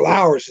 Well,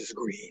 ours is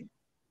green.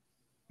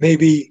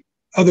 Maybe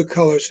other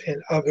colors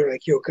in other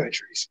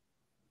countries.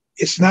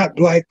 It's not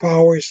black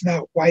power. It's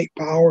not white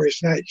power.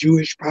 It's not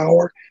Jewish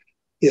power.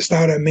 It's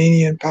not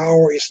Armenian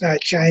power. It's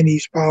not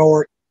Chinese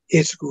power.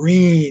 It's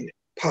green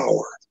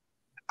power.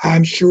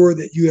 I'm sure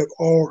that you have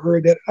all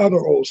heard that other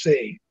old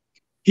saying,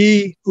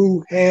 he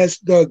who has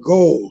the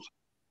gold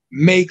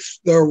makes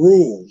the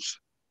rules.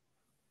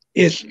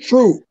 It's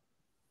true.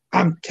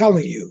 I'm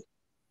telling you,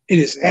 it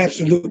is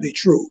absolutely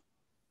true.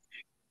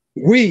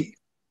 We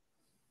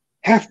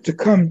have to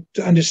come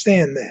to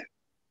understand that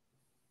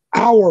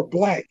our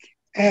black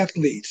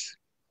athletes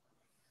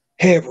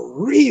have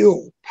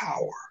real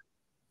power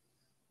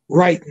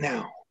right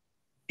now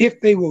if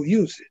they will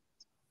use it.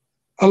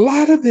 A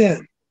lot of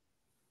them,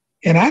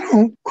 and I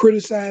don't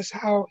criticize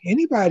how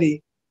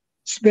anybody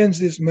spends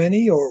his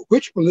money or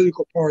which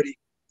political party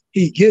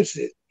he gives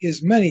it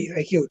his money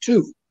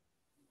to,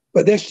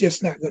 but that's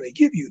just not going to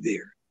give you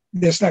there.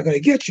 That's not going to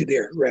get you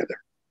there, rather.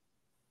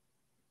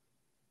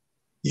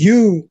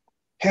 You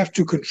have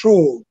to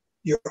control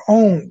your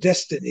own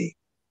destiny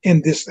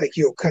in this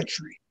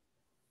country.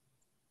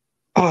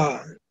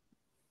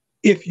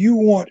 If you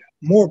want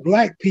more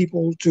black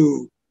people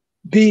to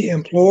be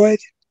employed,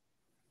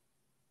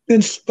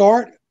 then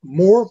start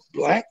more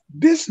black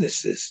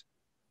businesses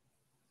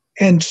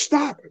and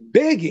stop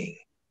begging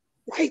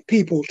white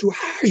people to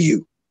hire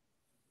you.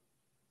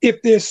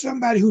 If there's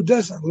somebody who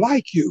doesn't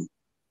like you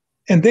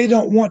and they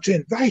don't want to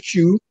invite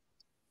you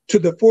to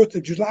the 4th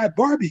of July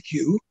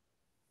barbecue,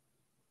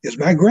 as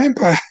my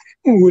grandpa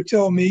would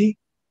tell me,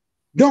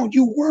 don't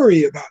you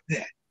worry about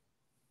that.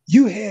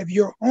 You have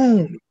your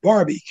own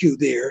barbecue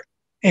there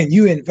and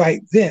you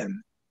invite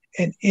them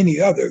and any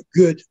other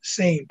good,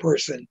 sane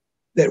person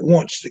that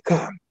wants to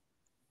come.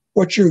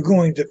 What you're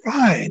going to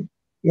find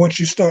once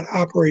you start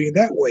operating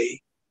that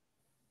way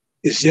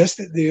is just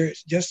as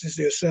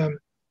there's some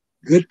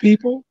good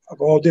people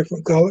of all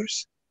different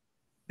colors,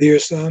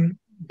 there's some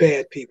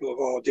bad people of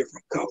all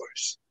different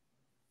colors.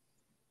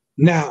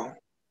 Now,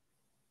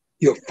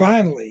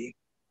 finally,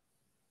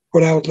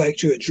 what I would like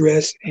to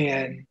address,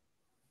 and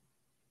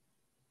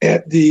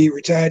at the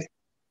Retired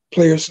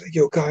Players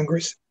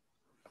Congress,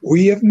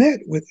 we have met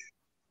with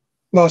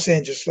Los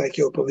Angeles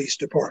Police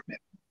Department.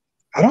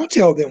 I don't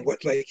tell them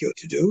what Lake Hill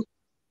to do.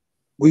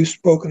 We've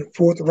spoken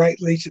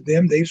forthrightly to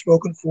them. They've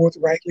spoken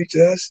forthrightly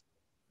to us.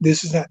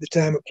 This is not the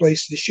time or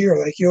place to share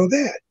Lake Hill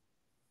that.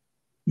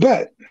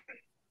 But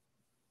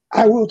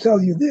I will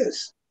tell you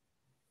this.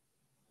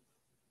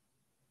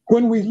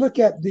 When we look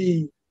at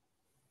the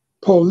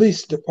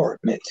police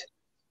department,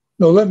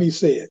 no, let me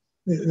say it.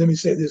 Let me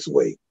say it this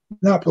way,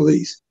 not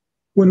police.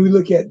 When we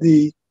look at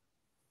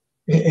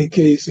in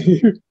case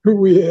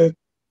we have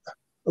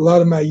a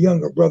lot of my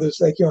younger brothers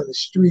like you on the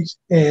streets,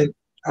 and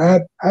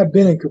I've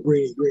been in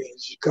Cabrini Green,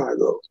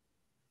 Chicago.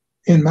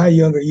 In my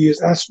younger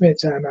years, I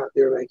spent time out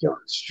there like you on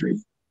the street.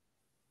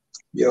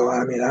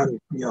 I mean, I'm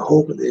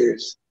hoping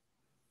there's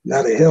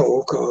not a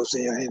hell, because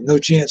I have no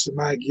chance of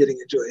my getting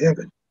into a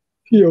heaven,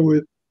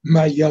 with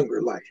my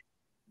younger life.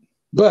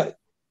 But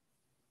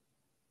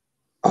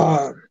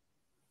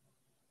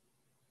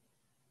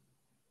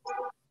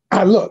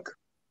I look,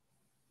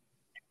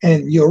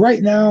 and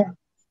right now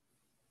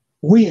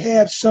we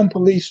have some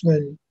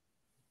policemen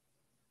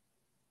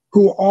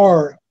who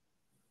are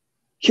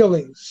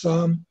killing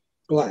some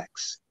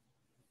blacks.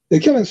 They're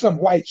killing some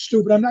whites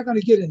too, but I'm not going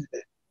to get into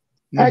that.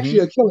 Mm-hmm. Actually,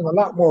 they're killing a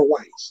lot more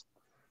whites.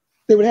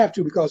 They would have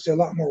to, because there are a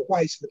lot more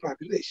whites in the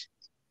population.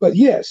 But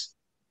yes,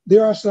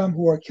 there are some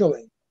who are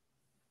killing.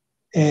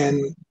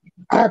 And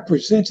I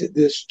presented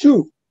this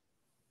to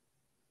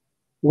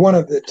one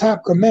of the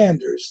top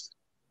commanders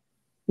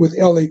with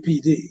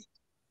LAPD,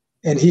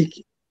 and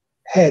he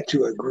had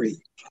to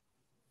agree.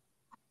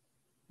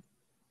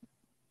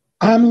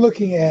 I'm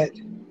looking at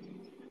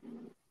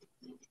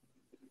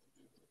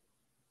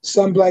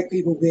some black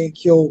people being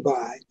killed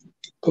by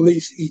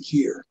police each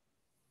year.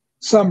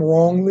 Some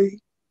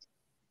wrongly,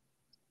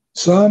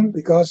 some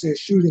because they're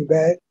shooting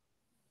back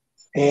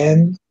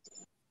and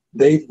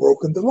they've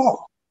broken the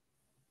law.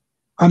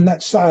 I'm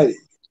not siding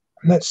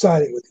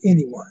with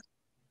anyone.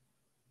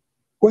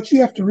 What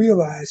you have to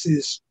realize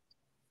is,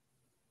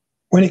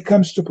 when it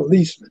comes to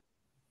policemen,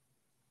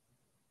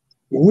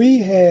 we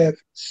have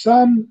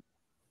some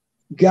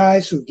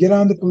guys who get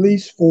on the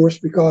police force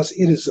because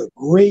it is a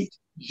great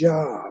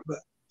job.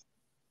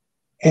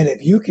 And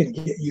if you can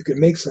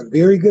make some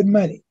very good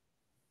money.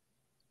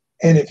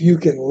 And if you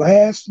can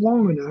last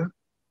long enough,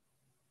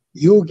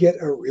 you'll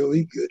get a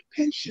really good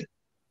pension.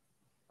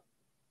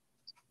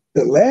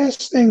 The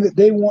last thing that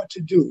they want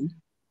to do,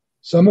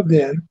 some of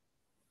them,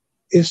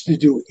 is to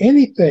do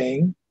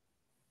anything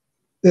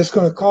that's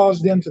going to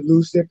cause them to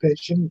lose their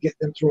pension and get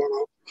them thrown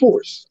off the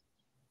force.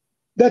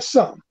 That's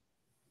some.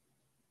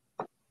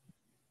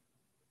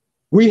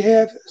 We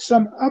have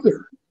some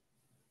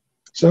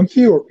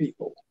fewer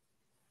people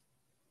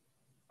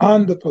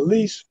on the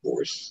police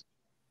force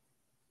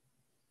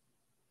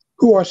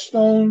who are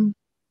stone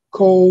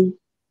cold,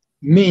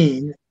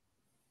 mean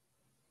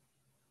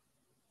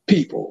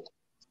people.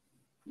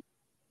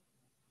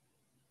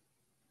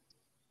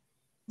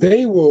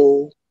 They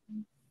will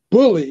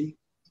bully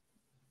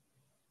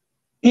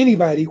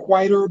anybody,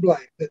 white or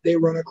black, that they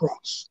run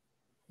across.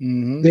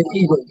 Mm-hmm. Their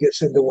ego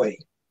gets in the way.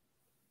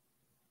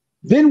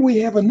 Then we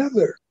have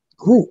another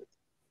group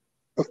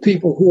of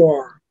people who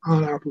are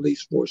on our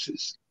police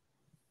forces,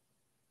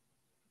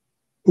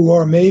 who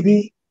are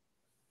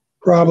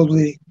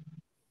probably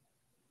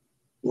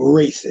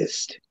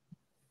racist,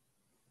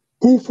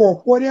 who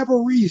for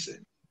whatever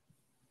reason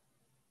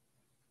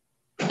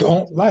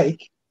don't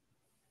like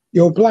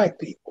your black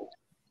people.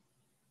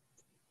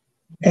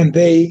 And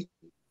they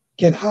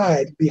can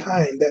hide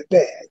behind that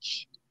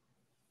badge.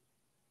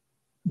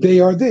 They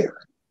are there.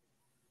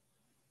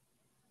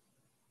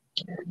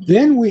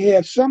 Then we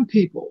have some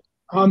people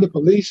on the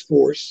police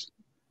force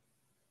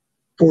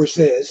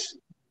says,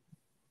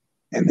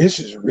 and this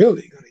is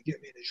really going to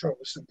get me into trouble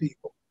with some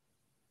people,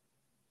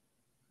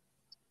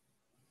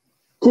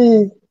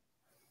 who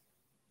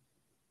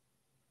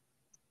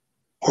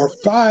are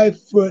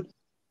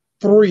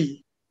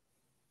 5'3"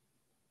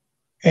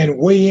 and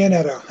weigh in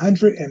at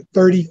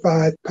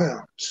 135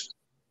 pounds.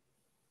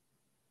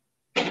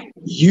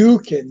 You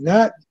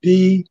cannot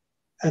be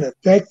an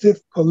effective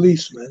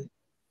policeman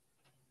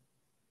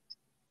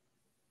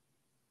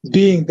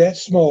being that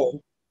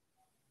small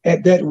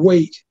at that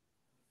weight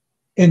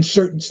in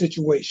certain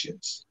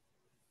situations.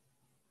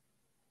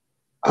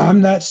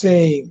 I'm not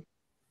saying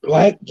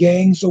black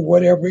gangs or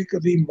whatever. It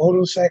could be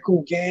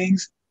motorcycle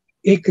gangs.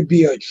 It could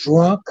be a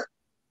drunk,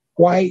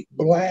 white,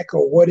 black,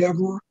 or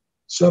whatever.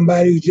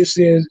 Somebody who just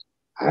says,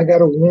 I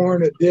got a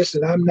warrant of this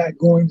and I'm not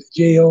going to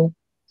jail.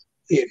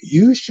 If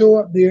you show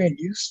up there and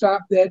you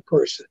stop that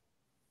person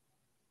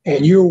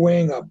and you're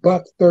weighing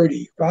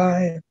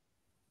 $135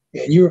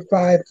 and you're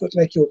 5 foot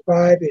like you're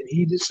 5, and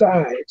he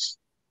decides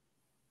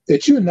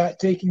that you're not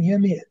taking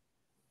him in,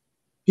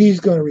 he's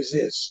going to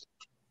resist.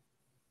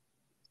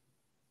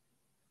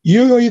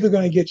 You're either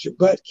going to get your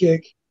butt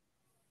kicked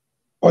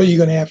or you're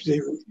going to have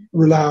to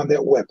rely on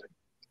that weapon.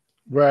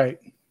 Right.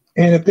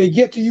 And if they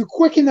get to you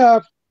quick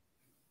enough,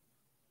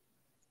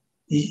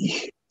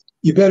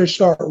 you better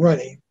start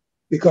running,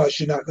 because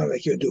you're not going to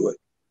let you do it.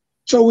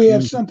 So we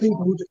have some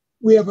people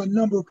we have a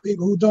number of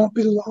people who don't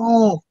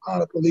belong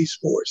on a police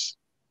force.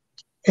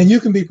 And you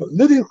can be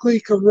politically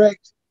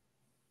correct,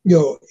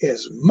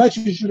 as much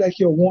as you like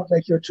your want,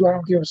 like your two. I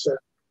don't care if it's a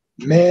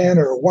man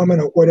or a woman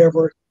or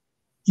whatever.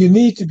 You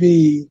need to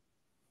be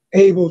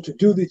able to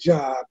do the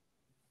job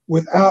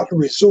without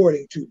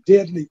resorting to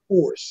deadly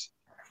force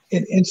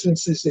in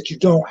instances that you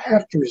don't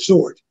have to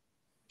resort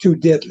to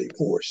deadly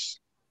force.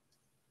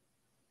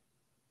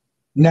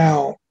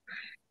 Now,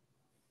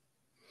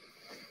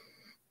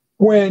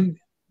 when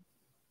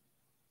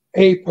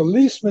a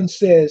policeman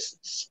says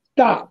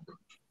stop,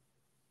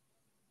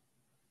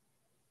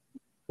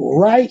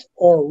 right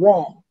or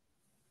wrong,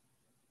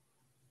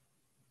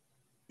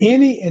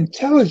 any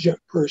intelligent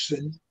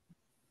person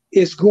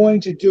is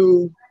going to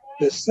do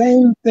the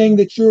same thing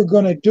that you're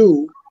going to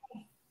do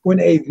when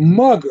a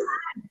mugger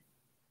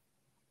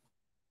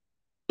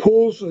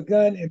pulls a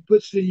gun and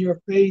puts it in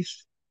your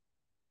face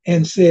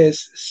and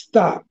says,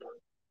 stop,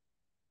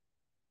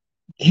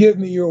 give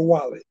me your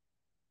wallet.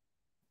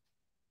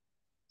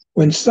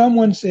 When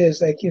someone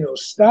says, like,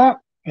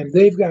 stop, and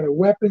they've got a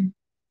weapon,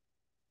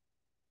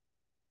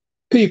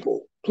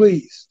 people,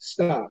 please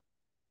stop.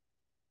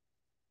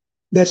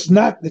 That's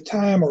not the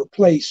time or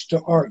place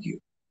to argue,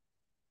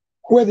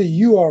 whether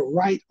you are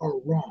right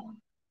or wrong.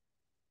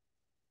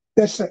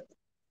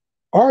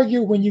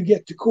 Argue when you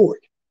get to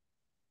court.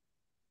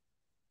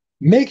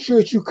 Make sure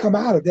that you come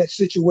out of that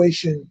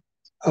situation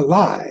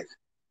alive,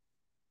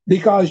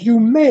 because you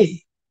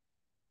may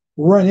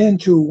run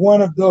into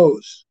one of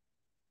those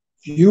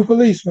few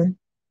policemen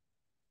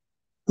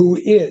who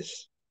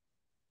is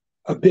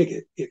a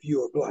bigot if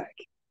you are black.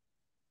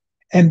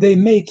 And they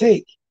may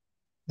take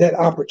that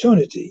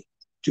opportunity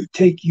to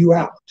take you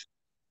out.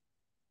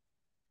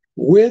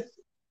 With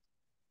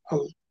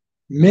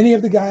many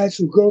of the guys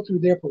who go through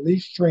their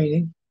police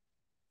training,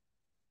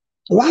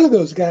 a lot of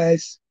those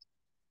guys,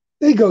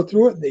 they go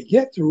through it and they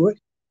get through it.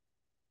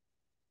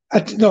 I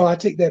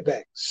take that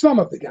back. Some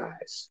of the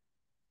guys.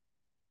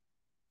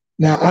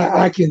 Now,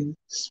 I can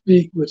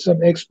speak with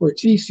some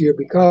expertise here,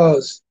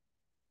 because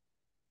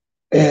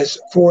as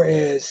far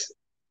as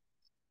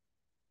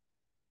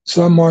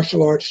some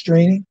martial arts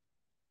training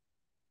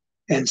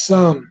and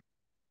some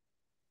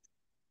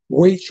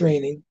weight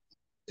training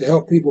to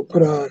help people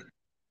put on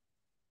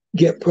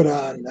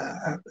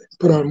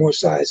more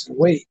size and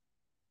weight.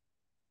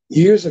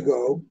 Years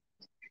ago,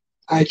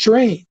 I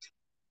trained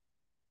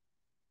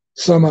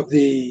some of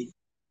the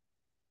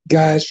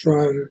guys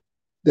from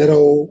that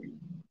old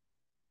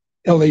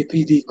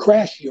LAPD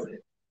crash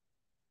unit.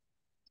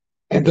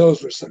 And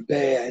those were some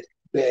bad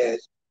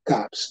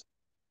cops.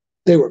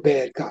 They were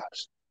bad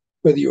cops.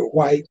 Whether you're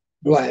white,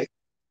 black,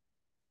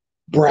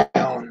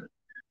 brown,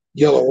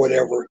 yellow,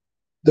 whatever,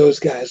 those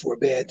guys were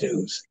bad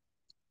news,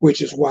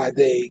 which is why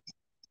they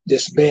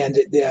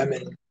disbanded them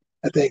and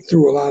I think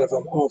threw a lot of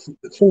them off of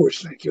the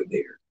force like you're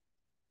there.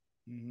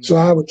 Mm-hmm. So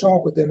I would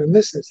talk with them and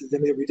listen to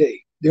them every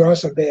day. There are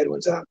some bad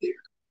ones out there.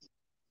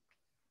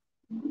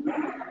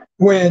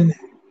 When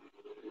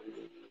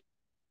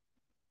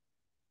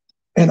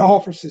an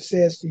officer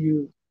says to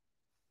you,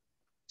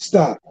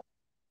 stop,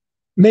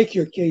 make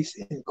your case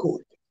in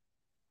court.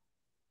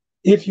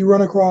 If you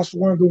run across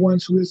one of the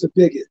ones who is a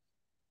bigot,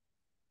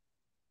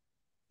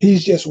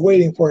 he's just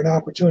waiting for an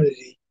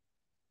opportunity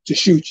to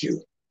shoot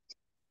you.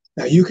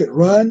 Now you can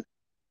run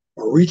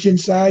or reach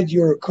inside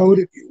your coat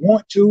if you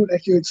want to,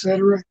 like you,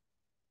 etc.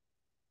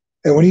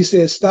 And when he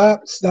says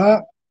stop,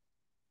 stop,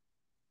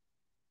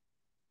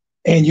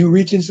 and you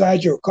reach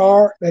inside your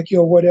car, like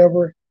your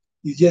whatever,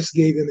 you just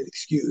gave him an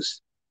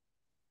excuse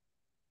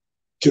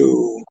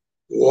to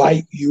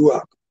light you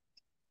up.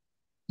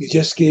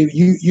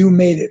 You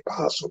made it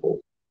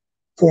possible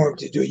for him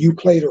to do. You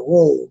played a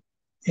role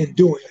in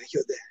doing like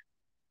that.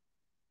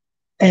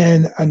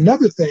 And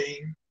another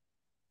thing,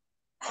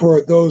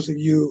 for those of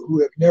you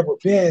who have never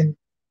been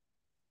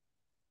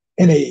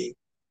in a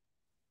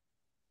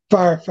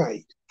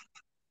firefight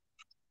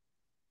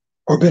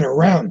or been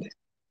around it,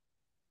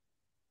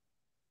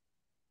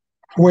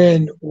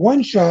 when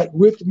one shot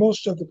with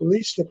most of the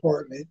police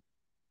department,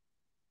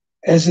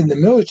 as in the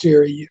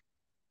military,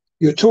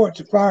 you're taught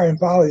to fire in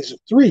volleys of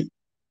 3.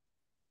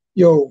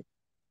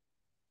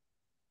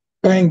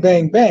 Bang,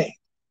 bang, bang.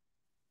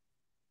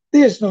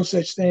 There's no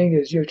such thing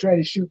as you try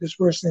to shoot this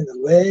person in the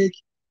leg,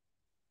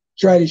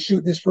 try to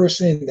shoot this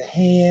person in the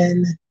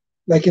hand,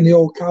 like in the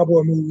old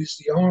cowboy movies,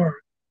 the arm.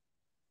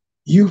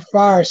 You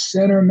fire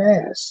center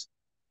mass.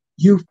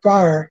 You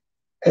fire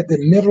at the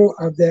middle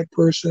of that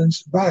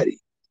person's body.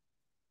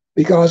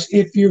 Because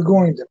if you're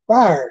going to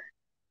fire,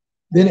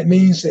 then it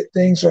means that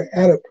things are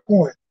at a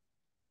point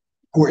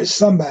where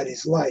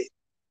somebody's life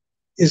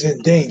is in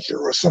danger,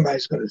 or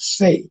somebody's going to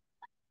say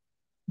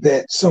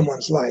that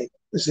someone's life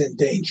is in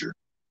danger.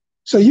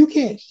 So you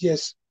can't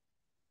just,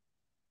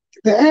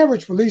 the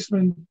average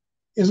policeman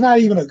is not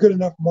even a good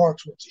enough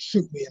marksman to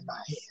shoot me in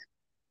my hand.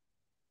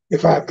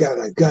 If I've got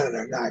a gun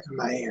or a knife in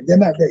my hand, they're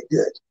not that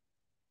good.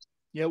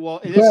 Yeah,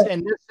 well,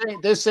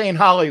 this ain't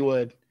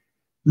Hollywood.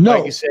 No,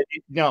 like you said,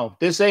 no,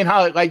 this ain't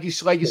how. Like you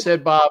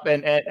said, Bob,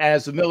 and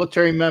as a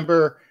military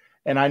member,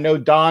 and I know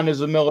Don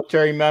is a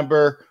military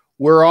member.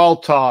 We're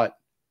all taught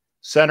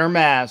center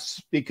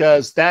mass,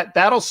 because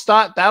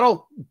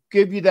that'll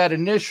give you that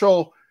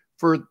initial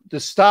to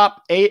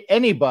stop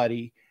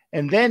anybody.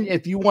 And then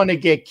if you want to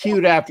get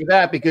cute after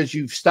that because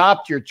you've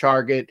stopped your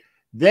target,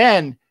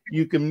 then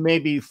you can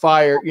maybe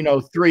fire,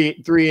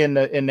 three in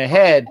the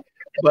head.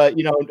 But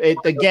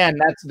again,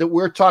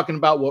 we're talking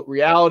about what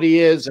reality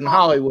is in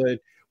Hollywood.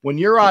 When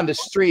you're on the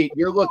street,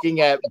 you're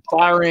looking at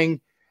firing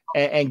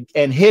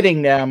and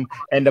hitting them,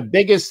 and the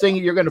biggest thing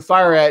you're going to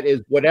fire at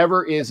is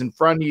whatever is in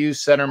front of you,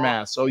 center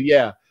mass. So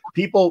yeah,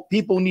 people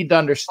need to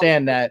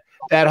understand that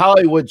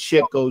Hollywood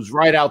shit goes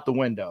right out the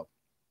window.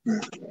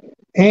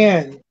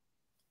 And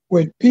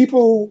when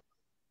people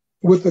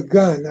with a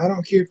gun, I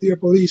don't care if they're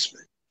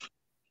policemen,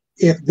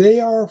 if they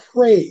are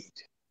afraid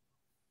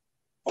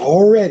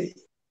already,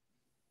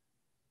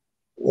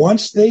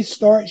 once they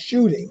start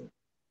shooting,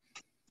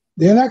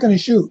 they're not going to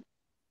shoot.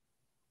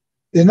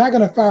 They're not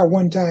going to fire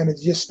one time and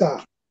just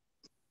stop.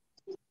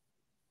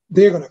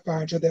 They're going to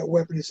fire until that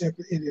weapon is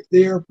empty, and if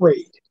they're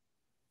afraid.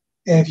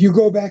 And if you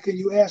go back and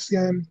you ask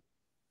them,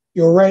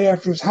 right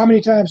afterwards, how many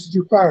times did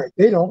you fire?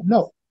 They don't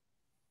know.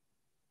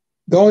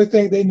 The only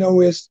thing they know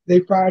is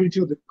they fired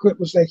until the clip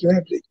was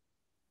empty.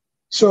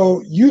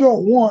 So you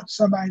don't want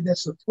somebody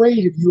that's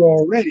afraid of you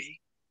already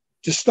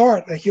to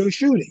start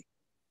shooting,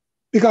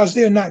 because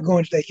they're not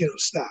going to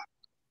stop.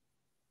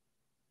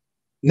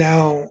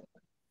 Now,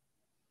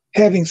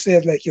 having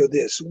said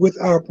this, with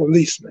our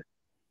policemen,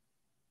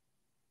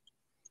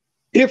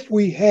 if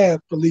we have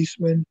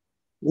policemen,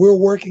 we're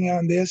working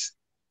on this.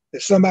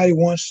 If somebody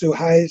wants to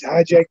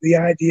hijack the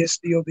idea,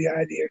 steal the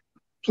idea,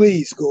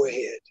 please go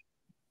ahead.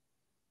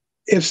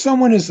 If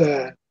someone is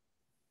a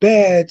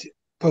bad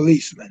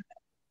policeman,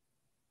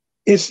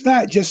 it's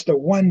not just a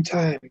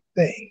one-time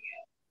thing.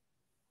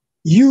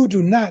 You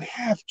do not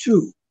have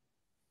to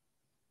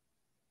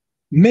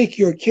make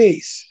your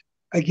case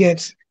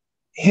against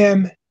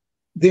him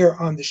there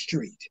on the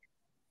street.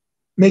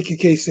 Make your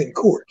case in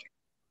court.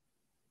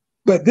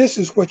 But this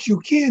is what you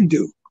can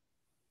do.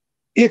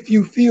 If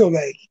you feel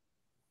like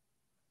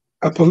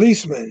a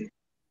policeman,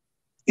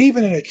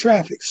 even in a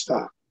traffic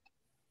stop,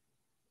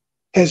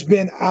 has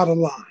been out of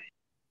line,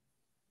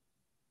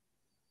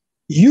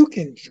 you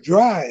can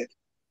drive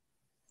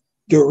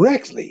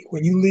directly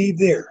when you leave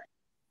there.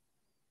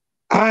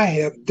 I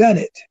have done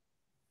it.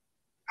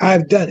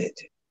 I've done it.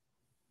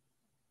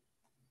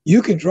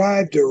 You can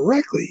drive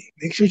directly.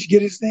 Make sure you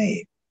get his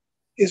name,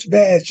 his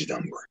badge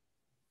number.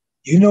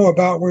 You know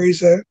about where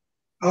he's at.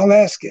 I'll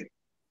ask him,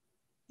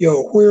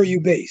 where are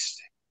you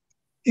based?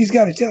 He's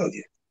got to tell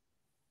you.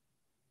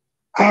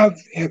 I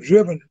have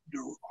driven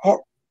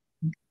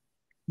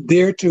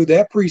there to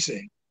that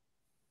precinct,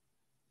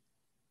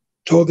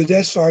 told the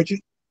desk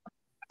sergeant,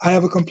 I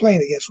have a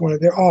complaint against one of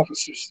their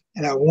officers,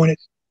 and I want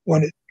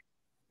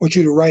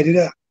you to write it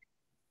up.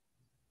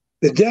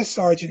 The desk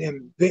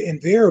sergeant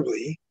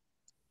invariably,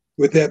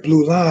 with that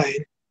blue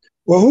line,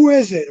 well, who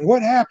is it and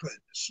what happened?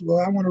 Well,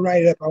 I want to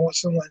write it up. I want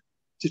someone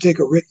to take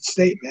a written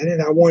statement,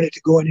 and I want it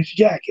to go in his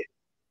jacket.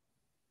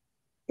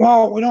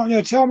 Well,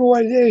 tell me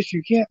what it is.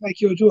 You can't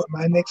do it.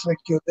 My next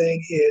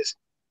thing is,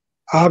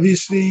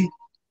 obviously,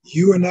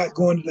 you are not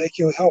going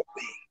to help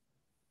me.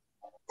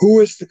 Who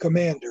is the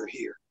commander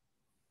here?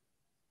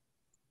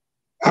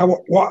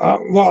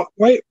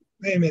 Wait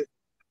a minute.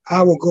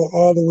 I will go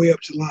all the way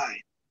up to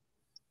line.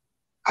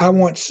 I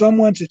want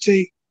someone to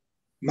take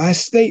my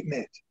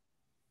statement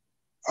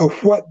of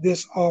what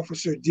this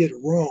officer did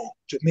wrong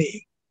to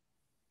me,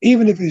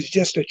 even if it's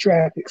just a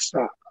traffic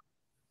stop.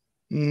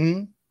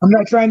 Mm-hmm. I'm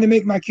not trying to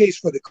make my case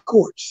for the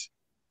courts,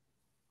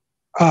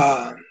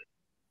 but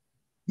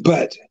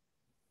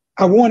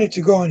I want it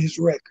to go on his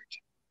record.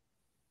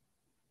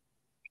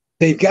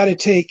 They've got to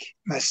take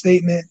my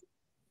statement.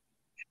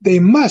 They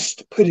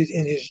must put it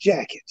in his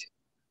jacket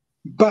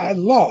by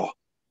law.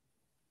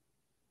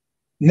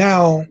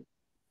 Now,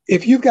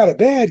 if you've got a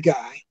bad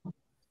guy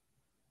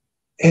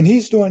and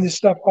he's doing this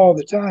stuff all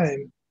the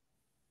time,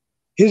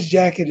 his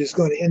jacket is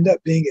going to end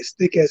up being as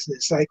thick as an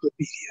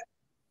encyclopedia.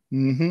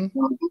 Mm-hmm.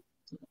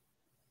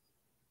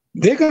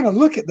 They're going to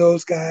look at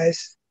those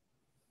guys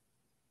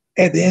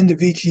at the end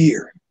of each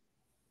year.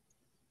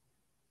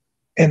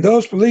 And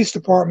those police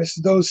departments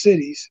in those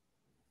cities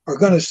are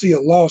going to see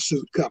a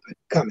lawsuit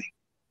coming.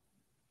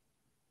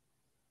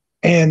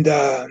 And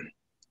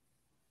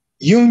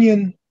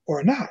union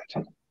or not,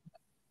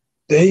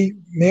 they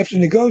may have to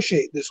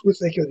negotiate this with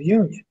the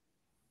union.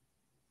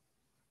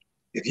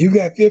 If you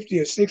got 50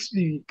 or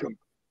 60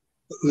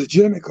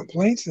 legitimate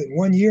complaints in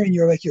 1 year and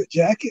you're your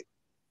jacket,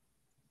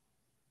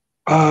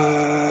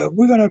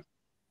 we're going to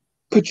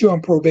put you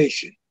on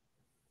probation.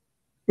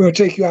 We're going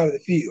to take you out of the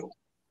field.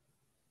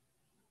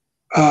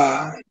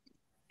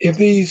 If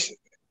these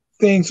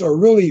things are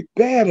really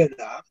bad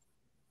enough,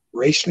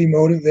 racially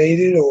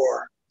motivated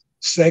or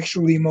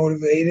sexually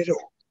motivated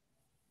or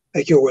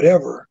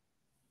whatever,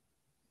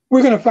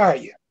 we're going to fire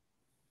you.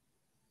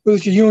 We'll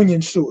let your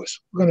union sue us.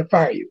 We're going to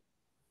fire you.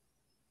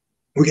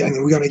 We're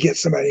going to get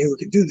somebody who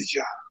can do the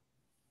job.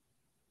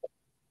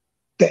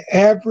 The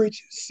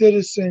average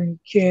citizen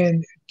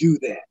can do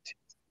that.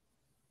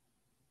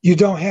 You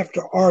don't have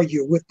to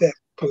argue with that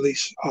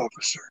police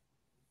officer.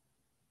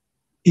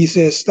 He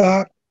says,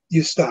 stop,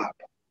 you stop.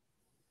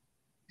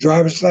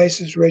 Driver's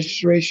license,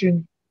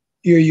 registration,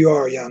 here you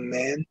are, young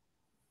man.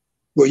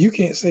 Well, you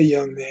can't say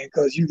young man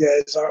because you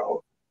guys are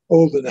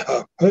old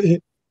enough.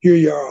 Here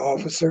you are,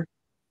 officer.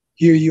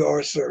 Here you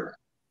are, sir.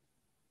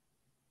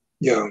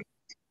 You know,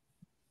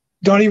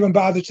 don't even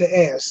bother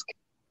to ask,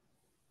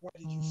 why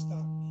did you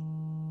stop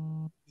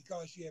me?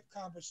 Because you have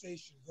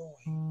conversation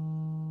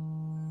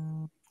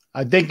going.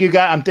 I think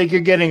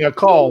you're getting a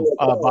call,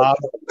 Bob.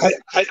 I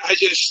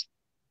just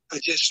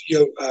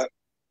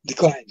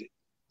declined it.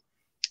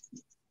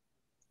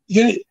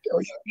 You're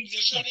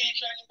just trying to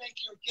make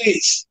your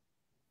case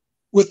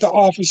with the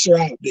officer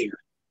out there.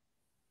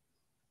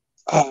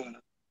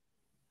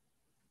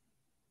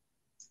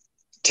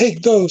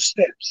 Take those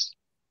steps,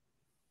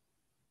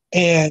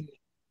 and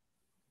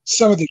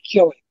some of the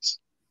killings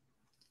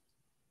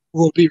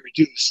will be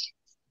reduced,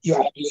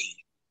 I believe.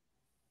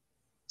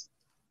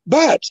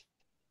 But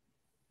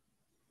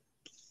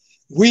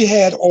we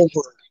had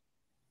over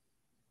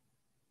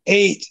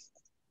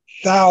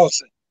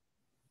 8,000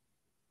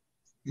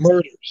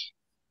 murders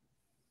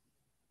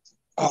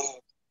of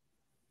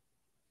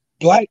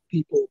Black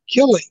people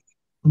killing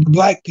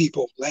Black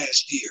people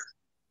last year.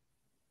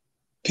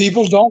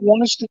 People don't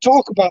want us to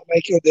talk about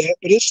like that,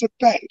 but it's a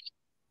fact.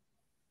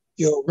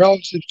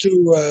 Relative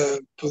to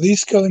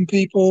police killing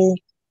people,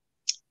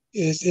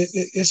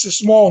 it's a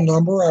small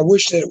number. I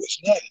wish that it was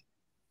none.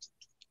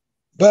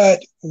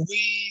 But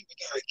we, with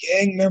our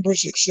gang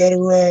members,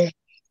 etc.,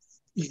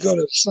 you go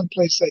to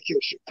someplace like here,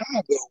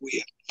 Chicago,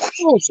 we have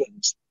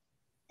thousands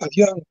of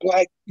young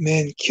Black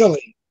men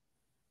killing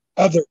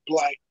other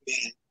Black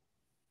men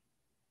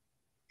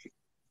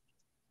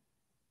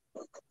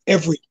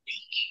every week.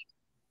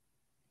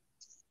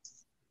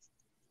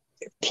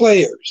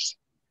 Players,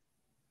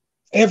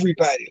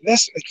 everybody,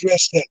 let's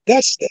address that.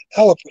 That's the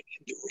elephant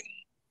in the room.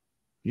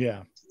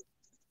 Yeah.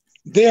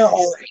 There are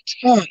a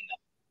ton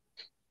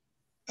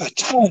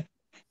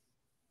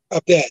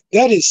of that.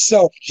 That is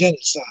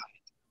self-genocide.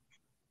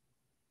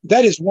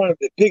 That is one of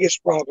the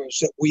biggest problems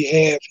that we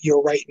have here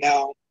right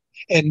now,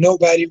 and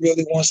nobody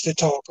really wants to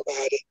talk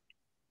about it.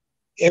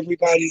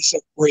 Everybody's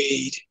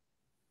afraid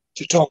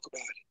to talk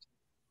about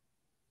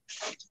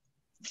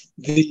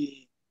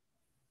it.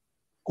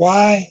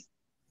 Why?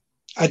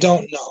 I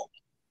don't know.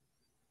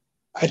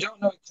 I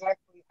don't know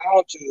exactly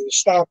how to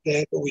stop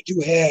that, but we do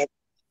have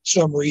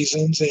some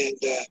reasons, and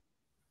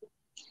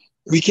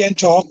we can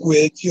talk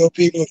with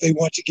people if they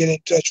want to get in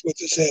touch with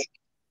us at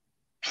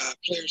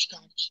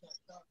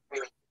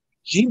playersconference.com.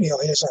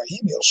 Gmail has our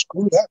email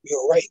screwed up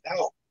right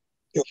now,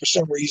 for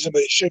some reason,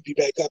 but it should be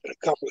back up in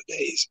a couple of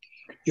days.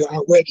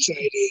 Our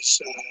website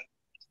is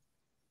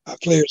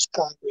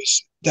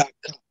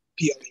playerscongress.com.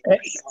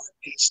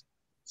 PLAYERS.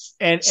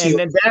 And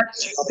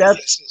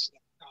that's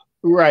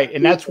right,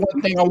 and that's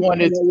one thing I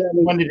wanted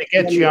to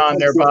get you on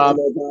there, Bob.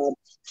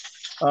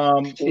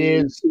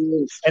 And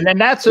then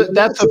that's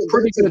a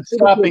pretty good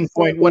stopping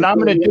point. What I'm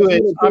going to do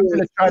is I'm going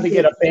to try to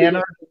get a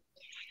banner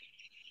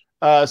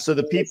so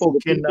the people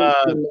can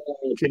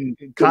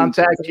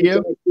contact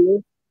you.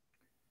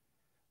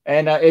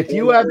 And if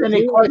you have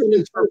any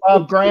questions for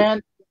Bob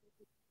Grant,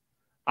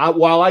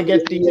 while I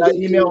get the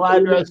email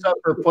address up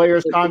for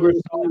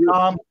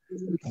playerscongress.com,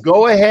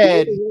 go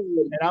ahead,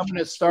 and I'm going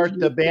to start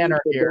the banner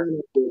here.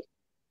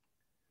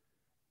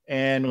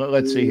 And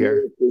let's see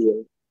here.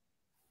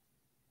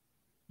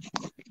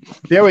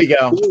 There we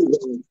go.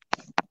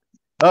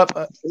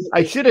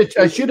 I should have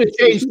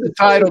changed the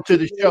title to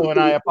the show, and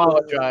I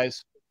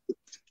apologize.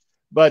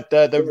 But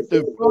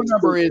the phone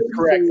number is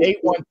correct,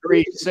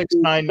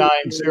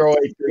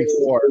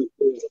 813-699-0834.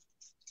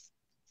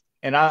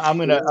 And I'm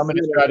gonna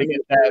try to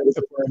get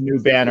that for a new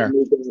banner.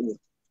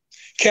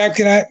 Cap,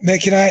 can I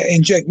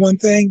inject one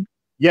thing?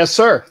 Yes,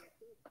 sir.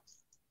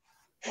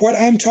 What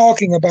I'm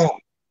talking about.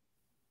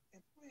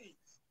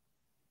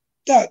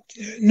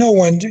 No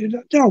one,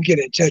 don't get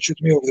in touch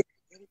with me over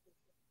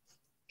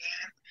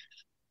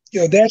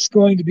the. That's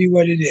going to be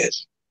what it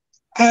is.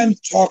 I'm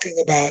talking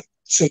about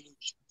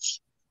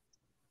solutions,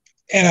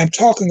 and I'm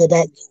talking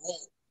about the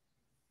role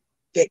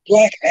that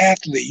Black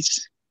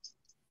athletes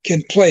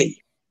can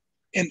play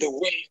in the way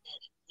of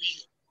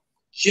real,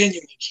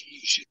 genuine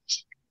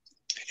solutions.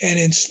 And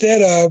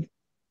instead of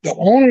the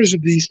owners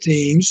of these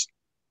teams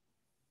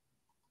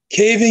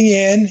caving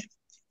in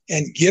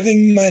and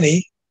giving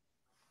money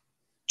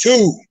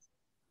to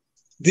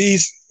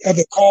these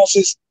other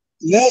causes,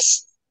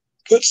 let's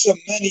put some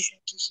money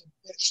into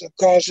some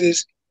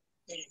causes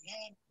that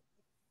are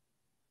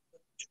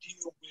deal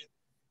with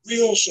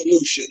real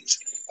solutions.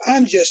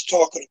 I'm just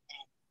talking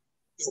about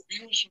the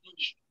real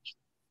solutions.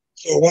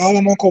 So while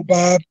I'm Uncle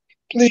Bob,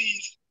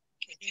 please,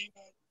 if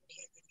anybody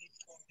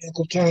needs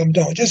Uncle Tom,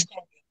 don't. Just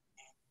call me.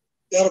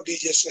 That'll be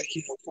just like,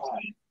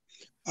 fine.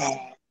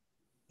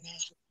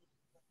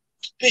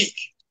 Speak,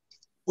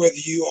 whether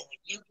you are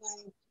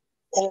liberal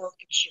or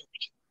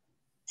conservative.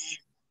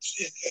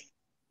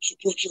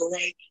 Support your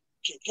right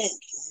to vote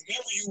for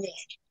whomever you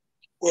want,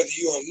 whether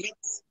you are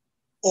liberal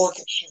or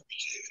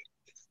conservative.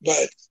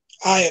 But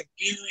I am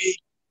very,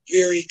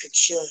 very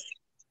concerned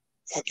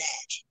about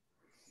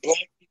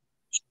black people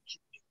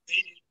being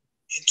made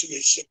into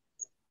a civil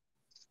war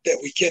that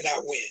we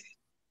cannot win.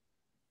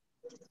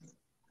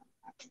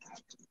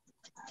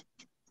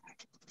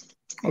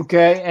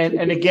 Okay,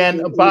 and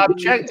again, Bob,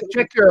 check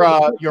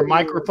your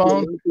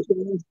microphone.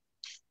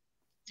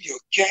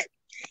 Cat,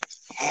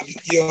 I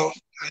know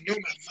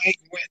my mic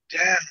went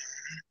down.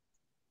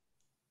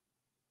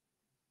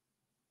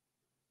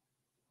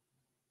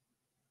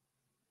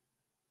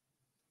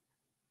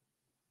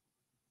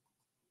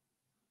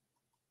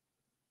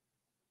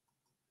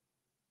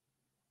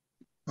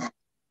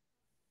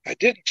 I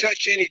didn't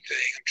touch anything.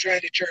 I'm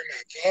trying to turn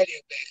my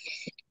volume back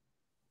up,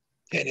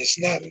 and it's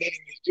not letting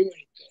me do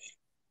anything.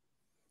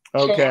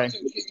 Okay. So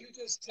can you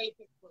just take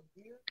it from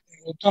here, and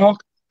we'll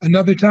talk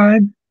another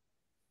time?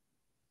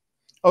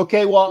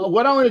 Okay. Well,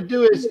 what I'm going to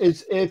do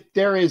is if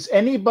there is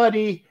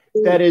anybody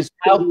that is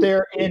out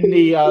there in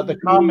the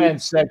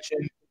comments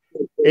section,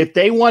 if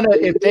they want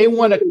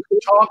to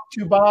talk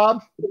to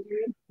Bob,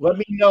 let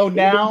me know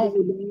now.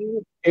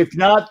 If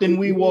not, then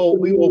we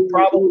will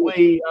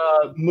probably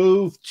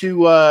move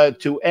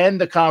to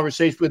end the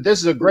conversation. But this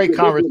is a great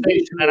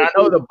conversation, and I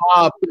know that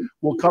Bob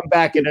will come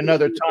back at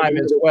another time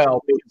as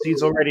well because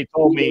he's already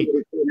told me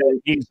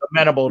that he's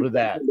amenable to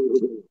that.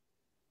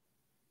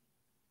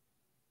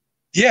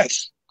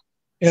 Yes.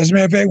 As a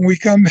matter of fact, when we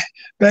come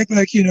back,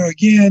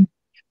 again,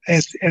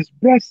 as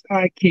best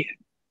I can.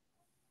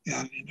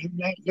 I'm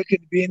not looking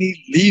to be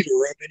any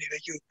leader of any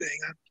thing.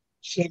 I'm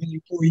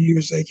 74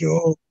 years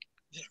old.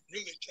 I'm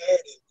really tired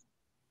of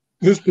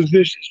this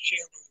position as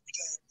chairman.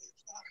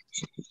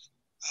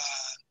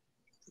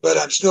 But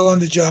I'm still on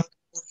the job.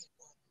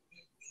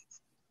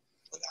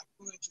 But I'm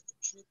going to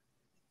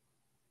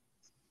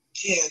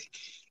contribute.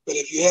 But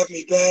if you have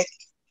me back,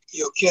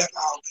 Cap,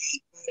 I'll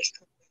be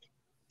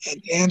and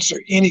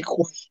answer any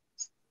questions.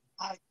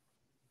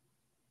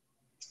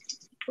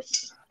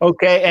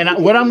 Okay,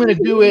 and what I'm going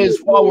to do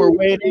is, while we're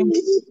waiting,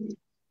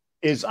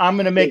 is I'm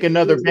going to make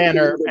another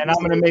banner, and I'm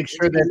going to make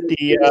sure that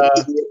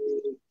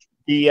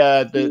the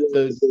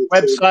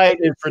website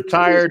is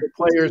Retired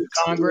Players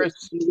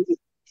Congress,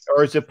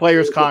 or is it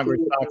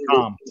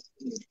playerscongress.com?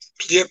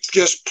 Yep,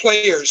 just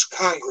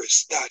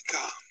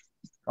playerscongress.com.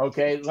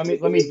 Okay, let me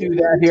do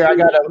that here. I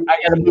gotta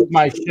move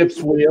my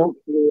ship's wheel.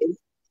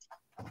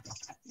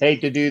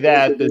 Hate to do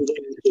that. The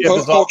ship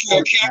is off.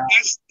 Okay.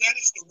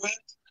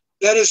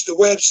 That is the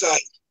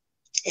website.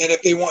 And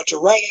if they want to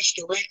write us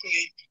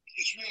directly,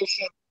 it's real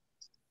simple.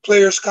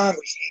 Players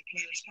Congress at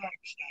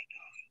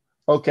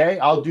playerscongress.com. Okay,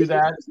 I'll do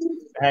that.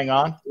 Hang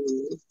on.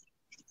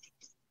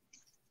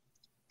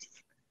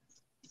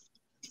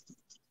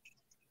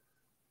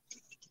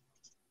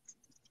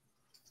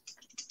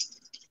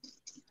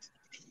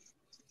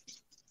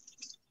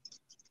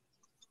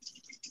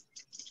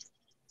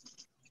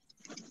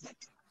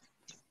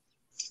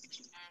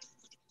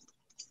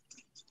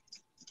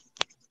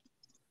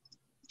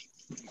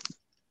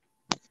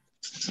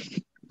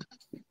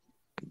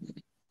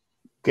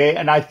 Okay,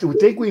 and I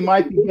think we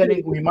might be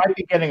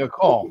getting a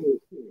call.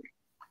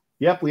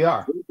 Yep, we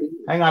are.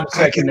 Hang on a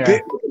second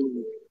there.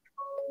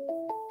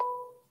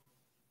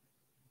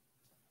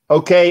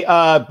 Okay,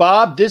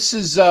 Bob, this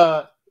is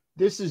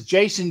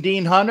Jason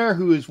Dean Hunter,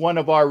 who is one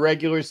of our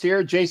regulars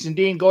here. Jason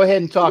Dean, go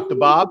ahead and talk to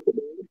Bob. Hello,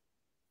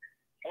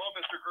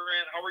 Mr.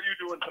 Grant. How are you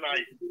doing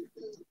tonight?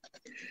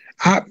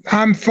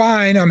 I'm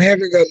fine. I'm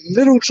having a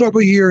little trouble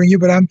hearing you,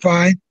 but I'm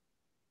fine.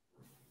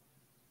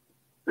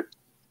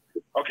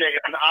 Okay,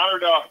 it's an honor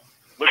to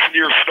listen to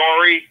your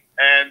story,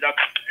 and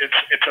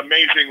it's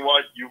amazing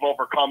what you've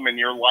overcome in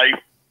your life.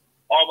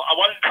 I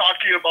wanted to talk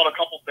to you about a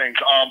couple things.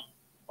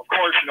 Of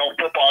course,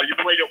 football. You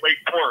played at Wake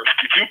Forest.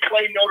 Did you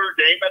play Notre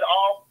Dame at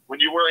all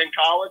when you were in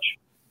college?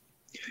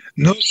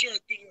 No, sir.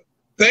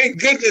 Thank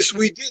goodness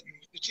we didn't.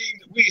 The team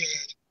that we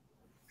had.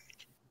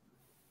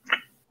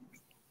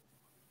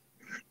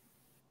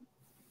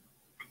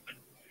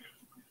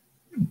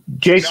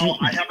 Jason, now,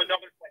 I have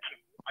another question.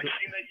 I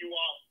see that you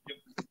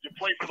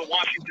played for the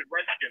Washington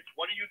Redskins.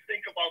 What do you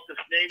think about this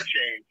name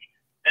change?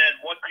 And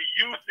what do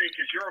you think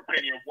is your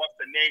opinion of what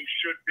the name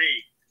should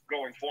be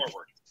going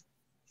forward?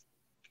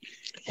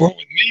 Well,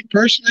 with me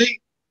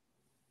personally,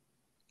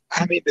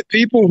 I mean, the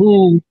people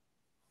who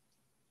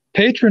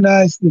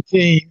patronize the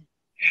team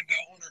and the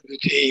owner of the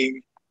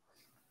team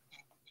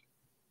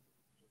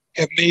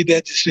have made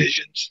that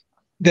decision.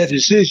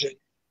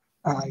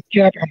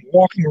 Cap, I'm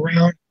walking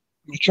around.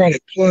 I'm going to try to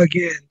plug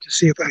in to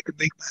see if I can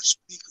make my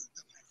speaker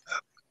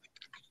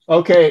come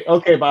up.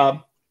 Okay,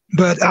 Bob.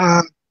 But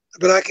I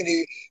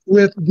can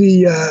with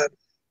the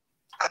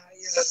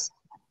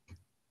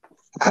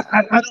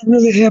I don't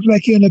really have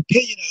like an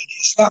opinion on it.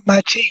 It's not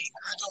my team.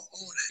 I don't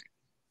own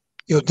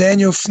it.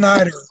 Daniel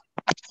Snyder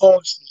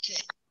owns the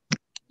team,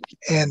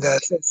 and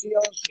since he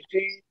owns the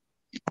team,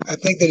 I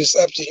think that it's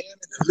up to him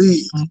and the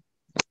league.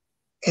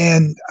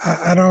 And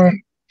I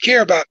don't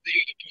care about the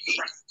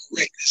political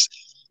correctness.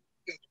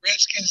 The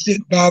Redskins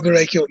didn't bother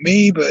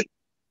me, but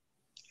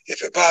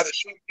if it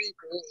bothers some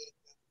people,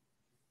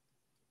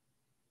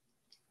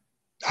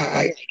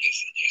 I guess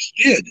he just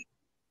did.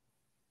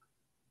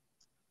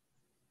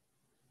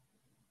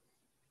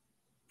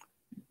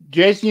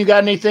 Jason, you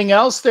got anything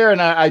else there?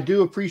 And I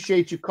do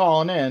appreciate you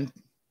calling in.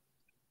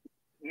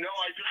 No,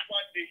 I just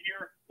wanted to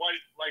hear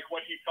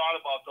what he thought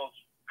about those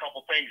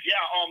couple things. Yeah.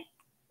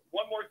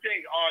 One more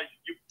thing.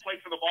 You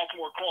played for the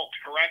Baltimore Colts,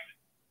 correct?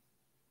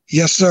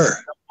 Yes, sir.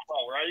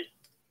 Oh, right.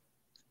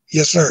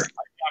 Yes, sir.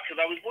 Yeah,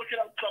 because I was looking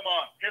up some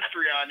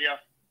history on you.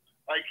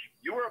 Like,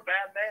 you were a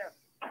bad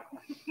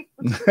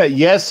man.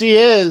 Yes, he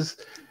is.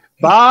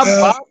 Bob.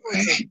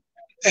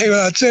 Hey,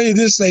 well, I'll tell you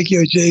this, thank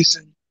you,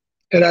 Jason.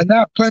 Had I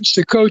not punched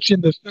the coach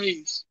in the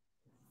face,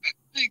 I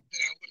think that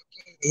I would have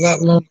played a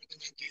lot longer than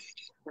I did.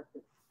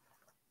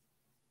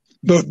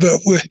 But we'll talk about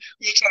that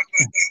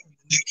one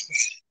next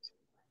time.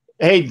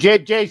 Hey,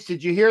 Jace,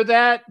 did you hear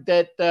that?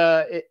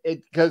 That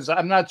because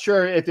I'm not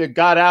sure if it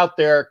got out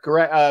there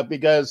correct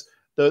because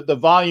the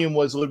volume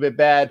was a little bit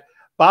bad.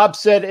 Bob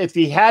said if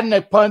he hadn't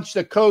have punched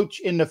the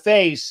coach in the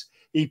face,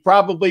 he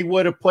probably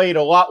would have played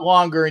a lot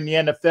longer in the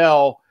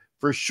NFL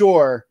for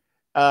sure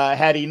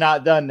had he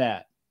not done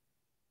that.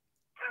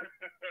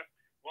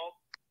 Well,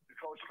 the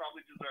coach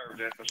probably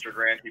deserved it, Mr.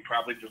 Grant. He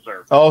probably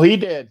deserved it. Oh, he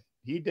did.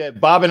 He did.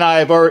 Bob and I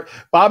have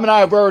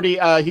already.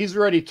 He's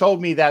already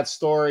told me that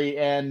story,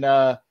 and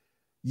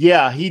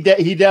yeah, he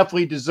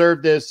definitely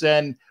deserved this.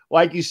 And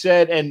like you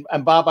said, and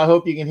Bob, I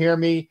hope you can hear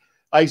me.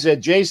 Like I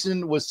said,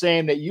 Jason was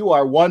saying that you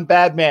are one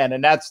bad man,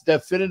 and that's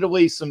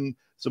definitively some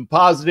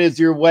positives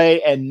your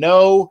way, and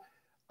no,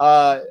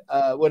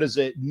 what is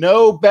it?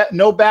 No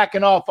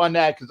backing off on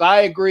that, because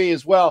I agree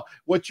as well.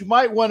 What you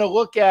might want to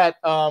look at,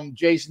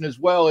 Jason, as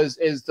well is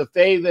the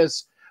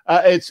famous.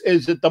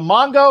 Is it the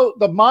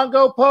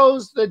Mongo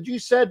pose that you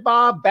said,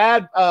 Bob?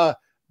 Bad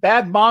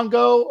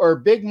Mongo or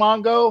big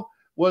Mongo?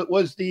 What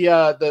was the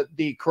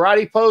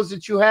karate pose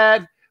that you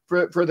had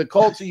for the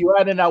Colts that you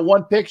had in that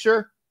one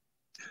picture?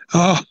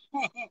 Oh,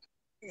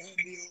 the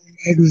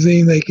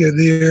magazine they could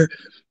hear.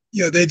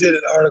 You know, they did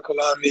an article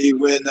on me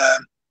when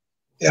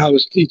I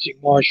was teaching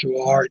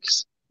martial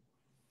arts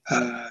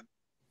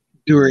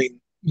during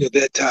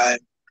that time,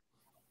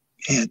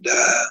 and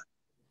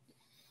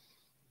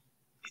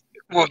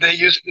well, they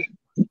used to.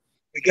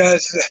 The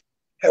guys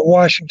at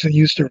Washington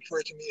used to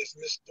refer to me as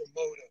Mr.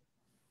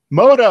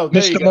 Moto.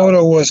 Mr.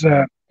 Moto was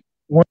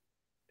one.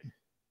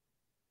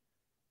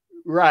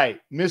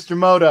 Right, Mr.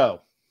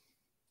 Moto.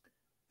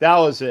 That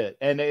was it,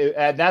 and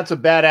that's a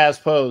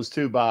badass pose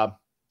too, Bob.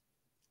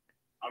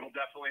 I will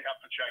definitely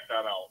have to check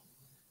that out.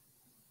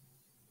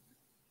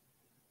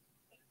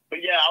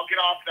 But yeah, I'll get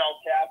off now,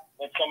 Cap.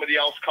 Let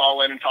somebody else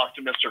call in and talk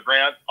to Mr.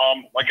 Grant.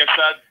 Like I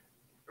said,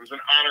 it was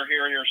an honor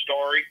hearing your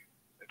story.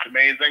 It's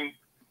amazing.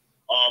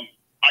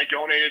 I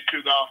donated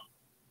to the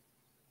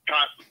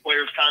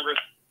Players Congress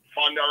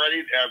Fund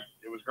already.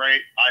 It was great.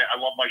 I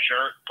love my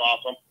shirt. It's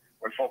awesome.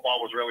 When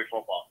football was really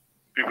football,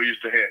 people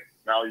used to hit.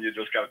 Now you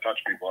just got to touch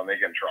people and they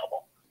get in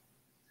trouble.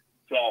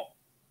 So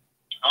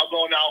I'll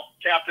go now.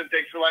 Captain,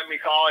 thanks for letting me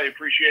call. I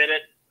appreciate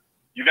it.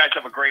 You guys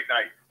have a great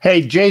night.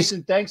 Hey,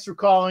 Jason, thanks for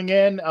calling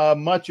in.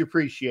 Much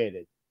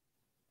appreciated.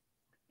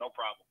 No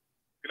problem.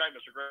 Good night,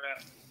 Mr.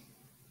 Grant.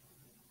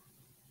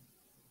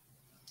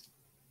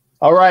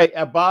 All right,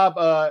 Bob.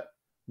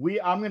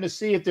 I'm going to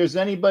see if there's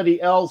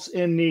anybody else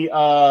in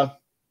the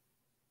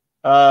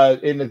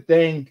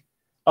thing.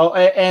 Oh,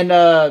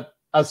 and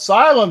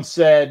Asylum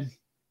said,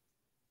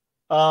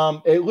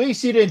 at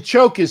least he didn't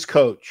choke his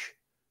coach.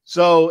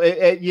 So,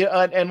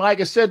 and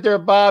like I said there,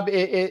 Bob,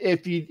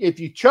 if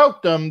you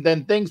choked them,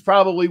 then things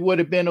probably would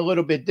have been a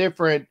little bit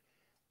different,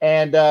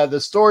 and the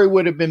story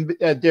would have been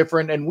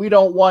different. And we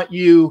don't want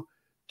you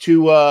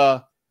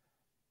to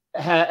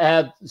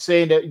have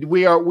saying that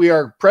we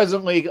are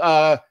presently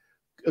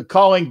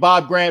calling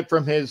Bob Grant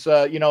from his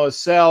a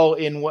cell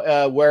in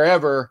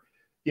wherever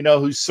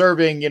who's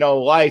serving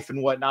life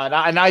and whatnot.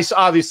 And I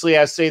obviously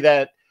I say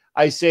that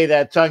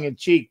tongue in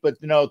cheek, but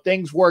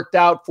things worked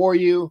out for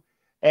you.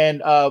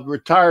 And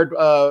retired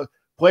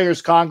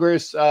Players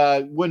Congress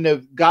wouldn't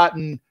have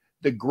gotten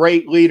the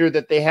great leader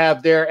that they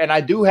have there. And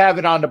I do have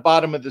it on the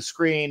bottom of the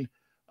screen.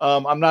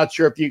 I'm not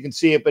sure if you can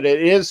see it, but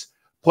it is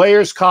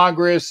Players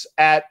Congress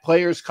at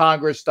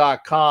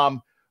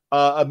playerscongress.com.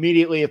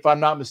 Immediately, if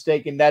I'm not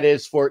mistaken, that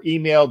is for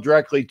email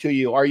directly to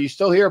you. Are you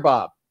still here,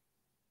 Bob?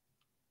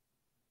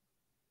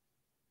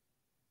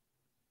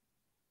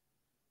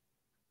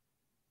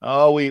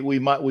 Oh, we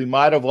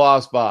might have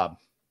lost Bob.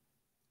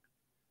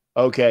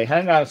 Okay,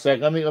 hang on a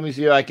second. Let me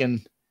see if I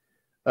can.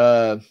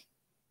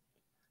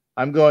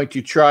 I'm going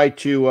to try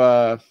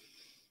to.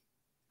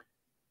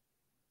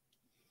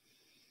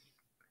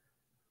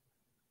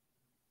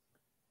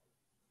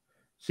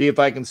 See if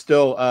I can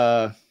still.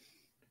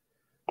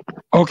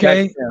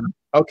 Okay.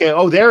 Okay.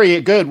 Oh, there he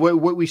is. Good.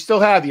 We still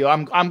have you.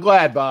 I'm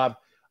glad, Bob.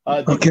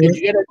 Okay.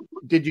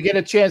 Did you get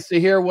a chance to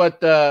hear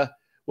what I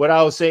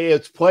was saying?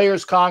 It's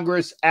Players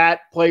Congress at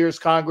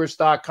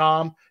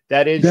playerscongress.com.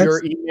 That's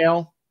your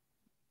email.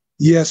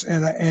 Yes,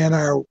 and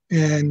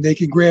they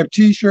can grab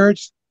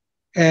T-shirts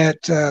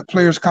at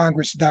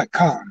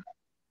playerscongress.com.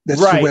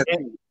 That's right. the web.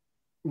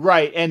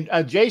 Right. And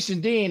Jason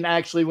Dean,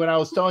 actually, when I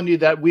was telling you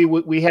that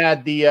we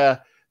had the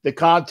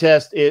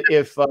contest,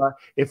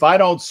 if I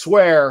don't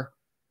swear,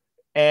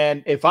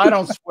 and if I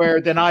don't swear,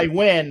 then I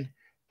win.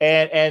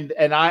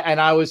 And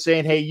I was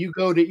saying, hey, you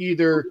go to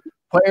either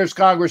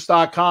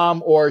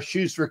playerscongress.com or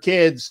Shoes for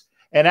Kids.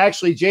 And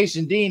actually,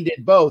 Jason Dean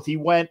did both. He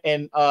went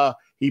and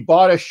he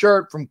bought a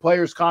shirt from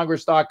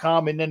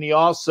playerscongress.com, and then he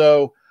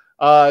also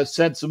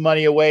sent some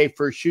money away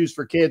for Shoes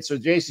for Kids. So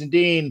Jason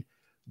Dean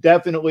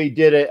definitely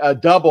did a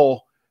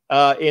double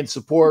in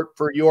support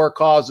for your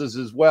causes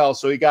as well.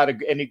 So he got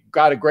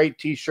a great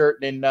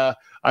T-shirt, and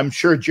I'm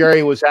sure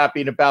Jerry was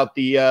happy about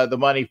the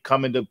money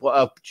coming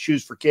to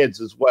Shoes for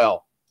Kids as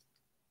well.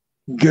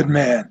 Good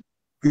man,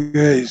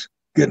 good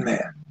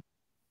man.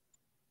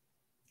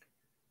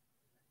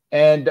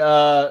 And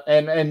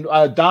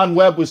Don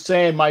Webb was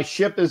saying my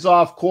ship is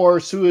off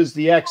course. Who is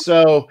the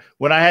XO?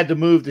 When I had to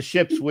move the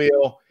ship's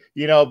wheel,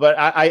 but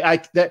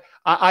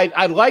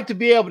I'd like to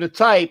be able to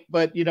type,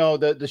 but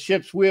the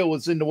ship's wheel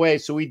was in the way.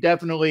 So we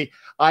definitely,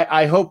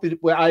 I hope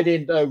I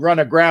didn't run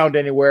aground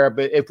anywhere,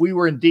 but if we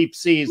were in deep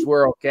seas,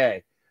 we're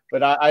okay.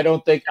 But I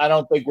don't think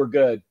we're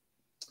good.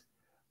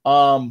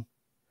 Don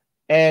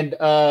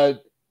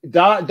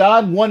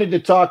wanted to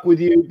talk with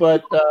you,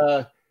 but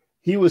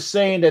he was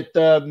saying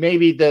that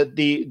maybe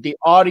the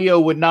audio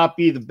would not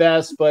be the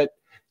best, but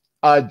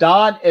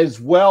Don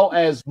as well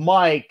as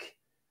Mike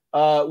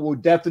will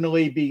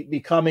definitely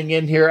be coming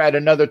in here at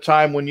another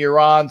time when you're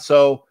on.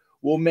 So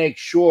we'll make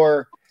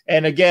sure.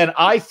 And again,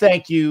 I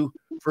thank you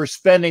for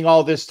spending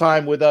all this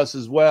time with us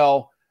as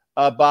well,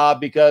 Bob,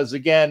 because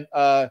again,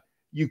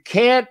 you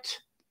can't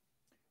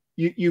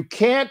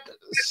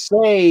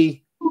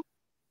say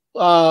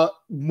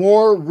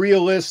more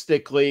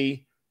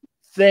realistically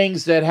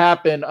things that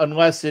happen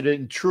unless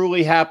it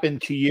truly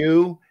happened to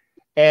you.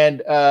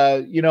 And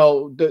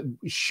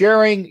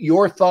sharing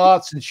your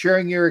thoughts and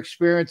sharing your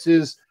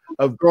experiences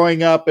of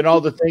growing up and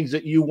all the things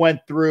that you went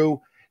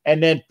through,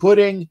 and then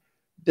putting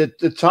the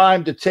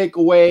time to take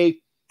away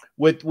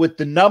with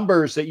the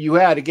numbers that you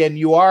had. Again,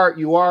 you are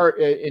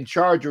in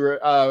charge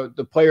of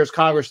the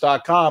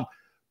playerscongress.com,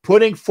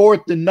 putting forth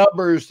the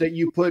numbers that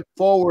you put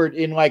forward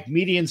in like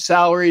median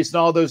salaries and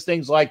all those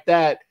things like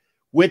that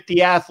with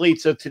the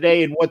athletes of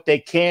today and what they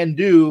can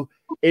do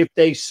if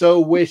they so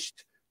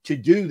wished to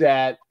do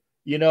that.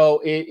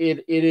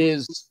 It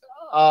is,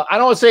 I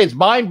don't want to say it's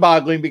mind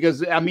boggling,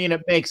 because I mean,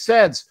 it makes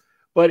sense,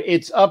 but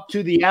it's up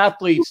to the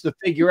athletes to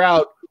figure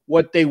out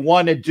what they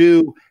want to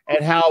do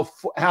and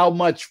how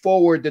much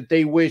forward that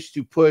they wish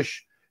to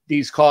push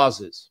these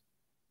causes.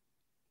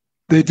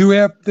 They do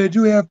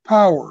have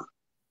power,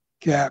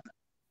 Cap.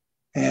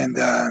 And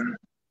I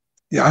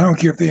don't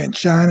care if they're in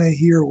China,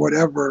 here, or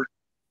whatever.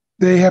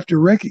 They have to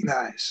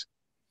recognize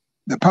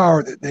the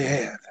power that they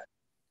have.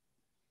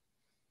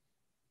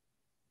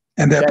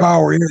 And that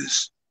power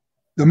is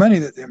the money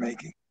that they're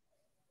making.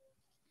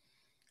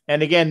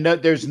 And again,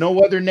 there's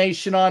no other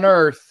nation on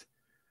earth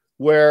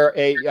where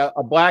a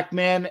black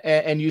man,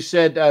 and you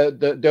said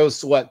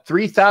those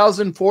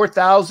 3,000,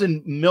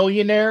 4,000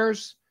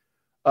 millionaires?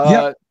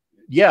 Yep.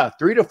 Yeah,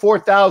 3,000 to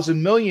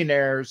 4,000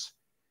 millionaires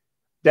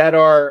that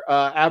are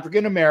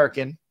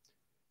African-American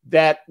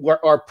that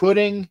are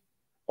putting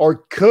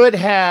or could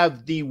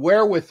have the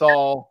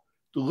wherewithal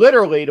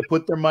literally to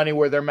put their money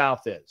where their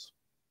mouth is.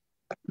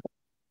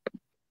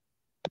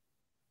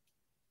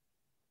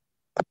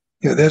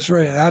 Yeah, that's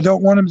right. And I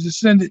don't want them to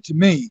send it to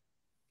me.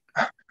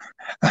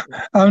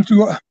 I'm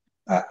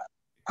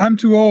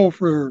too old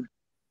for,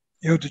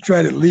 to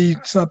try to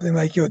lead something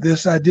like,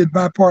 this. I did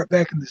my part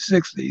back in the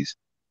 60s.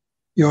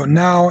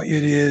 Now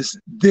it is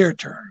their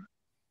turn.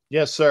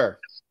 Yes, sir.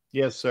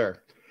 Yes, sir.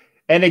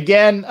 And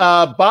again,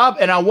 Bob,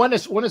 and I want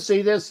to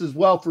say this as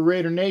well for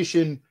Raider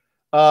Nation.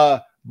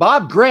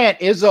 Bob Grant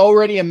is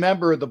already a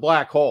member of the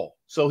Black Hole.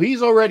 So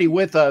he's already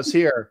with us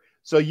here.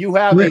 So you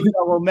have a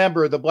fellow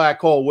member of the Black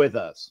Hole with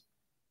us.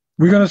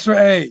 We're going to say,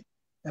 hey,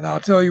 and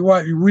I'll tell you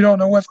what, we don't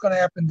know what's going to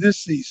happen this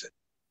season.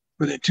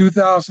 But in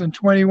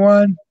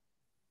 2021,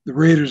 the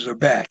Raiders are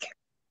back.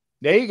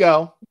 There you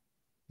go.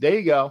 There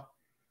you go.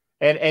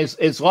 And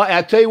as long,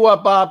 I tell you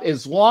what, Bob,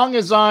 as long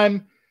as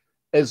I'm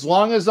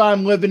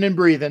living and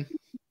breathing,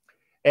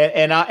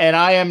 and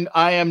I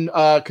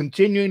am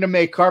continuing to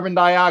make carbon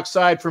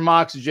dioxide from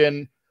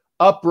oxygen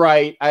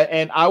upright,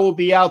 and I will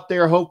be out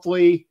there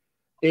hopefully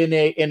in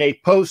a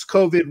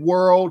post-COVID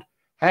world,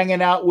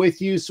 hanging out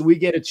with you, so we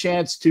get a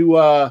chance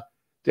to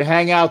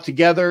hang out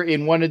together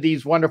in one of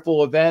these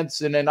wonderful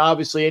events. And then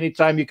obviously,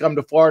 anytime you come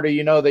to Florida,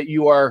 you know that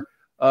you are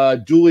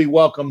duly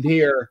welcomed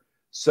here.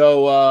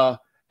 So,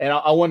 and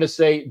I want to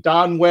say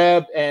Don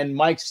Webb and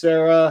Mike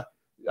Serra,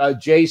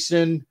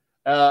 Jason,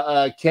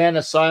 Ken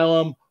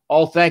Asylum,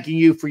 all thanking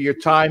you for your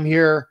time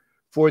here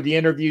for the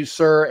interview,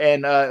 sir.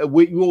 And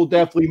we will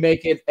definitely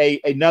make it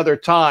another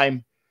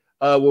time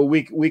where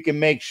we can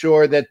make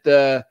sure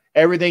that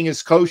everything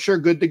is kosher,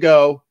 good to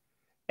go.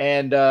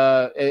 And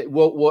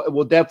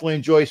we'll definitely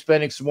enjoy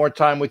spending some more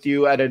time with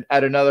you at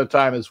another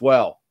time as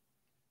well.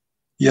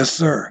 Yes,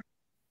 sir.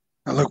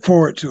 I look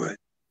forward to it.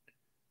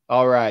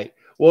 All right.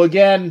 Well,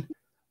 again,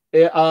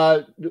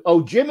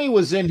 Jimmy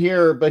was in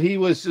here, but he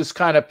was just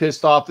kind of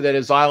pissed off that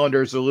his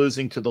Islanders are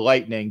losing to the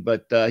Lightning.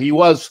 But he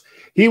was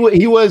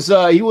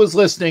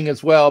listening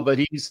as well. But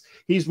he's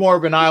more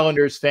of an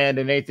Islanders fan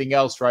than anything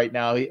else right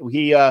now.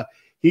 He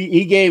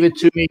gave it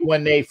to me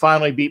when they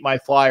finally beat my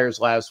Flyers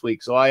last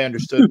week, so I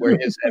understood where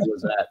his head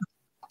was at.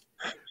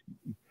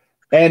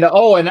 And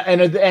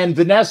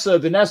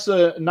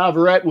Vanessa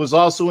Navarrete was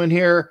also in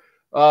here.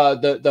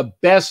 The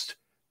bestest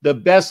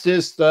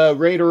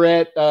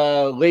Raiderette,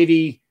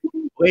 Lady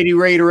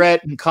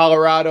Raiderette in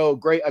Colorado,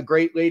 a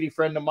great lady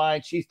friend of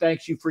mine. She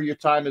thanks you for your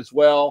time as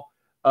well,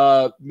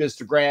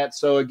 Mr. Grant.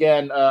 So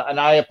again, and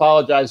I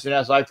apologize,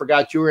 Vanessa, I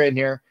forgot you were in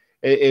here.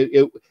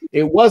 It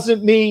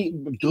wasn't me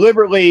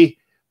deliberately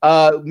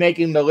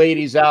making the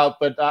ladies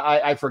out, but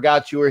I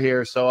forgot you were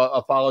here, so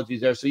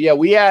apologies there. So yeah,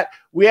 we had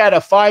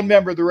a fine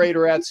member of the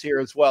Raiderettes here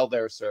as well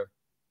there, sir.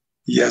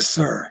 Yes,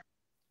 sir.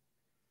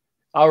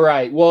 All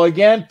right. Well,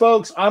 again,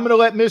 folks, I'm going to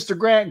let Mr.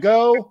 Grant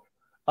go.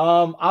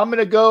 I'm going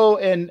to go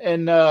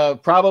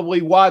and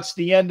probably watch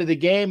the end of the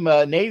game.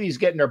 Navy's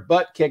getting their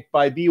butt kicked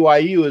by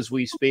BYU as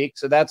we speak,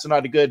 so that's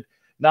not a good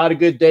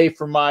day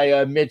for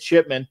my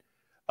midshipmen.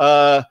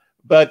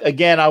 But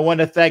again, I want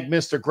to thank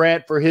Mr.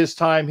 Grant for his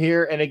time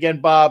here, and again,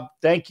 Bob,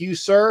 thank you,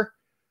 sir.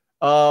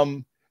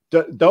 Don't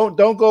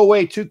go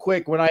away too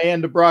quick when I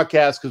end the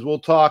broadcast, because we'll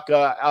talk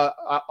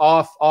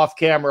off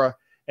camera.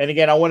 And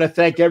again, I want to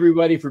thank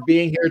everybody for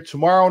being here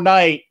tomorrow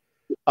night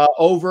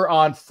over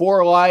on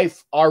For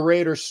Life, Our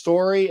Raider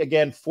Story.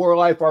 Again, For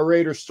Life, Our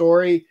Raider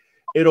Story.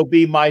 It'll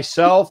be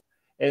myself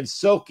and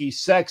Silky,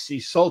 Sexy,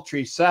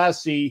 Sultry,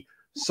 Sassy,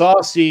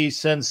 Saucy,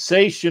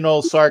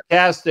 Sensational,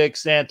 Sarcastic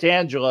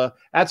Santangela.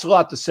 That's a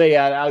lot to say.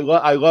 I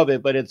love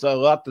it, but it's a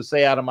lot to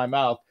say out of my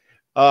mouth.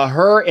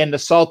 Her and the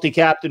Salty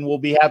Captain will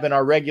be having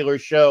our regular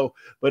show,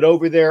 but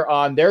over there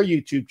on their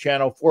YouTube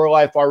channel, For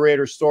Life, Our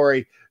Raider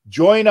Story.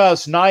 Join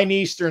us 9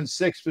 Eastern,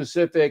 6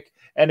 Pacific.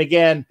 And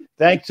again,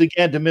 thanks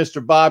again to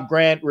Mr. Bob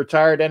Grant,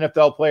 retired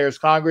NFL Players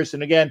Congress.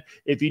 And again,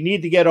 if you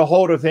need to get a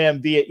hold of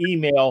him via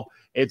email,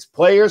 it's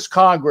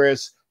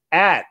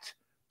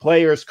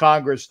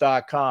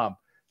playerscongress@playerscongress.com.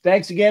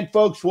 Thanks again,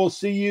 folks. We'll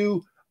see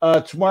you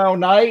tomorrow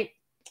night.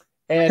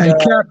 And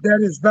Cap, that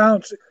is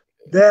bouncing.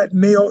 That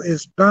mail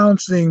is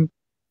bouncing.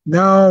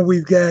 Now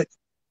we've got,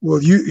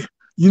 well, you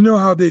know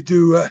how they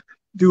do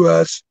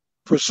us.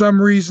 For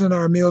some reason,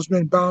 our mail's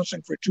been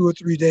bouncing for 2 or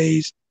 3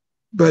 days,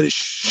 but it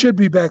should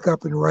be back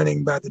up and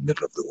running by the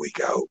middle of the week,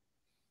 I hope.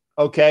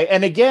 Okay.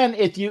 And again,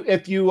 if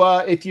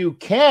you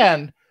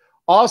can,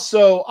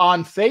 also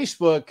on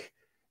Facebook,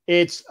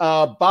 it's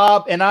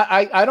Bob, and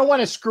I don't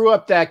want to screw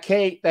up that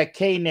K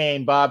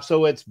name, Bob.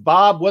 So it's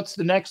Bob. What's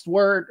the next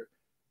word?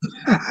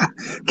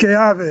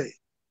 Cave.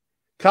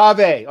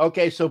 Cave.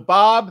 Okay, so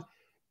Bob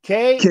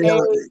Kaewe,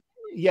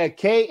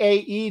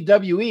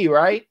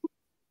 right?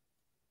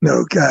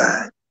 No,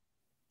 God.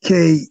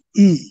 Keaw.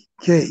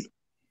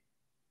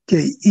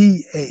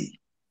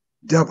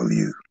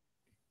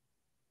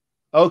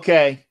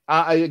 Okay.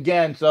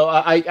 Again, so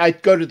I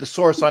go to the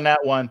source on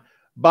that one.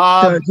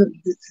 Bob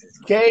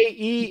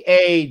Keawe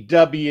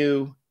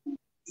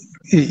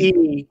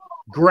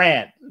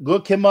Grant.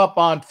 Look him up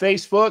on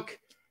Facebook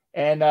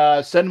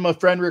and send him a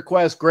friend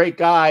request. Great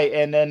guy.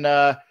 And then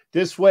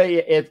this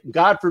way, if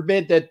God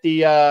forbid that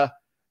the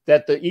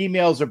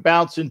emails are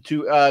bouncing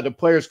to the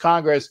Players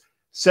Congress,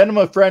 send him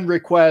a friend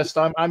request.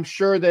 I'm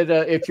sure that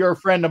if you're a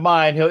friend of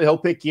mine, he'll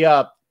pick you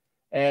up,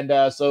 and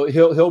so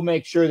he'll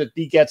make sure that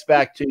he gets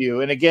back to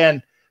you. And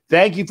again,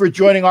 thank you for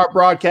joining our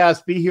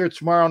broadcast. Be here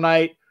tomorrow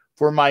night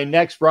for my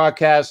next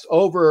broadcast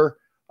over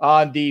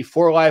on the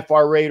For Life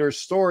Our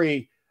Raiders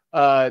Story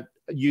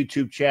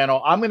YouTube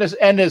channel. I'm going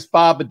to end this,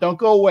 Bob, but don't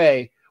go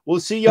away. We'll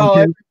see y'all,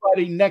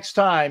 everybody, next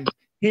time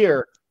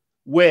here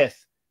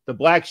with the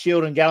Black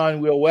Shield and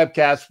Galleon Wheel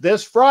Webcast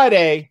this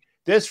Friday,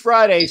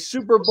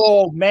 Super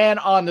Bowl man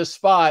on the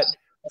spot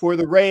for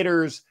the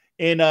Raiders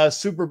in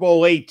Super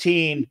Bowl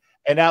 18,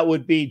 and that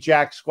would be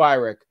Jack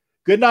Squirick.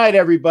 Good night,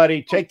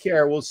 everybody. Take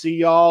care. We'll see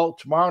y'all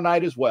tomorrow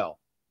night as well.